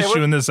not be an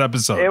issue in this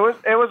episode. It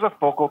was a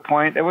focal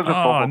point. It was a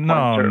focal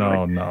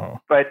point. No.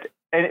 But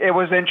it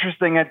was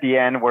interesting at the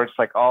end where it's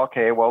like, oh,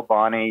 okay, well,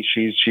 Bonnie,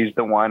 she's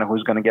the one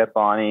who's going to get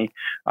Bonnie.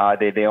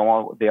 They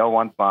all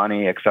want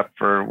Bonnie except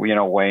for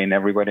Wayne.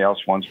 Everybody else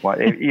wants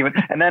Bonnie. Even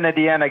and then at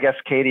the end, I guess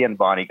Katie and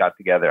Bonnie got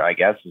together. I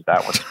guess is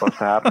that what's supposed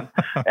to happen?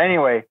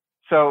 Anyway.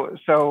 So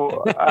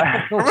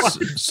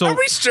are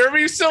we sure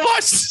we still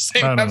watched the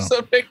same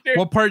episode, Victor?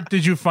 What part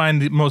did you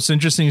find the most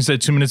interesting? You said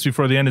 2 minutes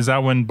before the end. Is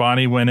that when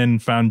Bonnie went in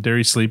and found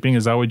Derry sleeping?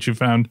 Is that what you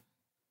found?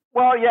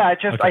 Well, yeah,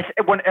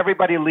 when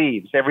everybody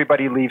leaves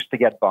to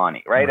get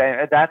Bonnie, right?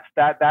 Right. That's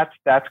kind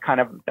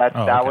of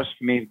that was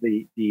for me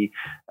the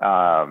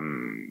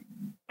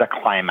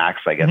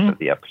climax, I guess, of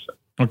the episode.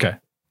 Okay,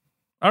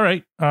 all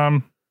right.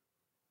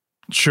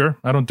 Sure,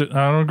 I don't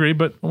agree,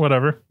 but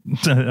whatever.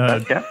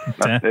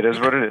 It is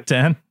what it is.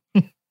 10.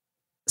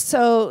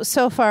 So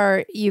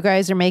far, you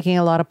guys are making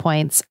a lot of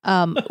points.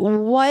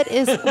 What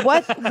is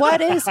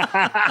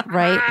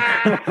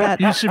right?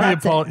 You should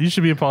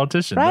be a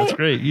politician. Right? That's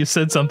great. You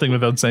said something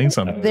without saying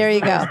something. There you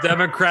go.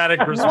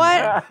 Democratic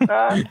response.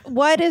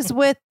 What is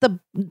with the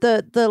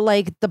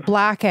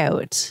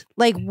blackout?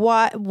 Like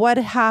what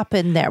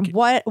happened there?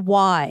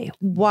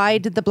 Why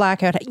did the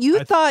blackout?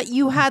 You thought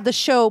you had the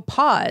show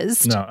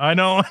paused. No, I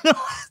know.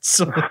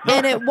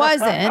 And it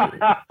wasn't.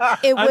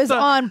 It was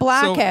on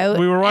blackout.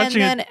 So we were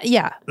watching and then,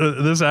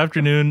 this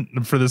afternoon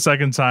for the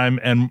second time,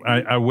 and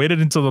I waited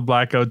until the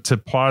blackout to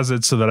pause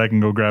it so that I can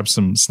go grab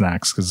some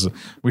snacks because I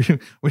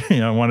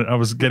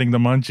was getting the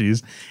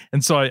munchies,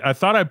 and so I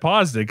thought I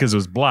paused it because it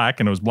was black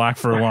and it was black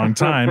for a long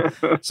time.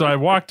 So I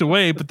walked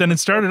away, but then it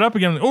started up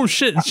again. Oh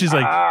shit! And she's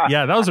like,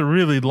 "Yeah, that was a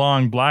really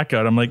long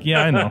blackout." I'm like,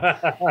 "Yeah, I know."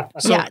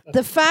 So,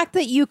 the fact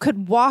that you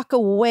could walk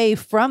away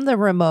from the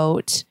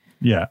remote.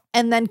 Yeah.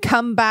 And then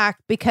come back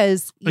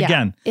because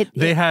again,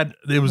 they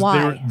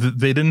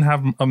didn't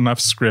have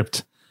enough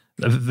script.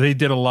 They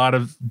did a lot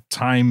of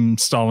time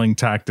stalling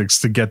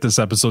tactics to get this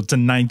episode to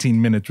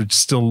 19 minutes, which is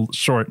still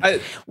short.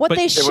 What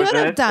they should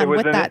have done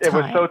with that time.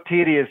 It was so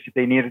tedious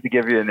they needed to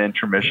give you an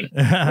intermission.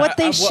 What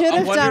they should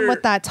have done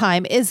with that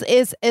time is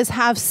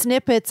have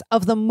snippets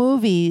of the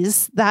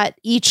movies that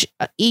each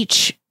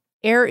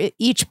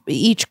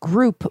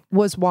group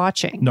was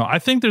watching. No, I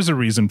think there's a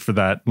reason for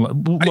that.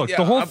 Look,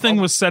 the whole thing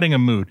was setting a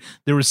mood.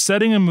 They were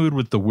setting a mood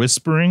with the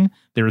whispering.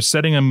 They were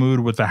setting a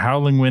mood with the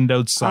howling wind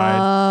outside.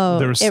 Oh,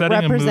 they were setting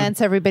it represents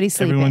everybody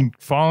sleeping. Everyone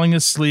falling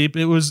asleep.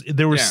 They were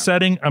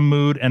setting a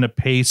mood and a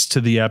pace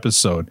to the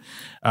episode.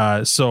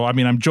 So I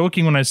mean, I'm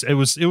joking when I say it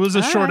was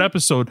a short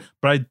episode,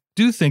 but I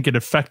do think it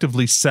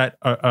effectively set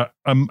a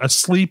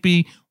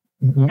sleepy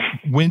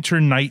winter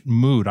night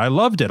mood. I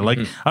loved it. Like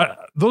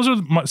those are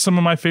some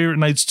of my favorite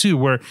nights too,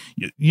 where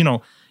if you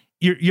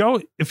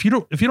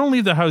don't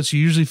leave the house, you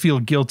usually feel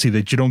guilty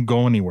that you don't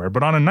go anywhere.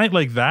 But on a night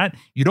like that,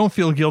 you don't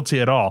feel guilty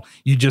at all.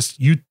 You just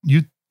you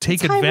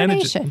take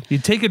advantage. You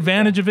take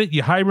advantage of it.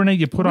 You hibernate.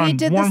 You put on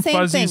warm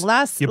fuzzies.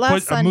 Last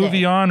put Sunday. a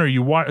movie on, or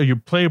you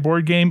play a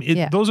board game.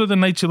 Those are the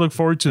nights you look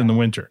forward to in the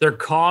winter. They're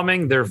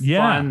calming. They're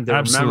fun.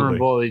 They're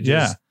memorable.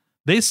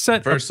 They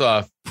set first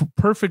off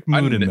perfect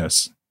mood in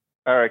this.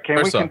 All right, can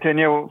First we off-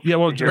 continue? Yeah,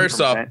 well,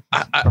 First off,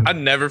 I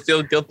never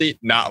feel guilty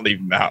not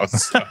leaving the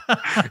house. So.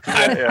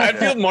 I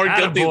feel more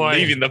guilty Attaboy.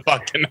 leaving the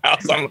fucking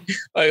house. I'm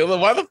like,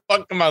 why the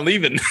fuck am I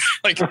leaving?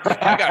 Like,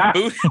 I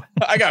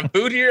got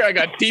food here. I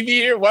got TV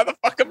here. Why the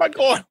fuck am I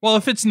going? Well,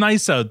 if it's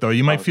nice out though,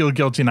 you might feel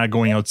guilty not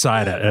going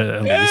outside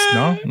at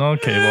least. No,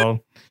 okay. Well,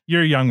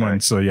 you're a young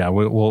one, so yeah,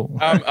 we'll.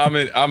 I'm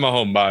a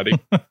homebody.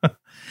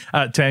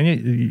 Tanya,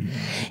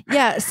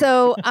 Yeah.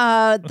 So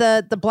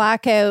the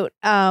blackout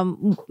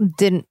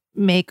didn't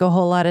make a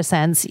whole lot of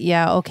sense.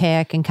 Yeah. Okay.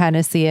 I can kind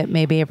of see it.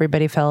 Maybe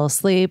everybody fell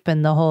asleep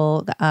and the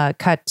whole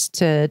cut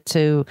to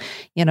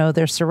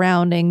their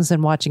surroundings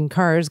and watching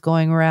cars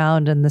going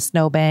around and the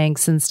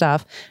snowbanks and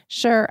stuff.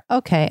 Sure.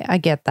 Okay. I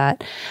get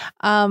that.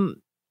 The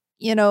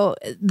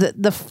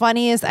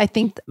funniest, I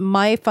think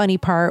my funny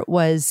part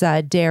was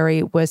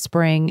Derry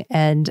whispering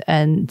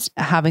and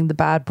having the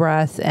bad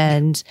breath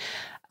and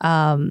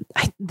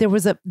there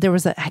was a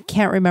I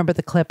can't remember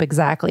the clip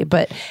exactly,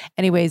 but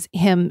anyways,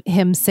 him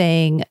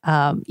saying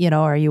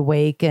are you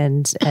awake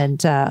and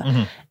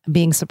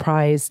being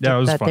surprised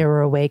that fun. they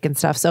were awake and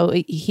stuff. So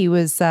he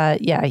was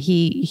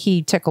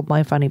he tickled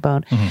my funny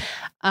bone.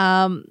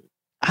 Other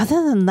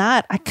than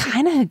that, I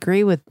kind of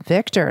agree with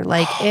Victor.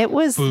 Like it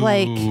was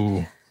like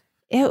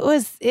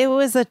it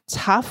was a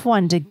tough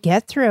one to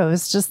get through. It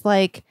was just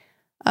like,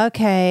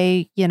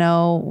 okay,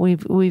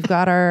 we've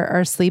got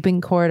our sleeping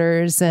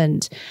quarters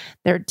and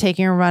they're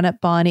taking a run at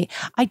Bonnie.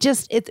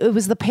 It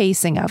was the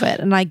pacing of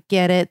it. And I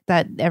get it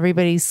that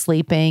everybody's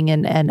sleeping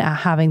and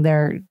having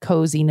their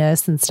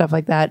coziness and stuff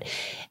like that.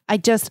 I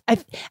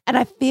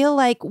feel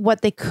like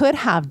what they could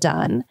have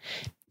done,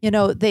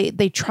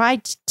 they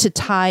tried to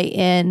tie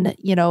in,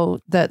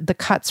 the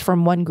cuts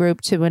from one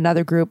group to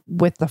another group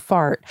with the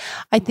fart.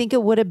 I think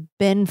it would have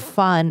been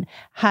fun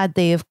had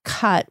they have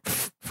cut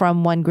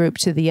from one group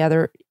to the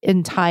other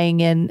in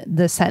tying in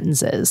the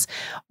sentences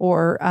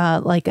or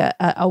like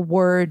a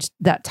word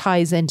that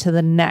ties into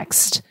the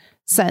next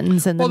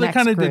sentence in the next they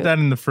kind of group. did that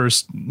in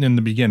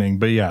the beginning,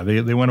 but yeah,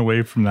 they went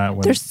away from that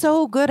one. They're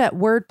so good at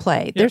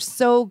wordplay. Yeah. They're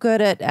so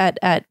good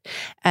at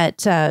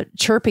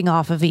chirping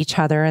off of each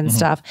other and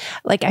stuff.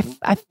 Like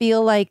I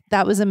feel like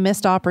that was a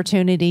missed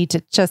opportunity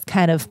to just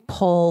kind of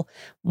pull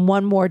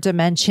one more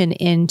dimension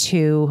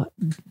into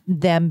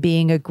them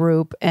being a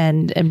group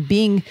and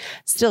being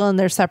still in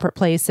their separate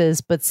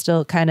places, but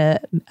still kind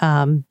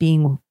of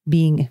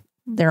being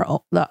their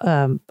own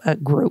a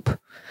group.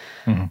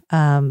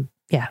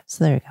 Yeah.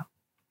 So there you go.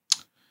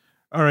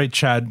 All right,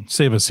 Chad,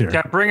 save us here.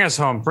 Yeah, bring us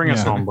home. Bring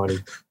us home, buddy.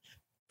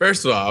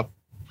 First off,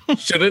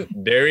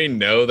 shouldn't Derry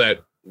know that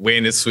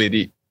Wayne is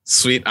sweet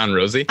on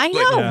Rosie? I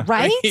know,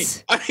 right?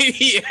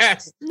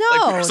 Yes.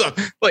 No. First off,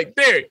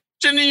 Derry,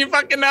 shouldn't you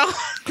fucking know?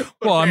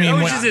 Well, I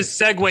mean, which is his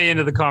segue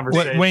into the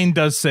conversation. Wayne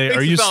does say,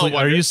 "Are you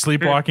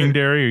sleepwalking,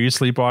 Derry? Are you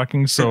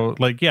sleepwalking?" So,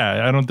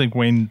 I don't think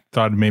Wayne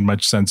thought it made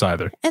much sense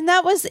either. And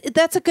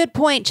that's a good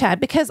point, Chad,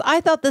 because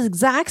I thought the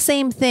exact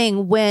same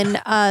thing when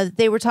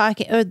they were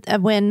talking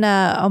when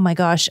oh my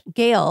gosh,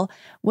 Gail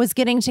was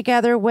getting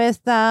together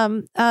with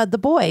the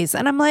boys,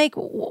 and I'm like,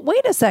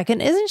 wait a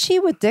second, isn't she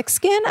with Dick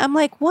Skin? I'm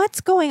like,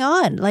 what's going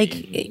on? Like,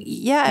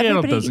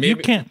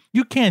 everybody,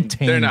 you can't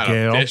tame They're not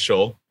Gail.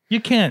 official. You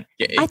can't.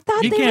 I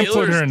thought you can't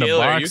put her in a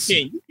box.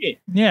 You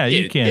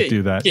can't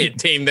do that. You can't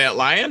tame that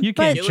lion. You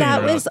can't. But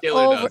that was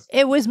over.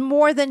 It was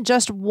more than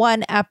just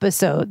one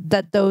episode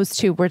that those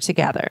two were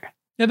together.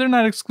 Yeah, they're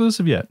not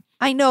exclusive yet.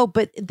 I know,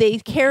 but they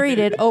carried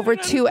it over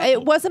to,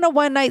 it wasn't a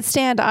one night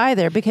stand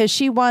either, because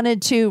she wanted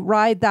to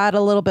ride that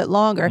a little bit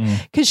longer.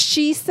 Because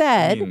she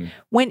said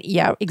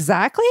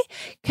exactly.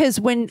 Because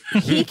when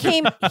he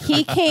came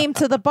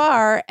to the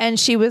bar and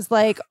she was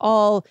like,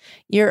 when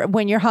you're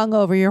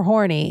hungover, you're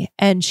horny.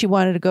 And she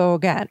wanted to go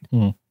again.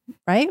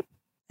 Right?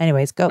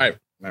 Anyways, go.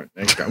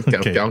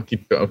 I'll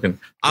keep going.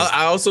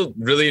 I also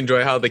really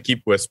enjoy how they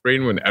keep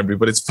whispering when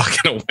everybody's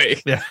fucking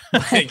awake. Yeah.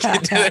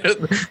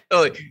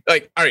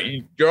 like, all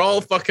right, you're all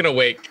fucking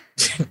awake.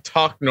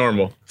 Talk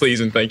normal,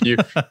 please and thank you.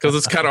 Because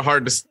it's kind of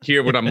hard to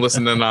hear when I'm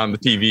listening on the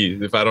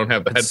TV if I don't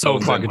have the headphones.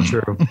 So fucking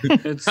true.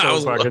 It's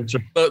so fucking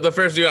true. The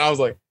first year, I was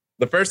like,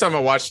 the first time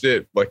I watched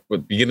it, like with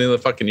the beginning of the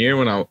fucking year,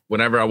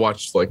 whenever I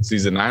watched like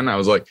season 9, I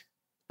was like,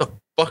 the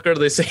fuck are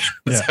they saying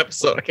in this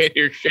episode? I can't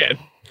hear shit.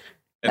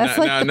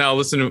 And now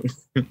listen to.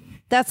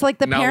 That's like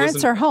the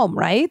parents are home,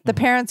 right? The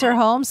parents are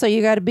home, so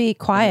you got to be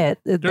quiet.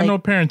 There are no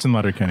parents in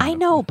Letterkenny. I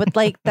know, but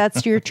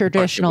that's your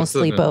traditional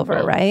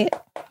sleepover, right?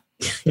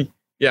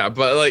 Yeah,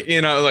 but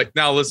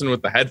now listen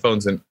with the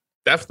headphones, and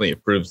definitely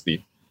improves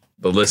the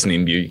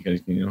listening view.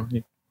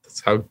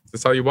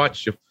 That's how you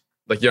watch.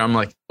 I'm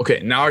like,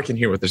 okay, now I can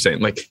hear what they're saying.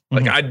 Like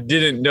I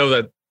didn't know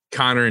that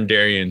Connor and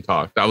Darian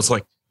talked. I was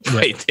like,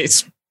 wait, they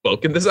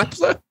spoke in this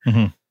episode.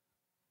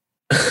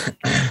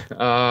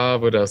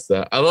 What else?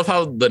 I love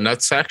how the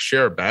nutsacks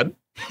share a bed.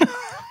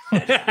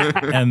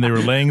 And they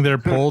were laying there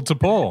pole to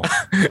pole.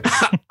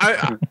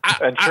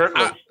 And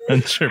shirtless.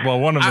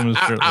 One of them is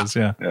shirtless.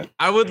 Yeah.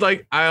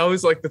 I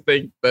always like to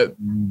think that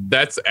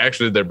that's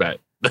actually their bed.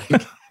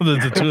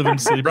 The two of them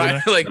sleep.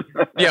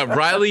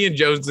 Riley and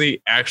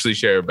Jonesy actually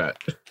share a bed.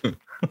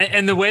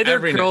 And the way they're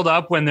curled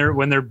up when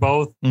they're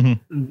both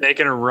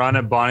making a run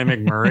at Bonnie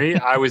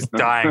McMurray, I was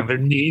dying. They're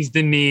knees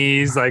to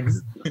knees, like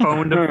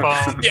phone to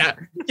phone.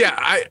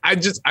 Yeah.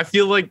 I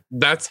feel like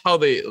that's how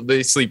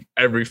they sleep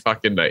every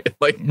fucking night.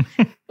 Like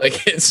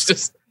it's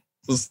just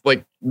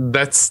like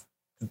that's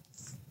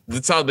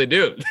how they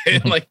do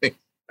it. Like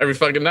every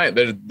fucking night,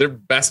 they're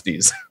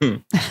besties.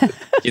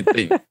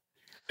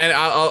 And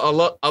I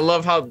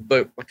love how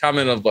the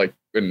comment of like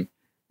when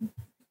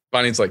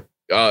Bonnie's like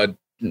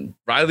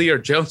Riley or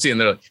Jonesy, and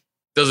they're like,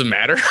 doesn't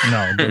matter.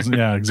 No, it doesn't.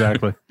 Yeah,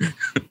 exactly.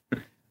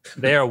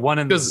 They are one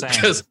and the same.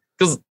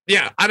 Because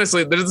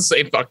honestly, they're the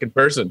same fucking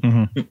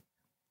person.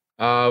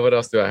 What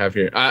else do I have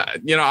here?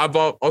 I've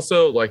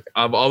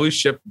always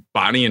shipped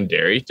Bonnie and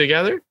Derry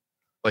together,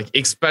 like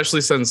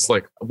especially since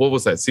like what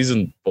was that,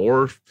 season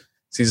 4,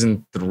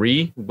 season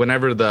 3,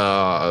 whenever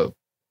the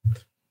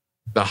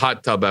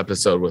hot tub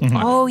episode with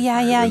Bonnie. Oh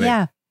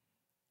yeah.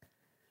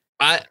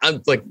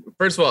 I'm like,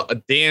 first of all,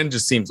 Dan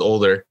just seems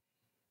older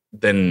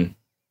than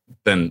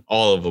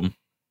all of them.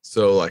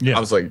 So like, I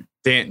was like,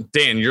 Dan,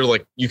 you're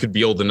like, you could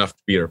be old enough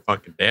to be her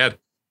fucking dad.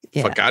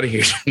 Fuck out of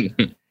here.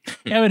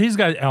 Yeah, but he's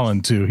got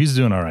Ellen too. He's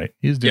doing all right.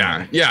 He's doing all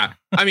right. Yeah.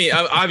 I mean,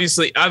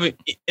 obviously,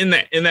 in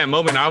that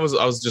moment, I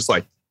was just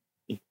like,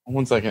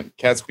 1 second,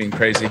 cat's being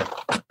crazy.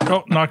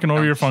 Oh, knocking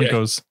over your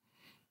Funkos.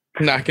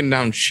 Knocking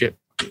down shit,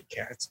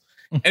 cats.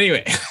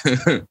 Anyway,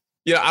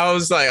 I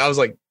was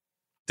like,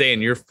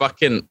 Dan, you're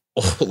fucking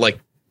old,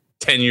 like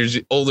 10 years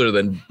older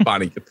than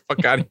Bonnie. Get the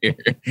fuck out of here.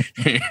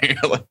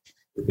 Like,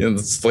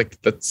 it's like,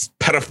 that's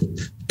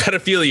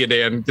pedophilia,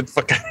 Dan. Get the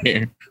fuck out of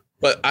here.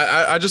 But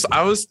I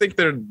always think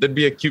there'd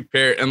be a cute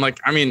pair. And like,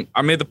 I mean,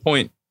 I made the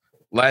point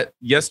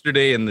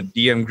yesterday in the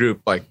DM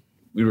group, like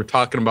we were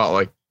talking about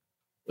like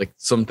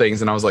some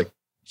things, and I was like,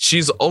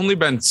 she's only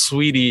been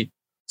sweet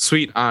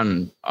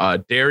on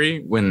Derry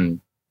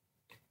when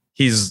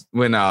Wayne's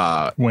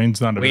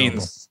not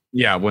available.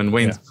 Yeah, when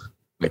Wayne's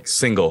like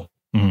single.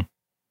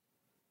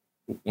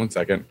 1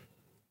 second.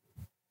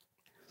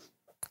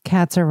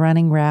 Cats are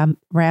running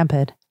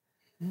rampant.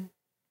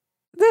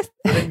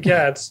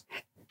 Cats.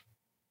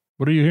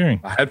 What are you hearing?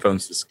 My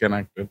headphones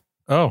disconnected.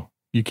 Oh,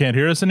 you can't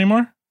hear us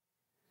anymore?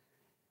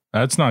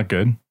 That's not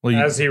good. Well,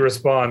 as he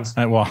responds.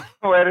 Wait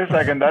a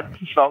second. That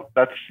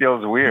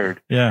feels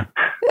weird. Yeah.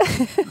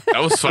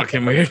 That was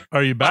fucking weird.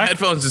 Are you back? My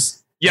headphones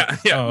just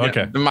Oh,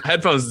 okay. My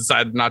headphones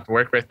decided not to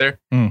work right there.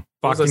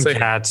 Fucking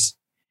cats.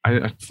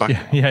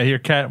 Your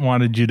cat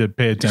wanted you to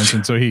pay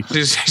attention, so he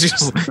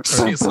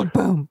she's like,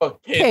 boom.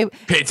 Pay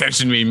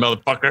attention to me,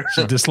 motherfucker.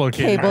 She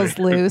dislocated. Cable's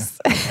loose.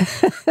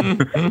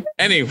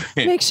 Anyway,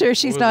 make sure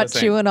she's not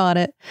chewing on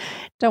it.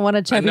 Don't want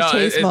a Chevy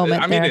Chase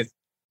moment there.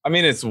 I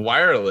mean, it's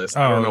wireless.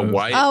 I don't know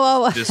why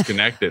it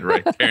disconnected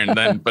right there and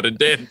then, but it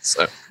did.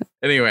 So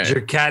anyway, is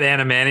your cat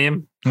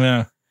animanium?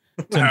 Yeah.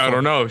 I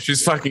don't know.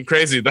 She's fucking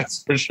crazy.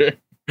 That's for sure.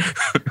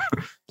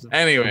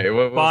 Anyway,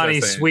 what Bonnie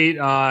was I saying? sweet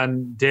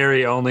on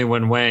Derry only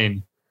when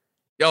Wayne.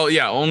 Oh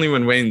yeah, only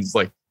when Wayne's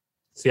like.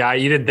 See,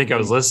 you didn't think I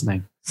was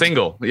listening.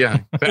 Single, yeah.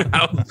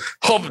 I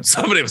hope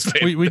somebody was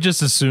paying. We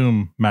just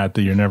assume, Matt,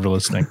 that you're never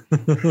listening.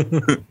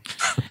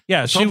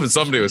 Yeah,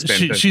 somebody was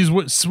paying. She's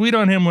sweet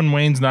on him when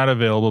Wayne's not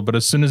available, but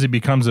as soon as he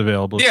becomes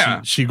available,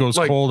 she goes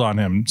cold on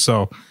him.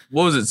 So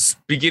what was it?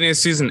 Beginning of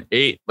season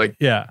 8, like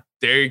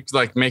Derry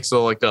like makes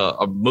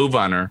a move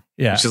on her.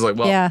 Yeah, she's like,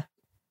 well,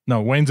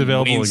 no, Wayne's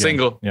available. Wayne's again.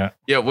 single.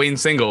 Yeah,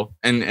 Wayne's single,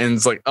 and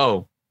it's like,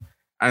 oh,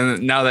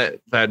 and now that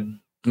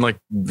like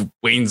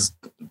Wayne's,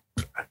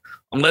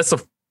 unless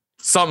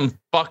something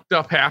fucked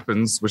up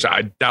happens, which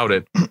I doubt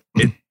it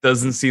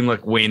doesn't seem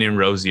like Wayne and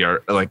Rosie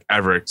are like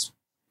ever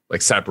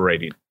like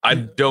separating. I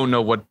don't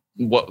know what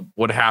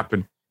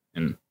happened,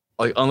 and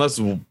like unless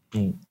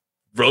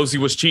Rosie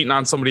was cheating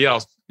on somebody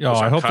else. Oh,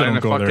 I hope they don't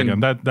go there again.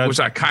 That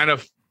which I kind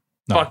of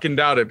fucking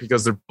doubt it,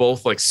 because they're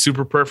both like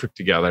super perfect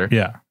together.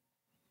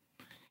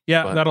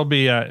 Yeah, but that'll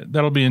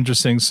be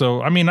interesting.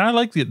 So, I mean, I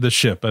like the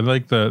ship. I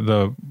like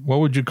the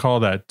what would you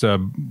call that?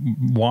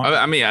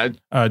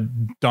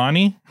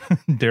 Donnie,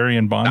 Derry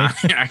and Bonnie,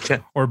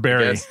 or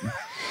Barry.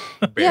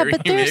 Yeah,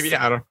 but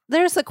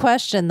there's a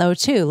question though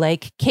too.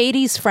 Like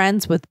Katie's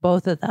friends with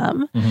both of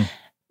them,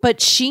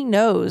 but she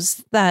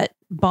knows that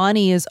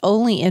Bonnie is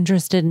only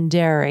interested in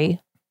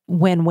Derry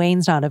when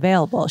Wayne's not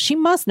available. She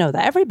must know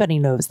that. Everybody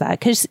knows that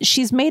because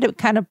she's made it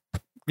kind of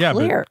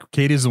clear. But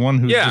Katie's the one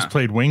who just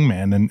played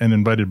wingman and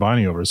invited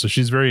Bonnie over. So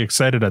she's very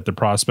excited at the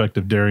prospect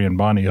of Derry and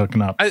Bonnie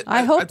hooking up.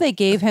 I hope they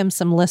gave him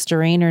some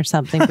Listerine or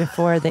something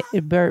before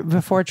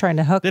trying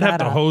to hook They'd have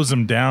to hose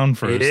him down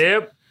first.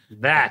 Yep.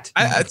 That.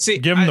 I'd see.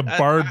 Give him the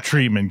Bard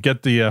treatment.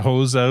 Get the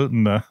hose out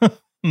and the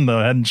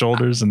head and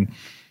shoulders. And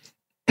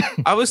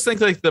I always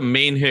think like the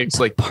main hicks,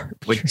 like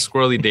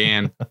Squirrely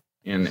Dan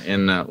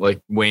and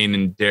like Wayne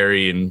and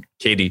Derry and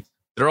Katie,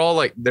 they're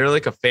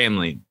like a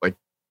family. Like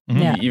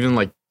even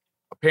like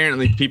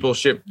apparently people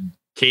ship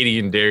Katie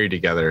and Derry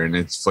together, and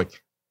it's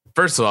like,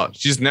 first of all,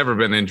 she's never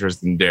been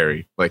interested in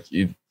Derry. Like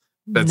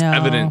that's No.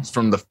 evident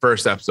from the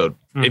first episode.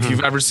 If Mhm.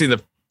 you've ever seen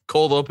the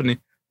cold opening,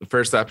 the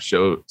first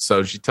episode,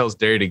 so she tells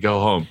Derry to go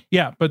home.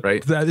 Yeah, but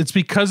Right. it's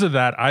because of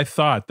that I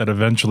thought that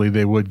eventually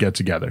they would get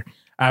together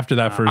after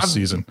that 1st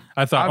season.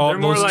 I thought they're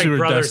more those like two are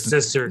brother destined.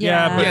 sister.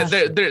 Yeah,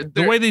 but they're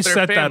the way they they're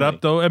set that family.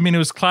 up, though, I mean, it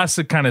was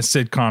classic kind of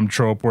sitcom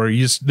trope where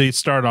they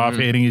start off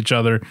hating each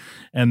other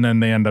and then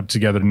they end up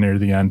together near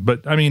the end.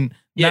 But I mean,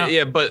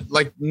 Yeah, but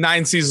like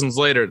 9 seasons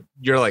later,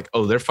 you're like,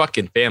 oh, they're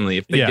fucking family.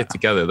 If they Yeah. get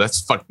together, that's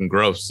fucking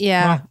gross.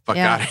 Yeah. Fuck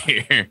yeah. out of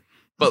here.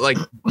 But like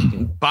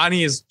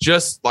Bonnie is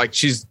just like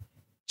she's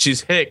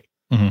hick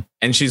Mhm.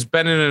 and she's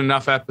been in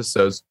enough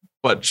episodes,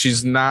 but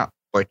she's not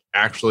like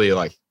actually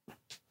like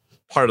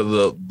part of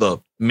the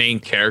main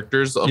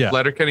characters of Yeah.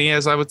 Letterkenny,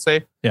 as I would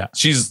say. Yeah.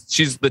 She's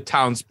the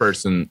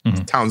townsperson,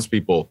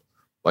 townspeople.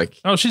 Like,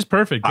 oh, she's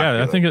perfect.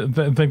 Yeah, I think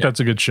that's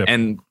a good ship.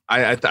 and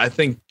I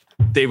think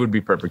they would be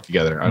perfect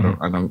together. I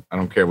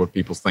don't care what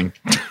people think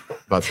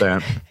about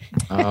that.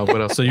 What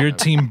else? So you're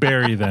Team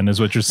Barry then, is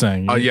what you're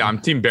saying? Oh yeah, I'm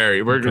Team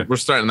Barry. We're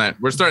starting that.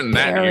 We're starting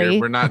that Barry.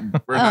 here. We're not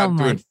Oh not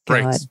my doing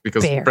Fricks God,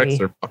 because Barry.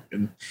 Fricks are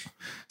fucking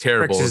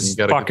terrible. Fricks is You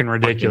gotta fucking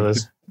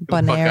ridiculous. Get the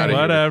fuck Bonary. out of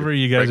here. Whatever.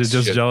 You guys Fricks are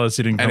just shit. jealous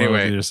you didn't come up with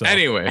it Anyway, yourself.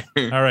 anyway.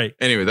 All right.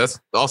 Anyway,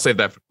 I'll save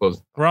that for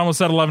closing. We're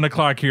almost at 11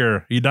 o'clock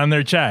here. You done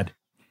there, Chad?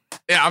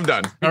 Yeah, I'm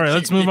done. All right,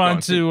 let's move on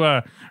going.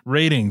 to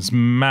ratings.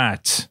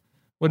 Matt,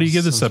 what do you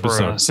give this Since we're-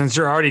 episode? Since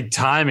you're already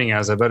timing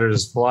us, I better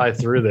just fly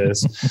through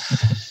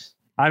this.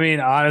 I mean,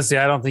 honestly,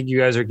 I don't think you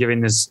guys are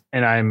giving this,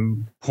 and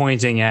I'm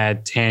pointing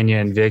at Tanya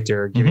and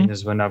Victor, giving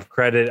this enough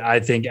credit. I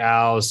think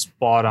Al's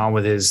spot on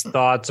with his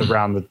thoughts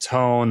around the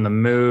tone, the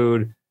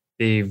mood,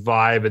 the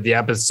vibe of the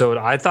episode.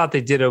 I thought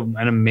they did an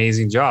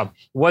amazing job.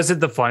 Was it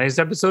the funniest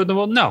episode in the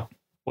world? No.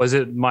 Was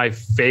it my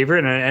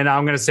favorite? And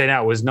I'm going to say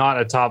now, it was not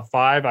a top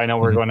 5. I know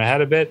we're going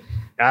ahead a bit.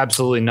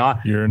 Absolutely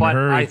not. You're in a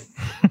hurry.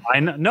 I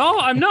know. No,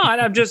 I'm not.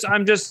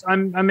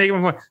 I'm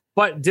making my point.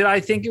 But did I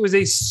think it was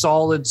a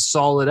solid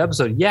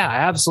episode? Yeah, I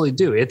absolutely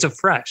do. It's a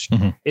fresh.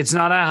 It's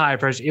not a high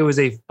fresh. It was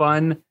a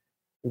fun,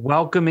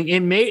 welcoming.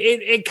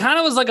 It kind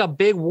of was like a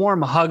big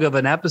warm hug of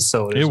an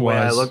episode. Is It the way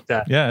I was. looked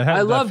at. Yeah, it had I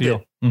that loved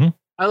feel. it.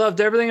 I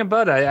loved everything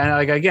about it. And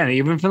like again,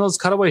 even from those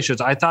cutaway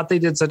shows, I thought they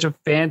did such a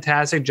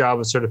fantastic job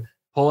of sort of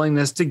pulling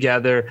this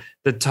together.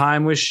 The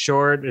time was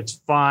short. It's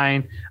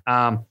fine.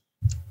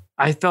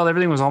 I felt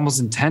everything was almost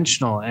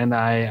intentional, and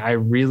I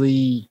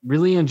really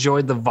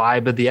enjoyed the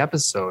vibe of the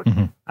episode.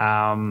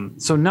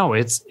 So no,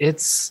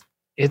 it's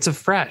a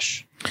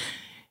fresh.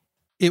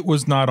 It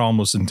was not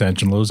almost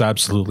intentional. It was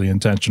absolutely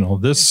intentional.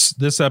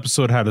 This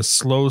episode had a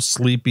slow,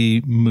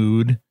 sleepy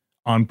mood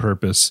on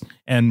purpose,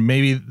 and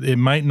maybe it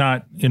might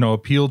not,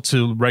 appeal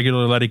to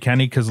regular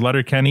Letterkenny because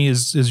Letterkenny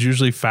is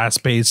usually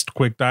fast paced,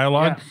 quick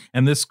dialogue,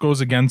 and this goes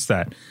against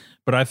that.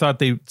 But I thought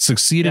they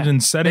succeeded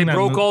in setting. They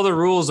broke all the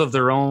rules of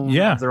their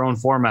own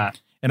format.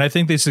 And I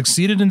think they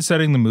succeeded in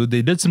setting the mood.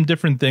 They did some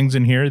different things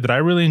in here that I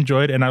really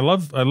enjoyed, and I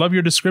love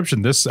your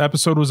description. This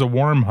episode was a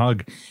warm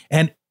hug,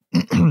 and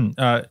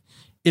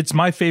it's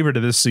my favorite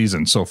of this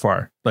season so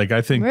far. Like,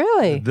 I think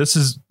Really? this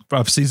is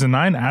of season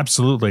 9.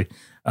 Absolutely,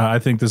 I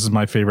think this is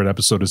my favorite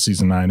episode of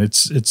season 9.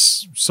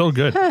 It's so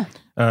good.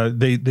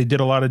 They did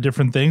a lot of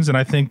different things, and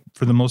I think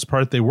for the most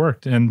part they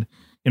worked. And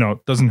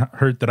it doesn't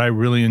hurt that I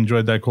really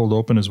enjoyed that cold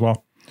open as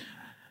well.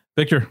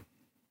 Victor.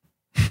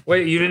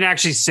 Wait, you didn't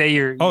actually say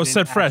your. Oh,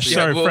 said fresh.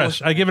 Sorry,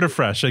 fresh. I give it a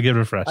fresh.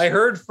 I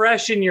heard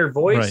fresh in your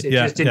voice. Right, It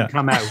just didn't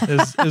come out.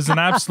 Is an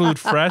absolute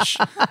fresh.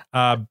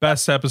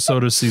 Best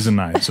episode of season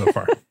 9 so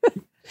far.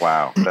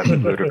 Wow, that's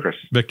ludicrous.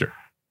 Victor.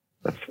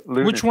 That's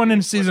Which one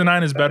in season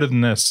 9 is better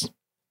than this?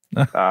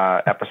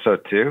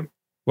 Episode 2.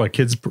 What,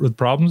 Kids with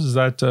Problems? Is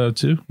that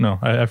 2? No,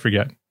 I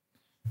forget.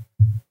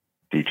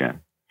 DGen.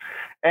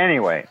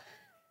 Anyway,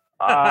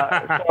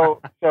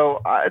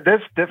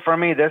 this for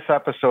me, this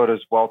episode is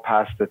well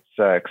past its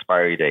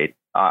expiry date.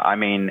 I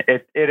mean,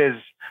 it is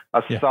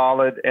a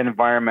solid,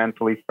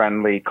 environmentally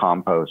friendly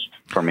compost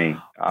for me.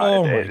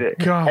 Oh my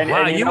God!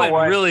 Wow, you went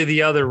what? really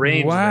the other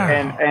range. Wow.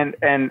 there.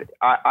 And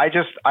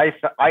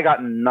I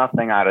got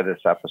nothing out of this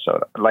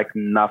episode, like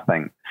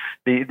nothing.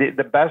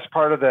 The best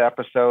part of the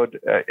episode,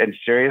 in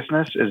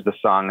seriousness, is the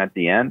song at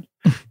the end.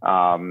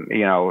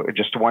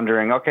 Just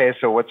wondering, okay,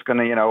 so what's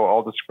gonna,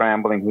 all the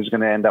scrambling, who's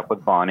gonna end up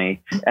with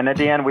Bonnie? And at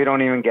the end, we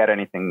don't even get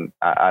anything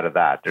out of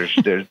that. There's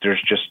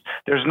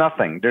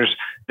nothing.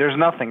 There's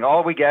nothing.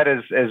 All we get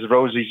is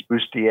Rosie's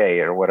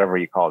bustier or whatever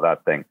you call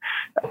that thing.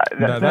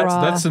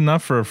 That's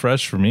enough for a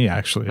fresh for me,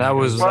 actually. That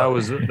was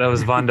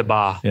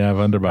wunderbar. Yeah,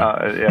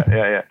 wunderbar.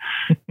 Yeah.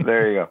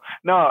 There you go.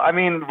 No, I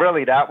mean,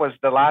 really, that was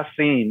the last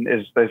scene.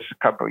 Is this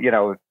couple?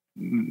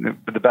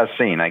 The best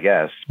scene, I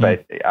guess.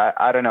 But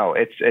I don't know.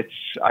 It's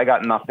I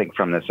got nothing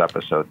from this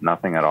episode.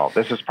 Nothing at all.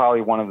 This is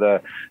probably one of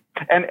the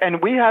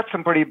And we had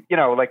some pretty,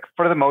 like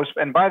for the most.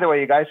 And by the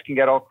way, you guys can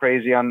get all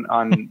crazy on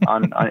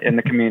in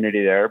the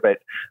community there, but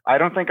I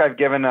don't think I've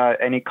given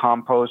any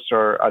compost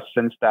or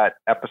since that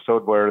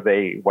episode where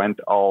they went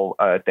all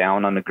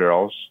down on the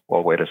girls.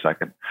 Well, wait a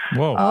second.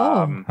 Whoa.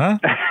 Huh?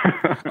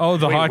 Oh,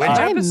 the hockey.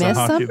 I missed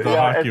something? The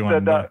hockey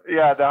one. The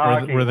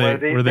hockey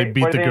where they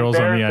beat the girls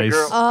on the ice.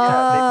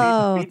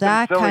 Oh, beat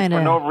that them silly kind for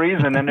of. no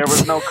reason, and there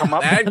was no come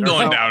up. That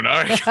going down.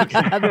 All right.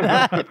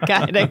 That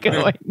kind of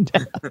going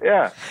down.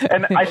 Yeah,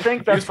 and I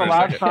think that's the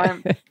last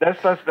time.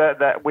 That's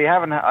that we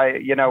haven't. I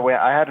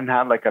hadn't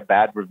had like a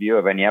bad review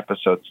of any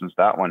episode since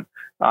that one.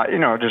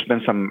 There's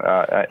been some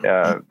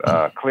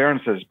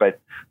clearances, but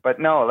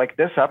no, like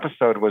this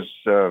episode was.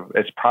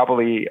 It's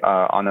probably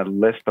on a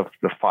list of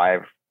the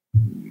 5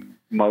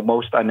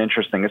 most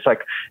uninteresting. It's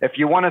like if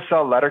you want to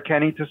sell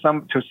Letterkenny to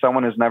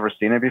someone who's never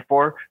seen it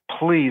before,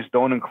 please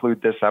don't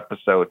include this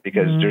episode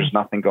because there's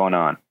nothing going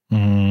on.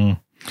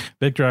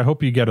 Victor, I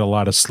hope you get a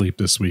lot of sleep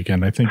this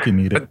weekend. I think you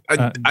need it.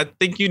 I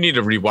think you need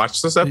to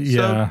rewatch this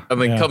episode and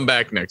then come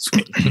back next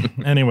week.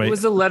 Anyway, it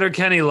was a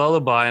Letterkenny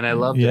lullaby, and I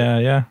loved it.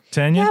 Yeah.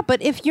 Tanya? Yeah,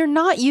 but if you're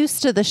not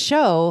used to the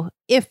show,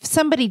 if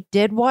somebody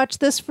did watch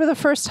this for the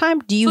first time,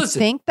 do you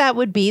think that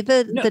would be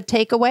the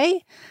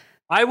takeaway?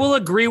 I will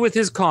agree with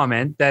his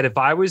comment that if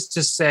I was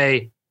to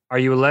say, have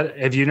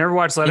you never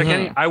watched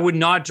Letterkenny? I would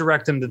not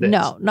direct them to this.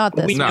 No, not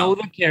this. We know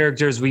the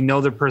characters. We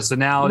know their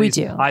personalities.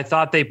 We do. I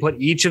thought they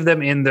put each of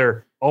them in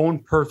their own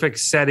perfect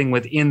setting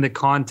within the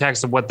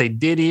context of what they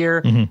did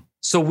here.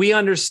 So we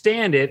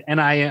understand it, and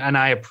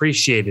I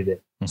appreciated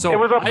it. So it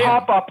was a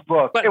pop-up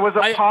book. It was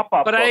a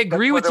pop-up But book. I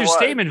agree with your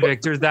statement,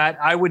 Victor, that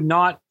I would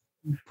not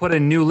put a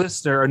new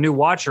listener or new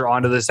watcher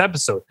onto this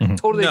episode.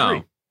 Totally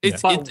agree.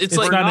 It's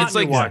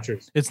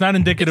not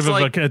indicative of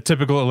a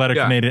typical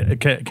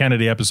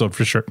Kennedy episode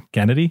for sure.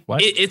 Kennedy?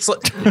 What? It's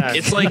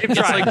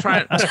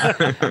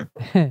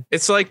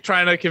like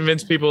trying to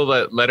convince people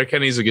that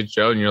Letterkenny's a good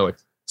show, and you're like,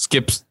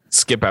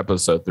 skip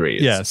episode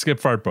 3. Skip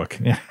Fart Book.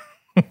 Yeah.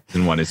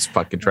 And one is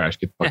fucking trash.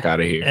 Get the fuck out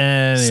of here.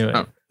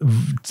 Anyway,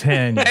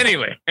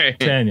 Tanya.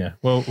 Tanya.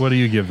 Well, what do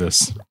you give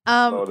this?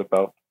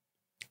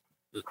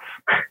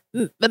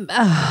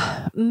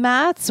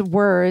 Matt's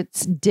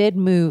words did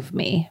move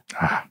me.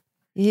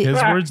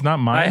 His words, not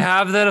mine. I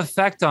have that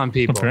effect on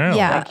people. Apparently.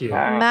 Yeah, Thank you.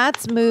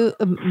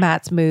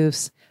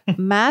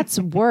 Matt's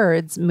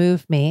words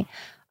move me,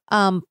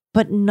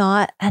 but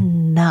not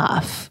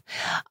enough.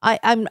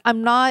 I'm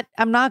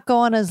not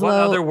going as What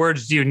low. other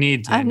words do you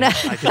need? Tanya?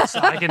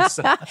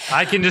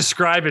 I can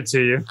describe it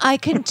to you. I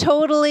can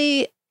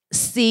totally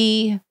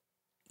see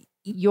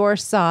your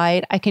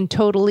side. I can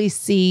totally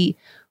see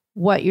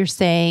what you're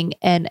saying,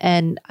 and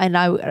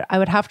I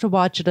would have to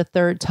watch it a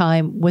third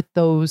time with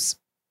those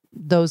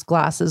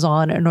glasses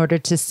on in order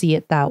to see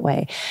it that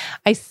way.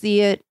 I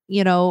see it,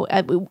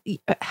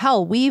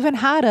 hell, we even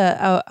had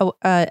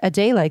a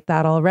day like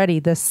that already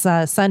this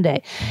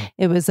Sunday.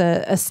 It was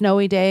a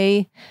snowy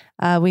day.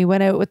 We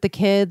went out with the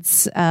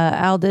kids.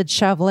 Al did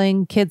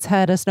shoveling. Kids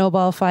had a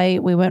snowball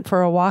fight. We went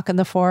for a walk in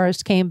the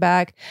forest, came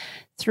back,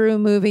 threw a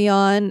movie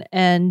on,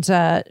 and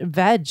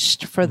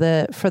vegged for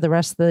the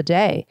rest of the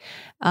day.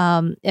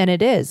 And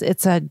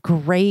it's a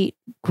great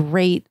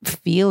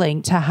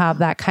feeling to have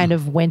that kind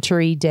of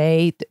wintry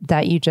day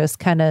that you just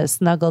kind of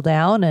snuggle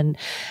down and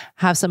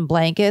have some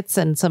blankets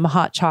and some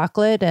hot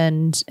chocolate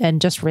and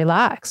just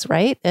relax.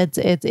 Right?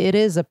 It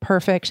is a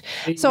perfect.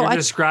 So You're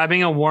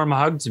describing a warm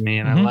hug to me,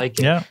 and I like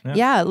it.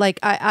 Yeah. Like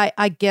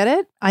I get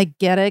it. I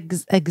get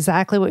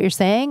exactly what you're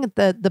saying.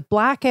 The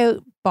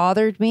blackout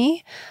bothered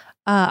me.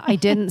 I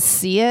didn't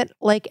see it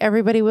like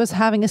everybody was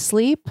having a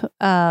sleep.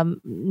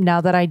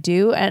 Now that I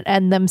do,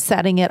 and them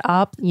setting it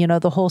up,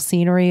 the whole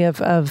scenery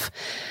of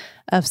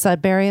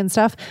Sudbury and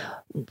stuff.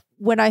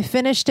 When I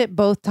finished it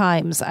both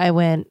times, I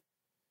went,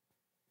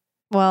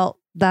 well,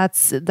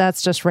 that's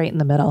just right in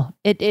the middle.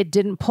 It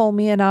didn't pull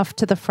me enough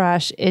to the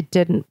fresh.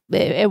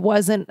 It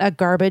wasn't a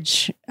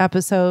garbage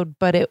episode,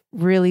 but it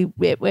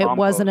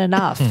wasn't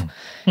enough.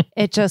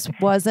 It just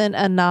wasn't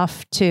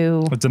enough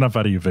to. It's enough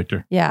out of you,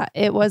 Victor. Yeah,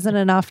 it wasn't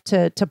enough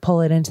to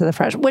pull it into the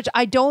fresh, which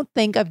I don't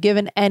think I've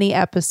given any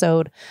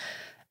episode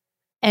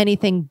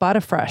anything but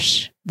a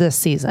fresh this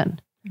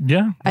season.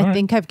 Yeah, I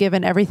think I've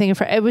given everything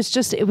for.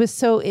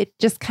 It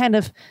just kind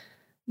of.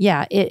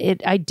 Yeah,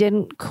 I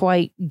didn't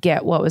quite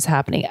get what was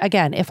happening.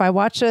 Again, if I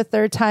watched it a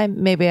third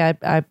time, maybe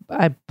I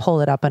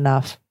pull it up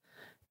enough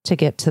to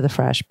get to the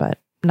fresh, but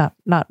not.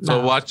 So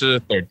watch it a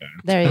third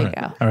time. There you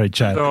go. All right,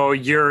 Chad. So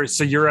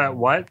you're at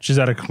what? She's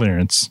at a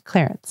clearance.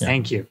 Clearance. Yeah.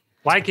 Thank you.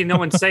 Why can no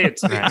one say it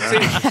to me?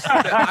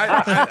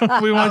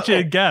 We want you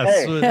to guess.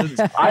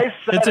 Hey,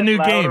 it's a new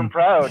game. And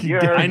proud.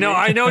 I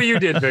know you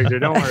did, Victor.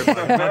 Don't worry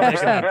about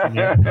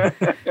it.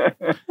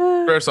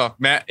 First off,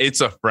 Matt,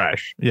 it's a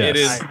fresh. Yes. It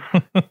is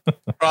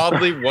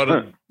probably one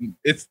of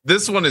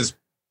this one is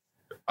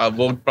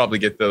we'll probably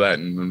get to that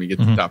when we get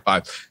to the top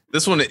 5.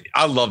 This one,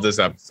 I love this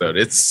episode.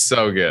 It's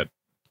so good.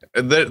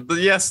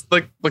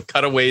 The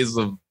cutaways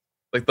of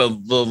like the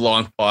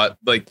long plot,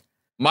 like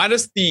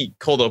minus the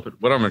cold open.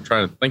 What am I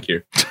trying to think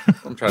here?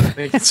 I'm trying to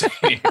think.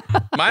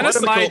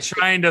 Minus what am I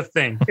trying to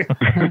think?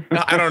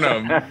 I don't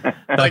know.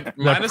 Like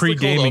that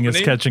pre-gaming is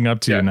catching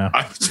up to you now.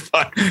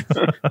 Fuck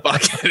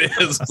it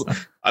is.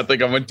 I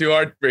think I went too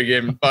hard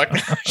pre-gaming. Fuck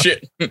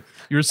shit.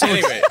 You're so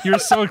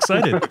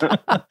excited.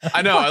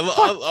 I know.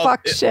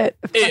 Fuck shit.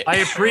 I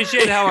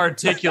appreciate how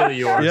articulate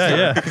you are.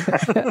 Yeah.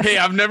 Hey,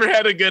 I've never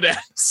had a good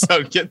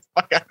episode. Get the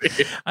fuck out of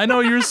here. I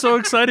know you're so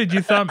excited.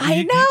 You thought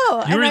I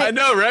know. I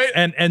know, right?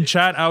 And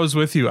chat, I was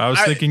with you. I was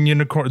thinking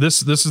unicorn.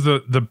 This is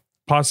the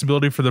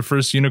possibility for the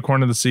first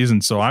unicorn of the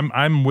season. So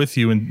I'm with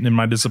you in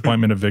my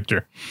disappointment of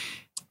Victor.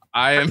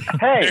 I am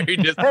very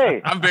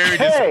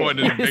disappointed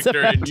in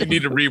Victor, and you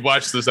need to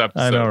rewatch this episode.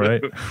 I know,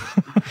 right?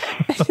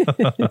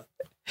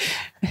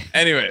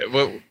 Anyway,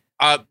 well,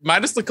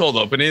 minus the cold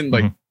opening,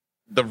 like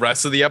the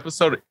rest of the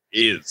episode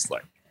is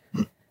like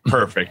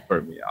perfect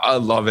for me. I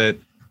love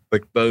it.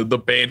 Like the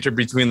banter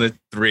between the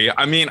three.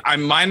 I mean,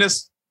 I'm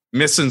minus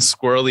missing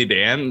Squirrely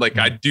Dan. Like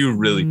I do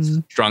really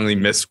strongly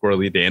miss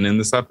Squirrely Dan in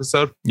this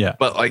episode. Yeah.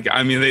 But like,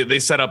 I mean, they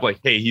set up like,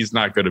 hey, he's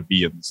not going to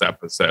be in this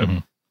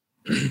episode.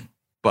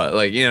 But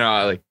like, you know,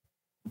 I like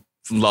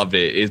love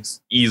it.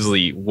 It's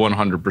easily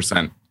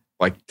 100%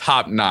 like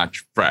top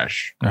notch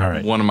fresh. All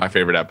right. One of my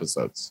favorite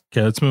episodes.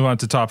 Okay, let's move on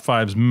to top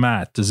fives.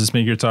 Matt, does this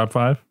make your top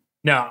five?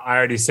 No, I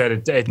already said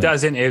it. It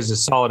doesn't. It was a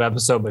solid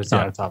episode, but it's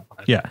not a top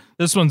five. Yeah,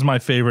 this one's my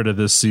favorite of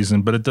this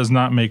season, but it does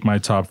not make my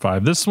top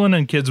five. This one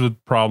and Kids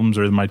with Problems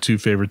are my two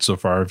favorites so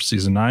far of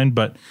season 9,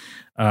 but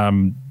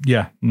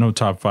yeah, no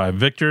top five.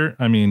 Victor,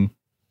 I mean,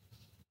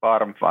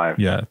 bottom 5.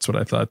 Yeah, that's what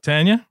I thought.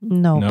 Tanya?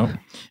 No.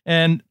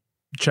 And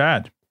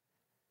Chad?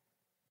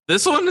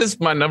 This one is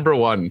my number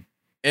one.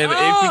 And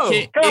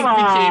it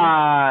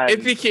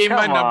became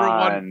my number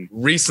one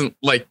recent,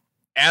 like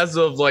as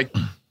of like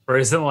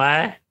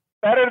recently.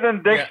 Better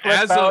than Dick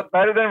Flip Out,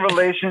 better than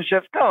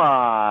Relationships. Come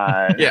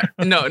on. Yeah.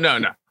 No.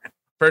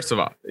 First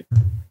off,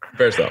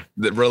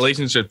 the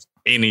relationships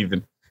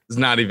is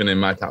not even in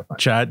my top 5.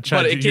 Chad,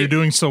 you're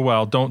doing so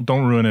well. Don't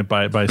ruin it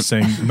by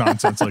saying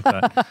nonsense like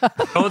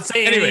that. Don't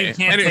say anything you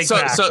can't take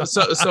back.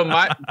 So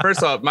my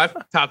first off, my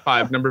top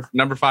 5,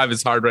 number 5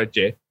 is Hard Right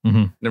J.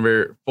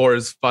 Number 4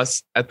 is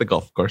Fuss at the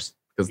Golf Course,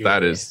 because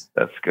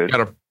that's good. You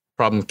got a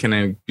problem,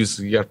 you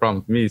got a problem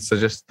with me, so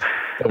just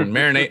don't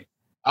marinate.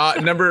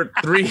 Number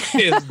 3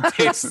 is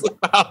Dick Slip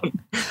Out.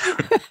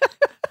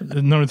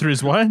 Number 3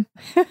 is what?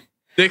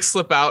 Dick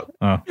Slip Out.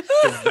 Oh.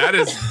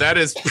 That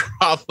is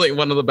probably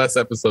one of the best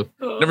episodes.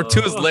 Number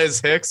 2 is Les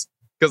Hicks,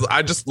 because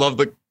I just love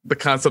the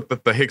concept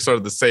that the Hicks are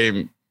the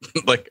same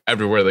like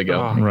everywhere they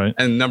go. Right.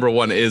 And number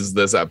 1 is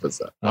this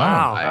episode.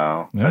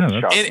 Wow.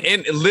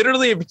 And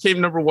literally it became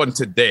number 1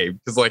 today,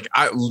 because like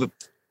I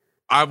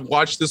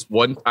watched this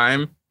one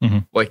time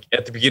like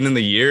at the beginning of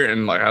the year,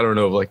 and like I don't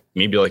know, like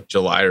maybe like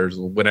July or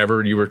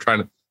whenever you were trying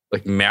to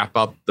like map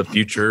out the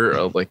future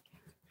of like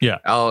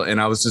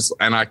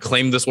and I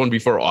claimed this one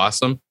before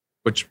Awesome,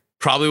 which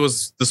probably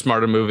was the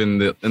smarter move in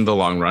the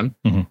long run.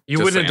 You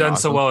wouldn't have done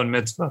so well in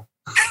Mitzvah.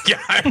 Yeah,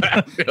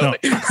 I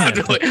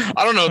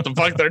don't know what the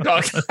fuck they're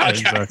talking about.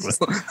 Exactly.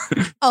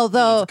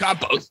 Although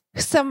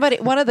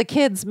one of the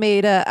kids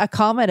made a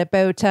comment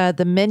about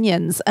the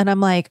Minions, and I'm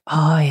like,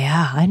 oh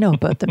yeah, I know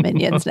about the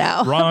Minions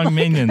now. Wrong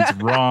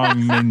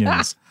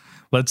Minions.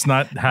 Let's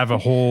not have a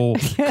whole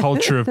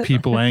culture of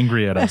people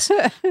angry at us.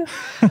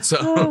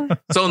 So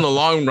in the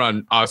long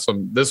run,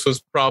 Awesome. This was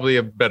probably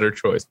a better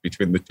choice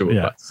between the two of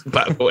us,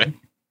 by the way.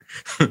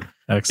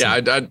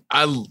 Excellent. Yeah,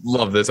 I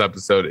love this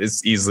episode. It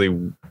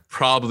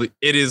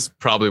is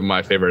probably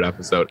my favorite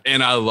episode.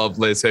 And I love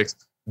Liz Hicks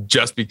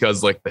just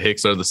because like the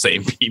Hicks are the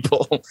same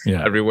people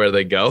everywhere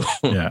they go.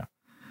 Yeah.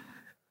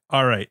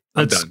 All right.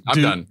 I'm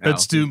done.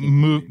 Let's do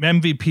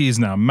MVPs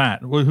now.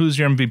 Matt, who's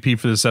your MVP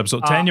for this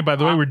episode? Tanya, by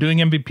the way, we're doing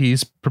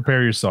MVPs.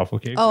 Prepare yourself,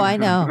 okay? Oh, I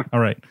know. All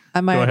right.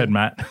 Go ahead,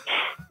 Matt.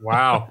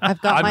 Wow.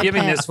 I'm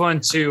giving this one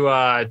to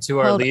our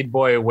lead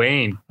boy,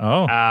 Wayne.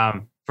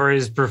 Oh. For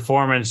his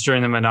performance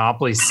during the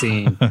Monopoly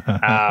scene.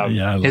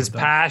 His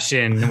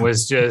passion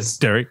was just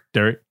Derek.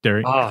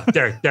 Oh,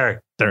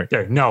 Derek.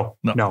 No.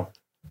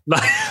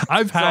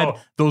 I've had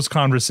those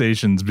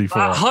conversations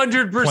before.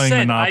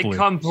 100%. I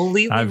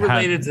completely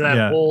related to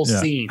that whole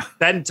scene.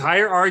 That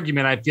entire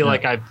argument, I feel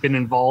like I've been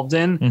involved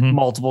in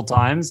multiple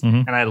times,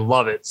 and I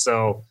love it.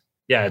 So,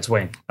 yeah, it's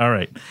Wayne. All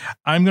right.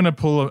 I'm going to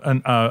pull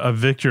a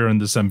Victor in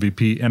this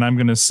MVP, and I'm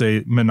going to say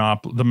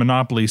the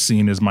Monopoly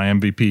scene is my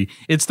MVP.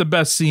 It's the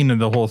best scene in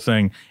the whole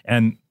thing,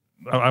 and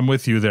I'm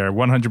with you there,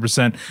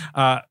 100%.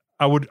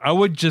 I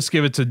would just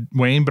give it to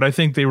Wayne, but I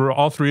think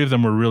all three of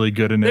them were really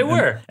good in it. They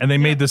were. And they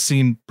made the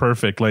scene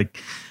perfect. Like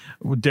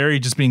Derry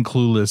just being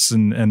clueless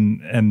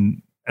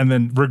and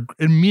then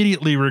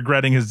immediately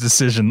regretting his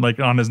decision, like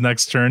on his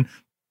next turn.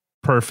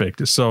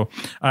 Perfect. So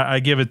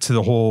I give it to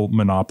the whole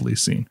Monopoly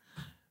scene.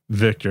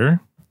 Victor.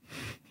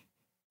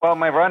 Well,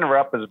 my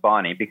runner-up is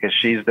Bonnie because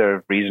she's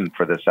the reason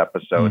for this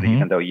episode,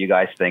 even though you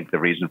guys think the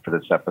reason for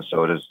this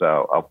episode is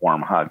a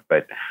warm hug.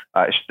 But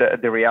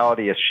the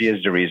reality is she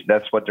is the reason.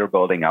 That's what they're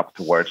building up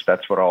towards.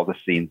 That's what all the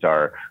scenes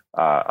are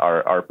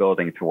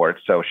building towards.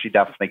 So she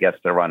definitely gets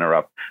the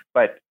runner-up.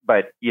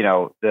 But you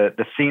know,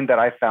 the scene that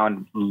I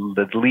found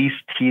the least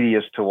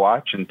tedious to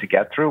watch and to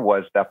get through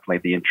was definitely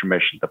the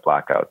intermission, the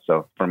blackout.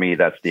 So for me,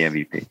 that's the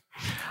MVP.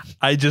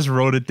 I just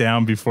wrote it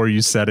down before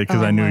you said it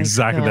because I knew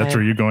exactly that's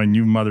where you're going.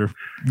 You mother.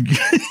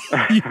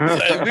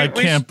 I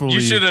can't believe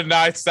you should have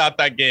not stopped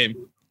that game.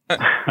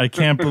 I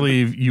can't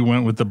believe you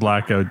went with the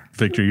blackout,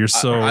 Victor. You're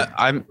so.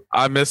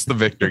 I missed the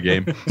Victor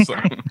game. So.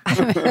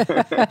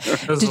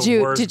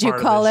 Did you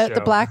call out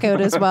the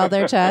blackout as well,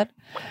 there, Chad?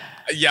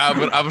 Yeah,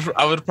 but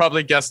I would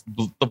probably guess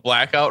the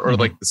blackout or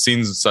like the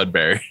scenes of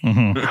Sudbury.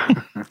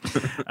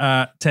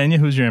 Tanya,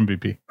 who's your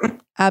MVP?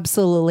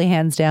 Absolutely,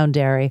 hands down,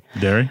 Derry.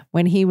 Derry?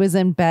 When he was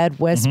in bed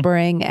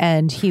whispering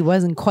and he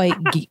wasn't quite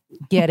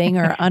getting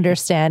or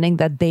understanding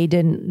that they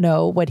didn't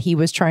know what he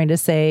was trying to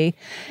say,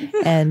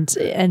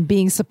 and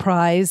being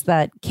surprised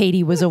that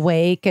Katie was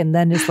awake, and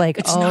then it's like,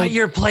 it's not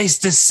your place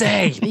to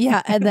say.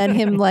 Yeah, and then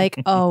him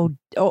like, oh,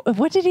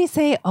 what did he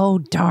say? Oh,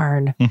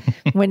 darn.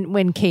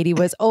 when Katie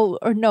was,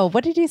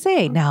 what did he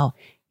say? Now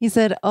he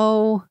said,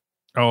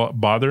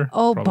 bother.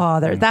 Oh, probably.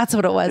 Bother. That's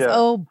what it was. Yeah.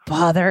 Oh,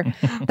 bother.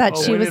 That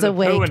she was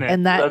awake,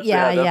 and that.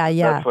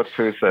 That's what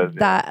Sue says.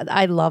 That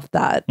I love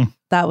that.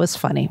 That was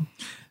funny.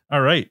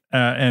 All right,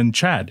 and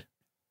Chad.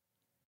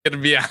 To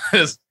be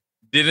honest,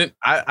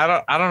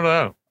 I don't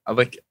know.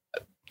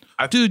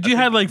 Dude, you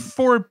had like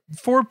four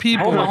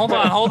people. Hold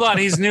on.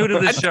 He's new to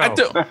the show.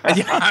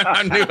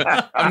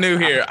 I'm new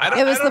here.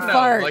 It was the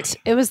fart.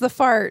 It was the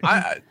fart.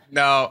 I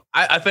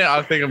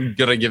think I'm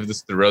gonna give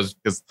this to Rosie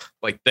because,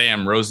 like,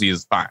 damn, Rosie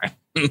is fine.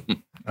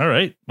 All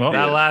right. Well,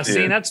 that last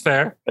scene, that's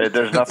fair. Hey,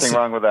 there's nothing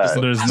wrong with that.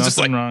 There's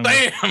nothing wrong.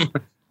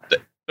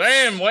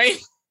 Damn, Wayne.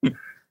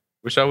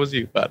 Wish I was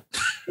you, but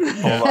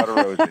a whole lot of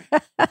Rosie.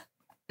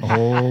 A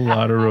whole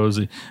lot of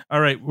Rosie. All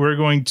right, we're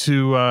going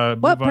to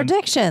what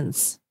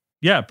predictions?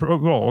 Yeah.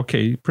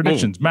 Okay.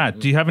 Predictions. Matt,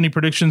 do you have any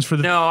predictions for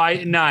the? No,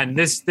 none.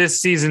 This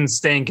season's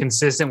staying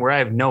consistent where I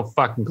have no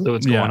fucking clue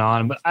what's going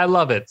on, but I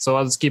love it. So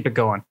I'll just keep it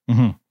going.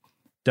 Mm-hmm.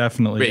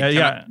 Definitely.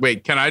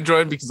 Can I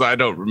join because I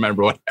don't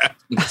remember what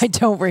happened? I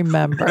don't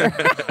remember.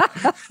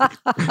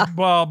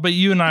 Well, but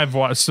you and I have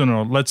watched. So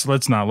no, let's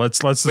not. Let's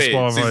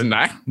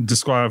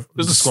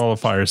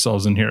disqualify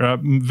ourselves in here.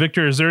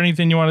 Victor, is there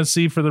anything you want to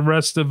see for the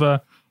rest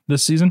of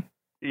this season?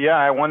 Yeah,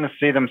 I want to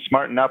see them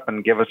smarten up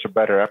and give us a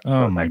better episode.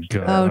 Oh my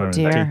god! Oh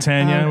dear, okay,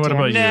 Tanya, what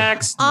about you?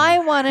 I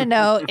want to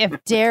know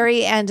if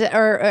Derry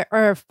or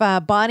if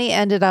Bonnie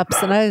ended up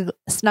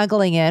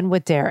snuggling in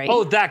with Derry.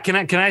 Oh, that can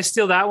I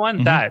steal that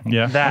one?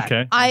 Mm-hmm. That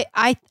okay.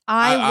 I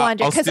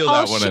wonder because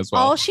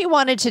all she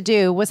wanted to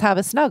do was have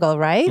a snuggle,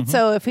 right? Mm-hmm.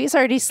 So if he's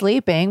already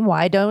sleeping,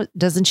 why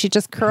doesn't she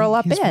just curl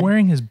up in? He's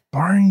wearing his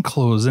barn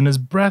clothes and his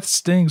breath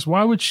stinks.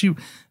 Why would she?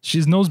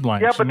 She's nose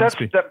blind. Yeah, but that's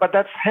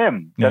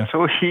him. Yeah. That's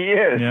who he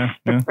is. Yeah.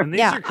 And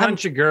these are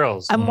country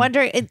girls. I'm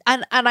wondering,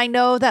 and I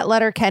know that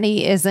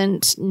Letterkenny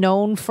isn't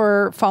known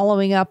for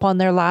following up on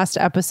their last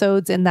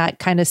episodes in that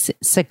kind of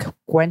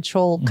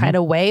sequential kind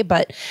of way,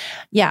 but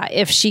yeah,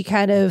 if she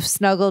kind of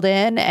snuggled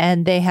in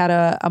and they had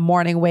a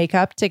morning wake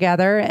up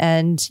together,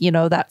 and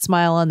that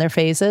smile on their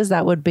faces,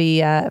 that would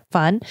be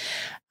fun.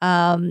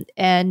 And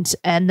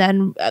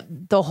then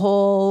the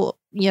whole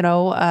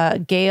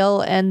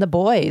Gail and the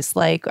boys,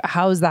 like,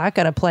 how's that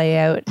going to play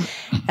out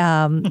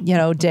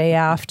day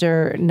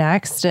after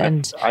next?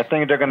 And I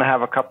think they're going to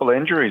have a couple of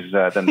injuries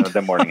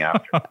the morning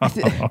after.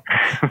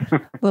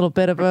 A little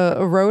bit of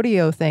a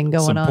rodeo thing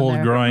going on pulled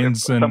there.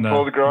 Groins and some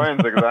pulled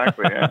groins,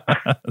 exactly. Yeah.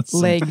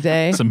 Leg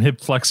day, some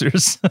hip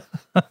flexors.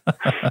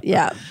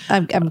 Yeah,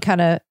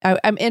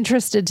 I'm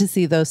interested to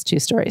see those two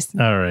stories.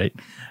 All right.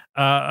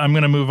 I'm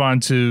going to move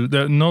on to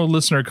no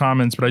listener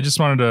comments, but I just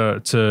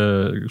wanted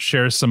to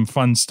share some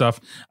fun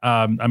stuff.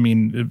 I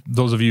mean,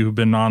 those of you who've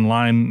been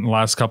online the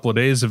last couple of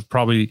days have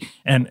probably,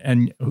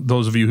 and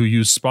those of you who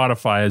use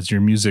Spotify as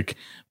your music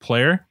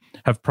player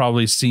have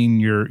probably seen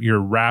your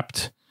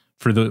Wrapped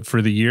for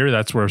the year.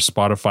 That's where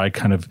Spotify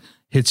kind of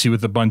hits you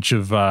with a bunch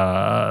of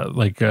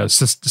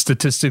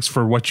statistics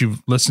for what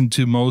you've listened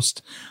to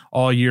most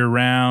all year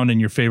round and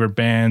your favorite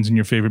bands and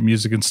your favorite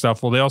music and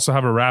stuff. Well, they also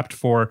have a Wrapped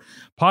for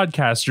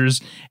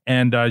podcasters,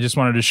 and I just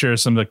wanted to share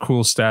some of the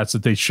cool stats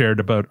that they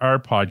shared about our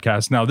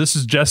podcast. Now, this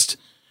is just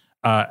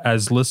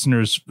as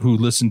listeners who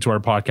listen to our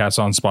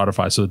podcast on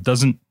Spotify, so it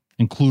doesn't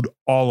include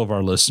all of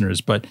our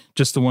listeners, but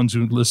just the ones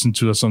who listen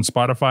to us on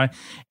Spotify.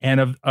 And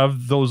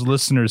of those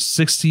listeners,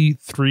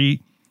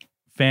 63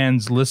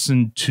 fans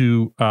listen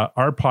to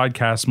our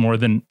podcast more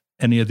than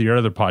any of the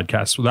other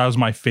podcasts. So that was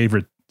my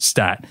favorite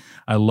stat.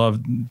 I love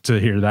to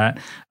hear that.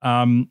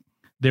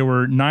 there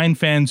were 9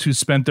 fans who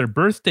spent their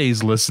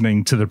birthdays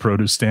listening to the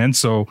produce stand.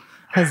 So,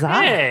 huzzah.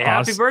 Hey,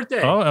 happy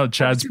birthday. Oh,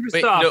 Chad's super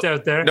soft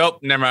out there. Nope,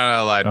 never mind.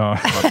 I lied.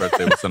 My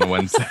birthday was on a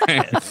Wednesday.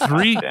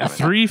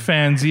 three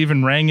fans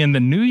even rang in the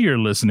new year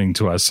listening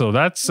to us. So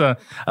that's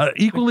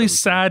equally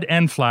sad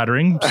and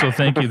flattering. So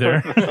thank you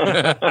there.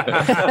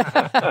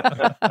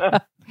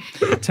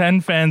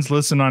 10 fans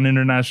listen on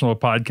International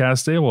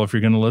Podcast Day. Well, if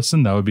you're going to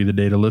listen, that would be the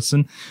day to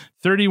listen.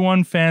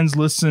 31 fans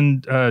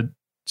listened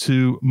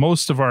to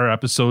most of our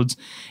episodes,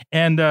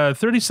 and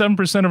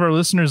 37% of our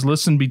listeners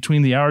listen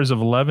between the hours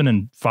of 11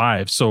 and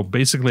 5. So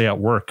basically at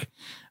work,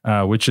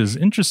 which is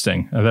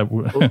interesting.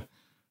 AM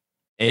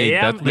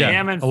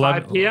and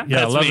 5 p.m.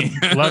 Yeah,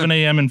 11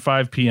 a.m. and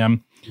 5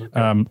 p.m.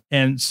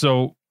 And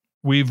so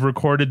we've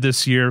recorded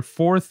this year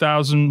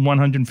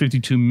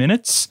 4,152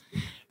 minutes,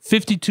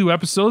 52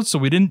 episodes. So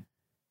we didn't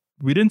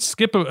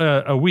skip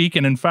a week,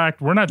 and in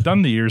fact, we're not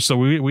done the year. So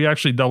we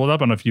actually doubled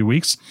up on a few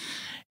weeks.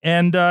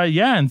 And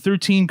in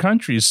 13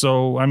 countries.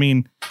 So, I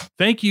mean,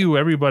 thank you,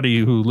 everybody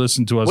who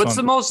listened to us.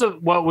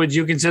 What would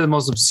you consider the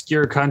most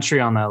obscure country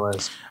on that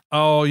list?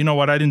 Oh, you know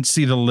what? I didn't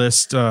see the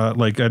list. I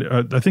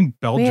think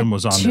Belgium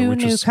was on there,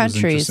 which was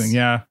interesting.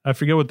 Yeah, I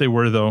forget what they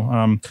were,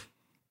 though.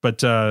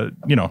 But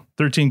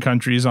 13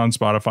 countries on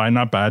Spotify,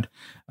 not bad.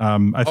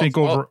 I think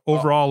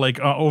overall,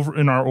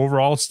 in our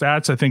overall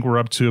stats, I think we're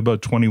up to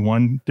about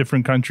 21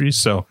 different countries.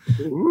 So,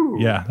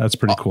 yeah, that's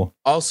pretty cool.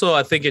 Also,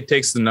 I think it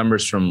takes the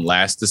numbers from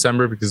last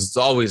December, because it's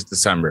always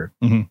December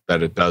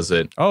that it does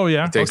it. Oh,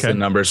 yeah. It takes the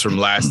numbers from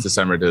last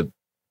December to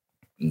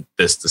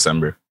this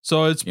December.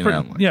 So it's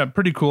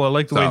pretty cool. I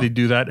like the way they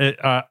do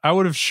that. I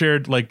would have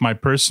shared like my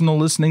personal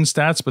listening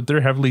stats, but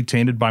they're heavily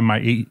tainted by my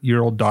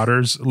 8-year-old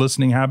daughter's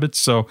listening habits.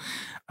 So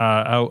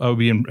I'll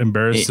be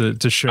embarrassed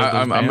to share.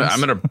 I'm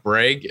gonna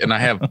brag, and I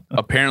have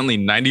apparently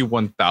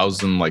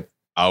 91,000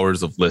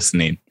 hours of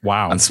listening.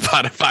 Wow, on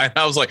Spotify. And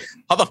I was like,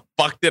 how the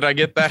fuck did I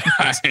get that?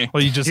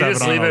 Well, you just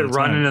leave it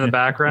running in the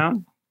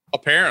background.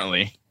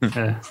 Apparently,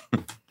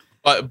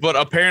 but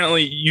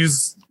apparently,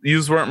 yous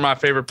weren't my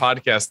favorite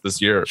podcast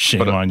this year.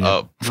 Shame on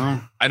you.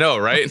 I know,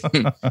 right?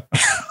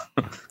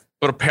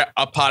 But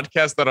a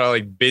podcast that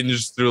I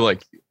binged through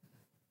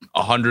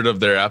 100 of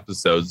their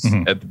episodes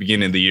at the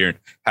beginning of the year.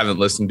 Haven't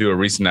listened to a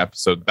recent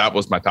episode. That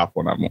was my top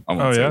one. I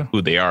won't say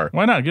who they are.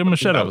 Why not? Give them a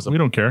shout out. We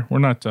don't care. We're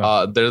not.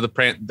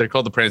 They're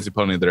called the Prancy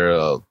Pony. They're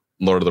a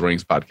Lord of the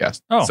Rings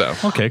podcast. Oh, so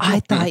okay. Cool. I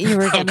thought you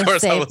were going to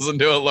say. I listened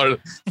to a Lord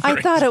of the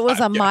I thought it was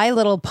a My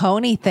Little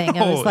Pony thing.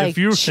 I was like,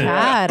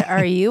 Chad,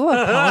 are you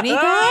a pony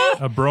guy?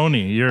 A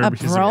brony.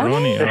 He's a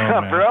brony? brony.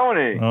 Oh, man.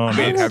 Brony. Oh,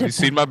 man. Have you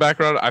seen my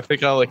background? I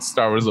think I like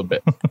Star Wars a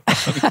bit.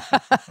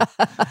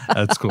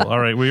 That's cool.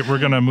 All right, we're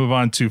gonna move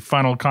on to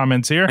final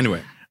comments here.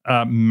 Anyway,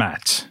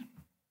 Matt.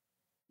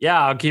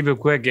 Yeah, I'll keep it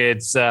quick.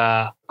 It's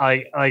I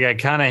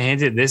kind of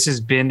hinted, this has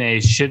been a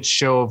shit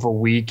show of a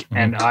week,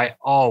 and I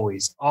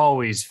always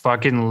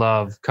fucking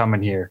love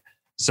coming here.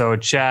 So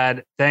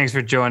Chad, thanks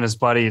for joining us,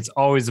 buddy. It's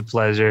always a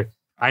pleasure.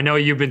 I know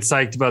you've been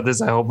psyched about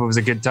this. I hope it was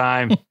a good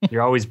time. You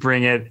always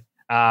bring it.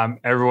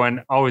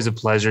 Everyone, always a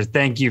pleasure.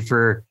 Thank you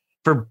for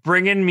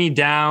bringing me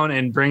down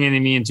and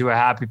bringing me into a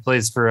happy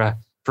place for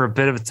a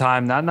bit of a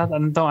time. I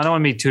don't want to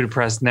be too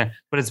depressed in there,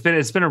 but it's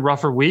been a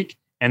rougher week.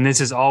 And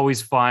this is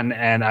always fun,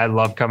 and I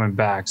love coming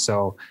back.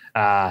 So,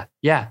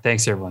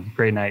 thanks everyone.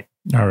 Great night.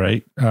 All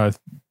right,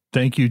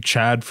 thank you,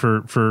 Chad,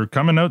 for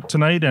coming out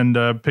tonight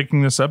and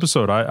picking this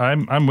episode.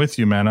 I'm with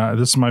you, man.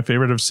 This is my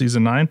favorite of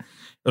season 9.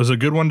 It was a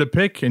good one to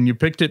pick, and you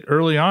picked it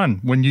early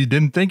on when you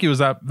didn't think it was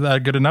that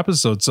good an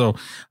episode. So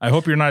I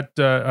hope you're not.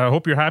 I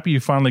hope you're happy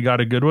you finally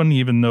got a good one,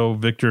 even though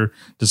Victor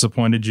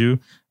disappointed you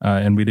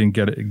and we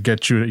didn't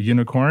get you a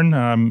unicorn.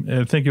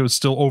 I think it was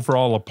still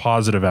overall a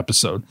positive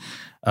episode.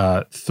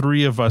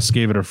 3 of us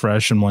gave it a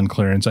fresh and 1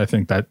 clearance. I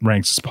think that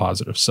ranks as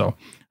positive. So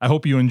I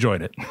hope you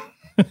enjoyed it.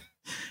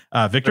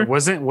 Victor,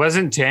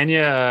 wasn't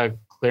Tanya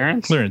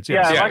clearance? Clearance,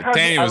 yes. Yeah,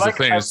 Tanya was a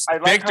clearance.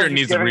 Victor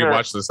needs to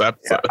rewatch this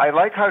episode. Yeah, I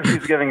like how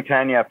she's giving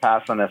Tanya a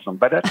pass on this one,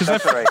 but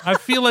that's all right. I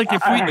feel like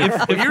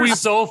if you're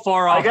so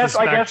far off, I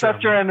guess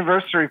that's your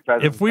anniversary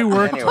present. If we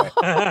worked,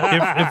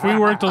 if we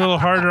worked a little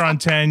harder on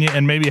Tanya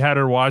and maybe had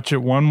her watch it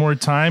one more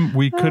time,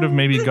 we could have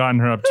maybe gotten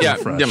her up to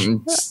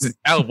fresh.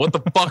 Al, what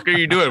the fuck are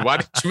you doing? Why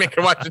did you make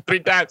her watch it 3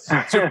 times?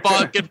 It's your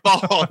fucking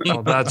fault.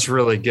 Oh, that's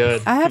really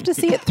good. I have to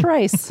see it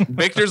thrice.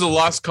 Victor's a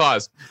lost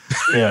cause.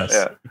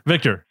 Yes,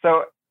 Victor.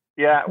 So.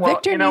 Yeah, well,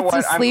 Victor you know needs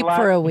what? to sleep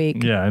for a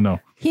week. Yeah, I know.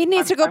 He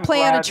needs to go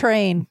play on a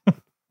train.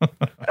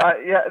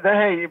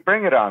 Hey,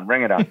 bring it on.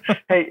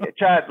 Hey,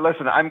 Chad,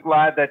 listen, I'm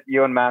glad that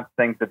you and Matt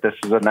think that this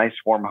is a nice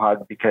warm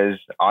hug, because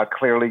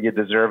clearly you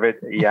deserve it.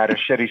 You had a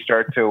shitty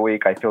start to a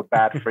week. I feel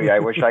bad for you. I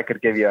wish I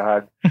could give you a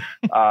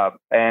hug.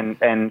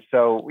 And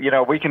so,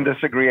 we can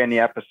disagree on the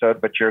episode,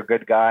 but you're a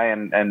good guy,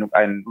 and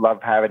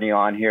love having you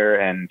on here.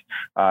 And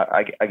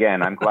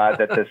I'm glad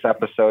that this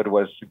episode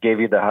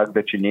gave you the hug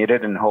that you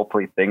needed, and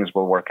hopefully things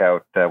will work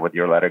out with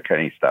your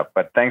Letterkenny stuff.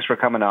 But thanks for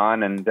coming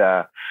on, and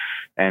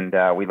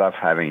we love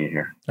having you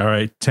here. All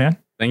right, Tan.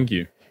 Thank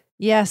you.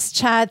 Yes,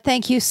 Chad,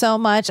 thank you so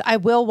much. I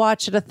will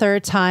watch it a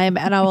third time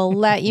and I will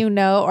let you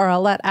know, or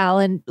I'll let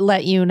Alan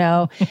let you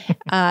know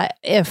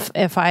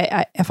if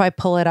I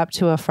pull it up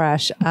to a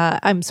fresh.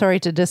 I'm sorry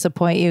to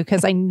disappoint you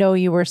because I know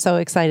you were so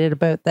excited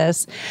about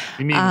this.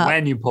 You mean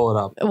when you pull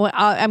it up? Well,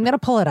 I'm going to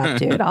pull it up,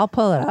 dude. I'll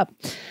pull it up.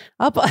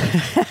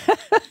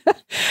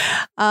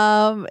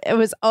 It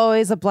was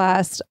always a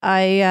blast.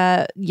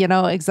 I,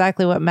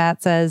 exactly what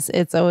Matt says.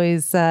 It's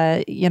always,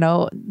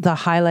 the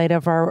highlight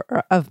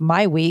of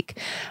my week,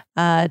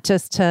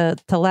 just to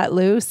let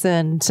loose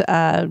and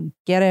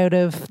get out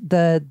of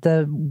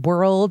the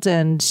world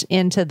and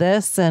into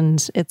this.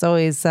 And it's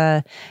always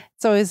a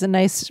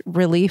nice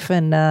relief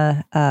and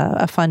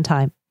a fun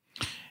time.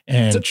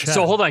 And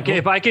so hold on,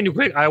 if I can do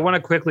quick, I want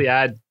to quickly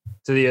add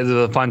to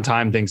the fun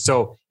time thing.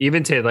 So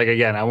even today, like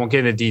again, I won't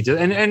get into detail.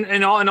 And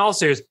in all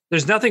seriousness,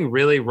 there's nothing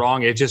really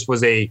wrong. It just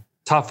was a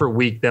tougher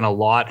week than a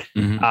lot.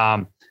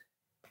 Mm-hmm.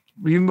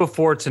 Even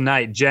before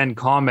tonight, Jen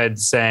commented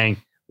saying,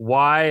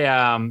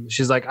 "Why?"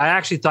 She's like, "I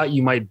actually thought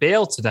you might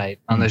bail tonight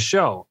on the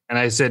show." And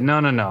I said,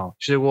 "No."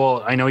 She said,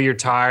 "Well, I know you're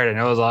tired. I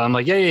know it was a lot." I'm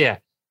like, "Yeah."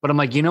 But I'm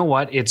like, you know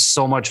what? It's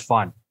so much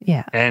fun.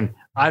 Yeah. And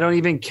I don't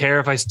even care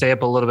if I stay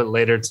up a little bit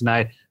later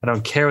tonight. I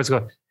don't care what's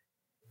going on.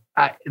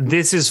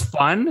 This is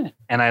fun,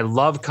 and I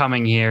love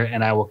coming here,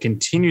 and I will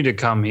continue to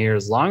come here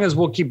as long as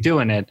we'll keep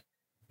doing it,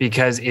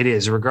 because it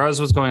is, regardless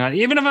of what's going on.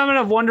 Even if I'm in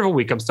a wonderful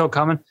week, I'm still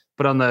coming.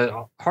 But on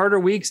the harder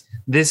weeks,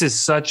 this is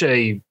such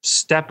a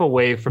step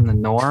away from the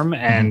norm,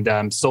 and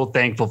I'm so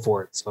thankful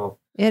for it. So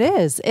it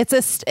is. It's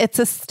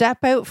a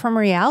step out from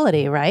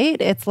reality, right?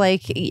 It's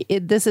like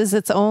this is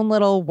its own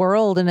little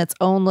world and its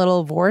own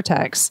little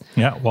vortex.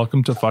 Yeah,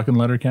 welcome to fucking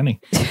Letterkenny.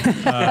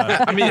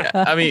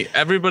 I mean,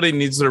 everybody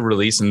needs their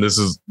release, and this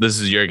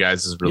is your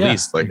guys'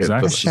 release. Yeah, like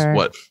exactly.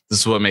 This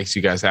is what makes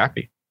you guys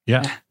happy.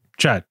 Yeah,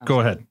 Chad,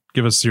 go ahead.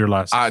 Give us your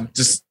last.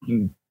 Just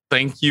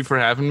thank you for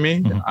having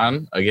me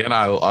on again.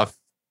 I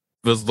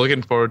was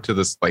looking forward to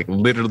this like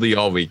literally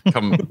all week.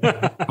 Come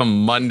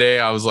Monday,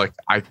 I was like,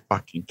 I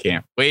fucking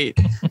can't wait.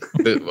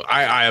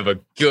 I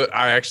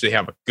actually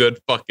have a good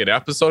fucking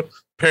episode.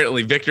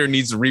 Apparently, Victor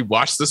needs to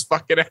rewatch this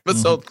fucking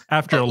episode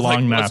after a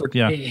long nap.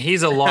 Yeah,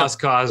 he's a lost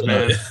cause,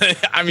 man.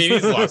 I mean,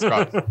 he's a lost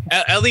cause.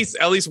 At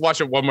least watch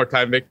it one more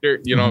time,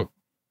 Victor. You know,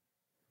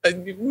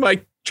 it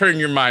might turn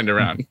your mind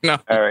around. No,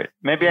 all right.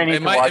 Maybe I need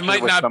to watch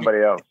it with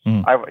somebody else.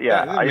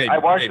 I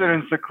watched it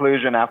in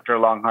seclusion after a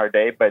long, hard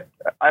day, but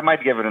I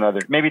might give it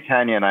another. Maybe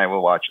Tanya and I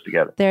will watch it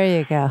together. There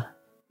you go.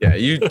 Yeah,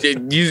 you two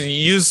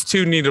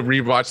need to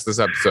rewatch this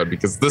episode,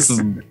 because this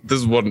is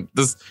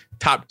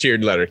top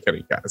tiered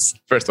Letterkenny, guys.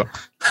 First of all,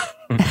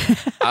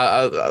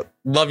 I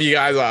love you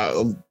guys. I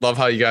love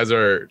how you guys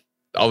are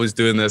always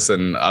doing this,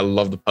 and I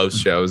love the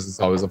post shows. It's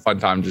always a fun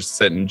time just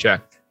sit and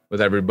chat with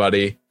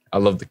everybody. I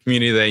love the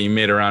community that you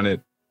made around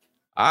it.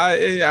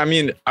 I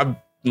mean, I'm,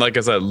 like I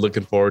said,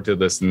 looking forward to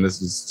this, and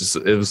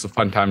it was a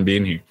fun time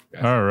being here,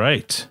 guys. All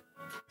right.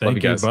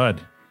 Thank you,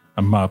 bud.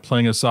 I'm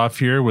playing us off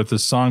here with a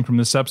song from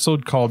this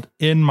episode called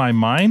In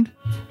Mind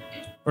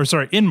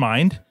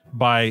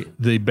by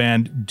the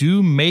band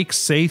Do Make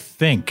Say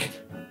Think.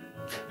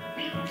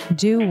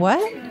 Do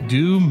what?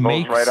 Do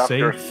Make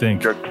Say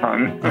Think. Your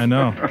tongue. I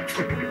know.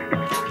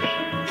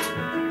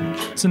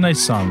 It's a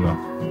nice song, though.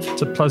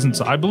 It's a pleasant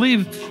song. I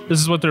believe this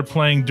is what they're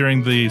playing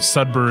during the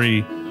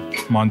Sudbury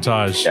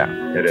montage.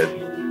 Yeah, it is.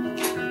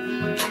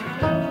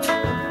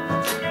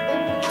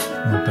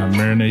 Let that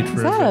marinate for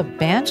Is that a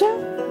banjo?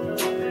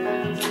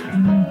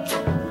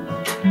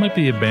 Might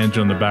be a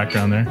banjo in the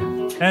background there.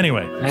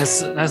 Anyway.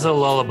 That's a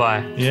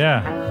lullaby.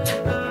 Yeah.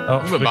 Oh,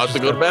 I'm about to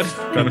go to bed.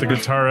 Got the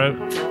guitar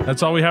out.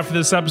 That's all we have for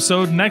this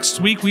episode.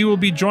 Next week, we will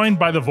be joined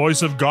by the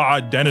voice of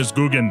God, Dennis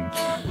Guggen,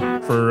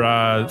 for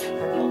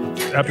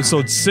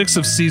episode 6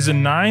 of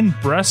season 9,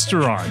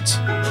 Breastaurant.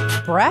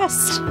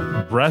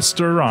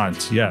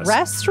 Breastaurant, yes.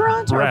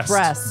 Restaurant or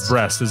breast?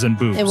 Breast is in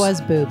boobs. It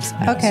was boobs.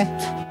 Yes. Okay.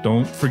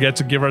 Don't forget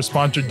to give our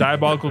sponsor,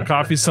 Diabolical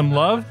Coffee, some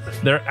love.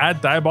 They're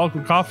at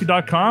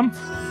diabolicalcoffee.com.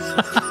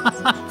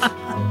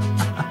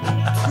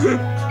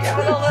 Give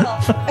it a little.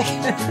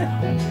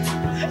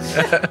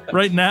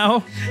 Right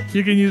now,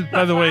 you can use,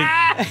 by the way,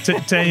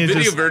 Tanya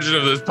video just version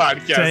of this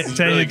podcast.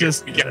 Tanya really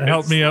just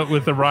helped me out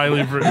with the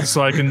Riley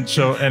so I can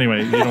show.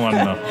 Anyway, you don't want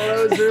to know.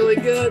 That was really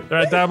good. They're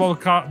at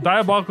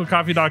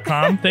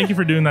diabolicalcoffee.com. Thank you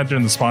for doing that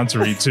during the sponsor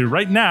read too.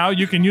 Right now,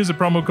 you can use the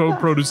promo code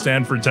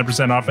ProduceStand for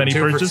 10% off any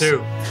purchase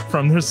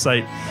from their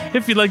site.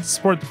 If you'd like to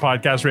support the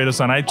podcast, rate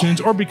us on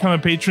iTunes or become a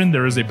patron.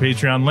 There is a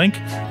Patreon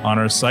link on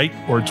our site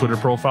or Twitter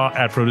profile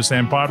at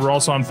ProduceStandPod. We're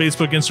also on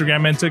Facebook,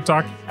 Instagram, and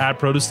TikTok at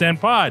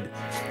ProduceStandPod.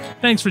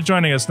 Thanks for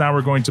joining us. Now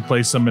we're going to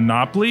play some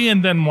Monopoly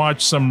and then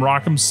watch some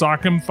Rock'em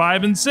Sock'em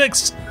 5 and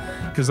 6,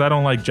 because I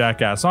don't like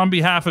Jackass. On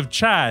behalf of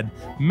Chad,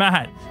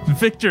 Matt,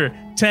 Victor,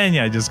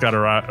 Tanya, I just got a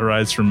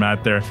rise from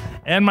Matt there,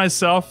 and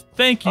myself,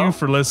 thank you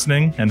for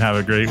listening and have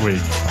a great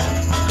week.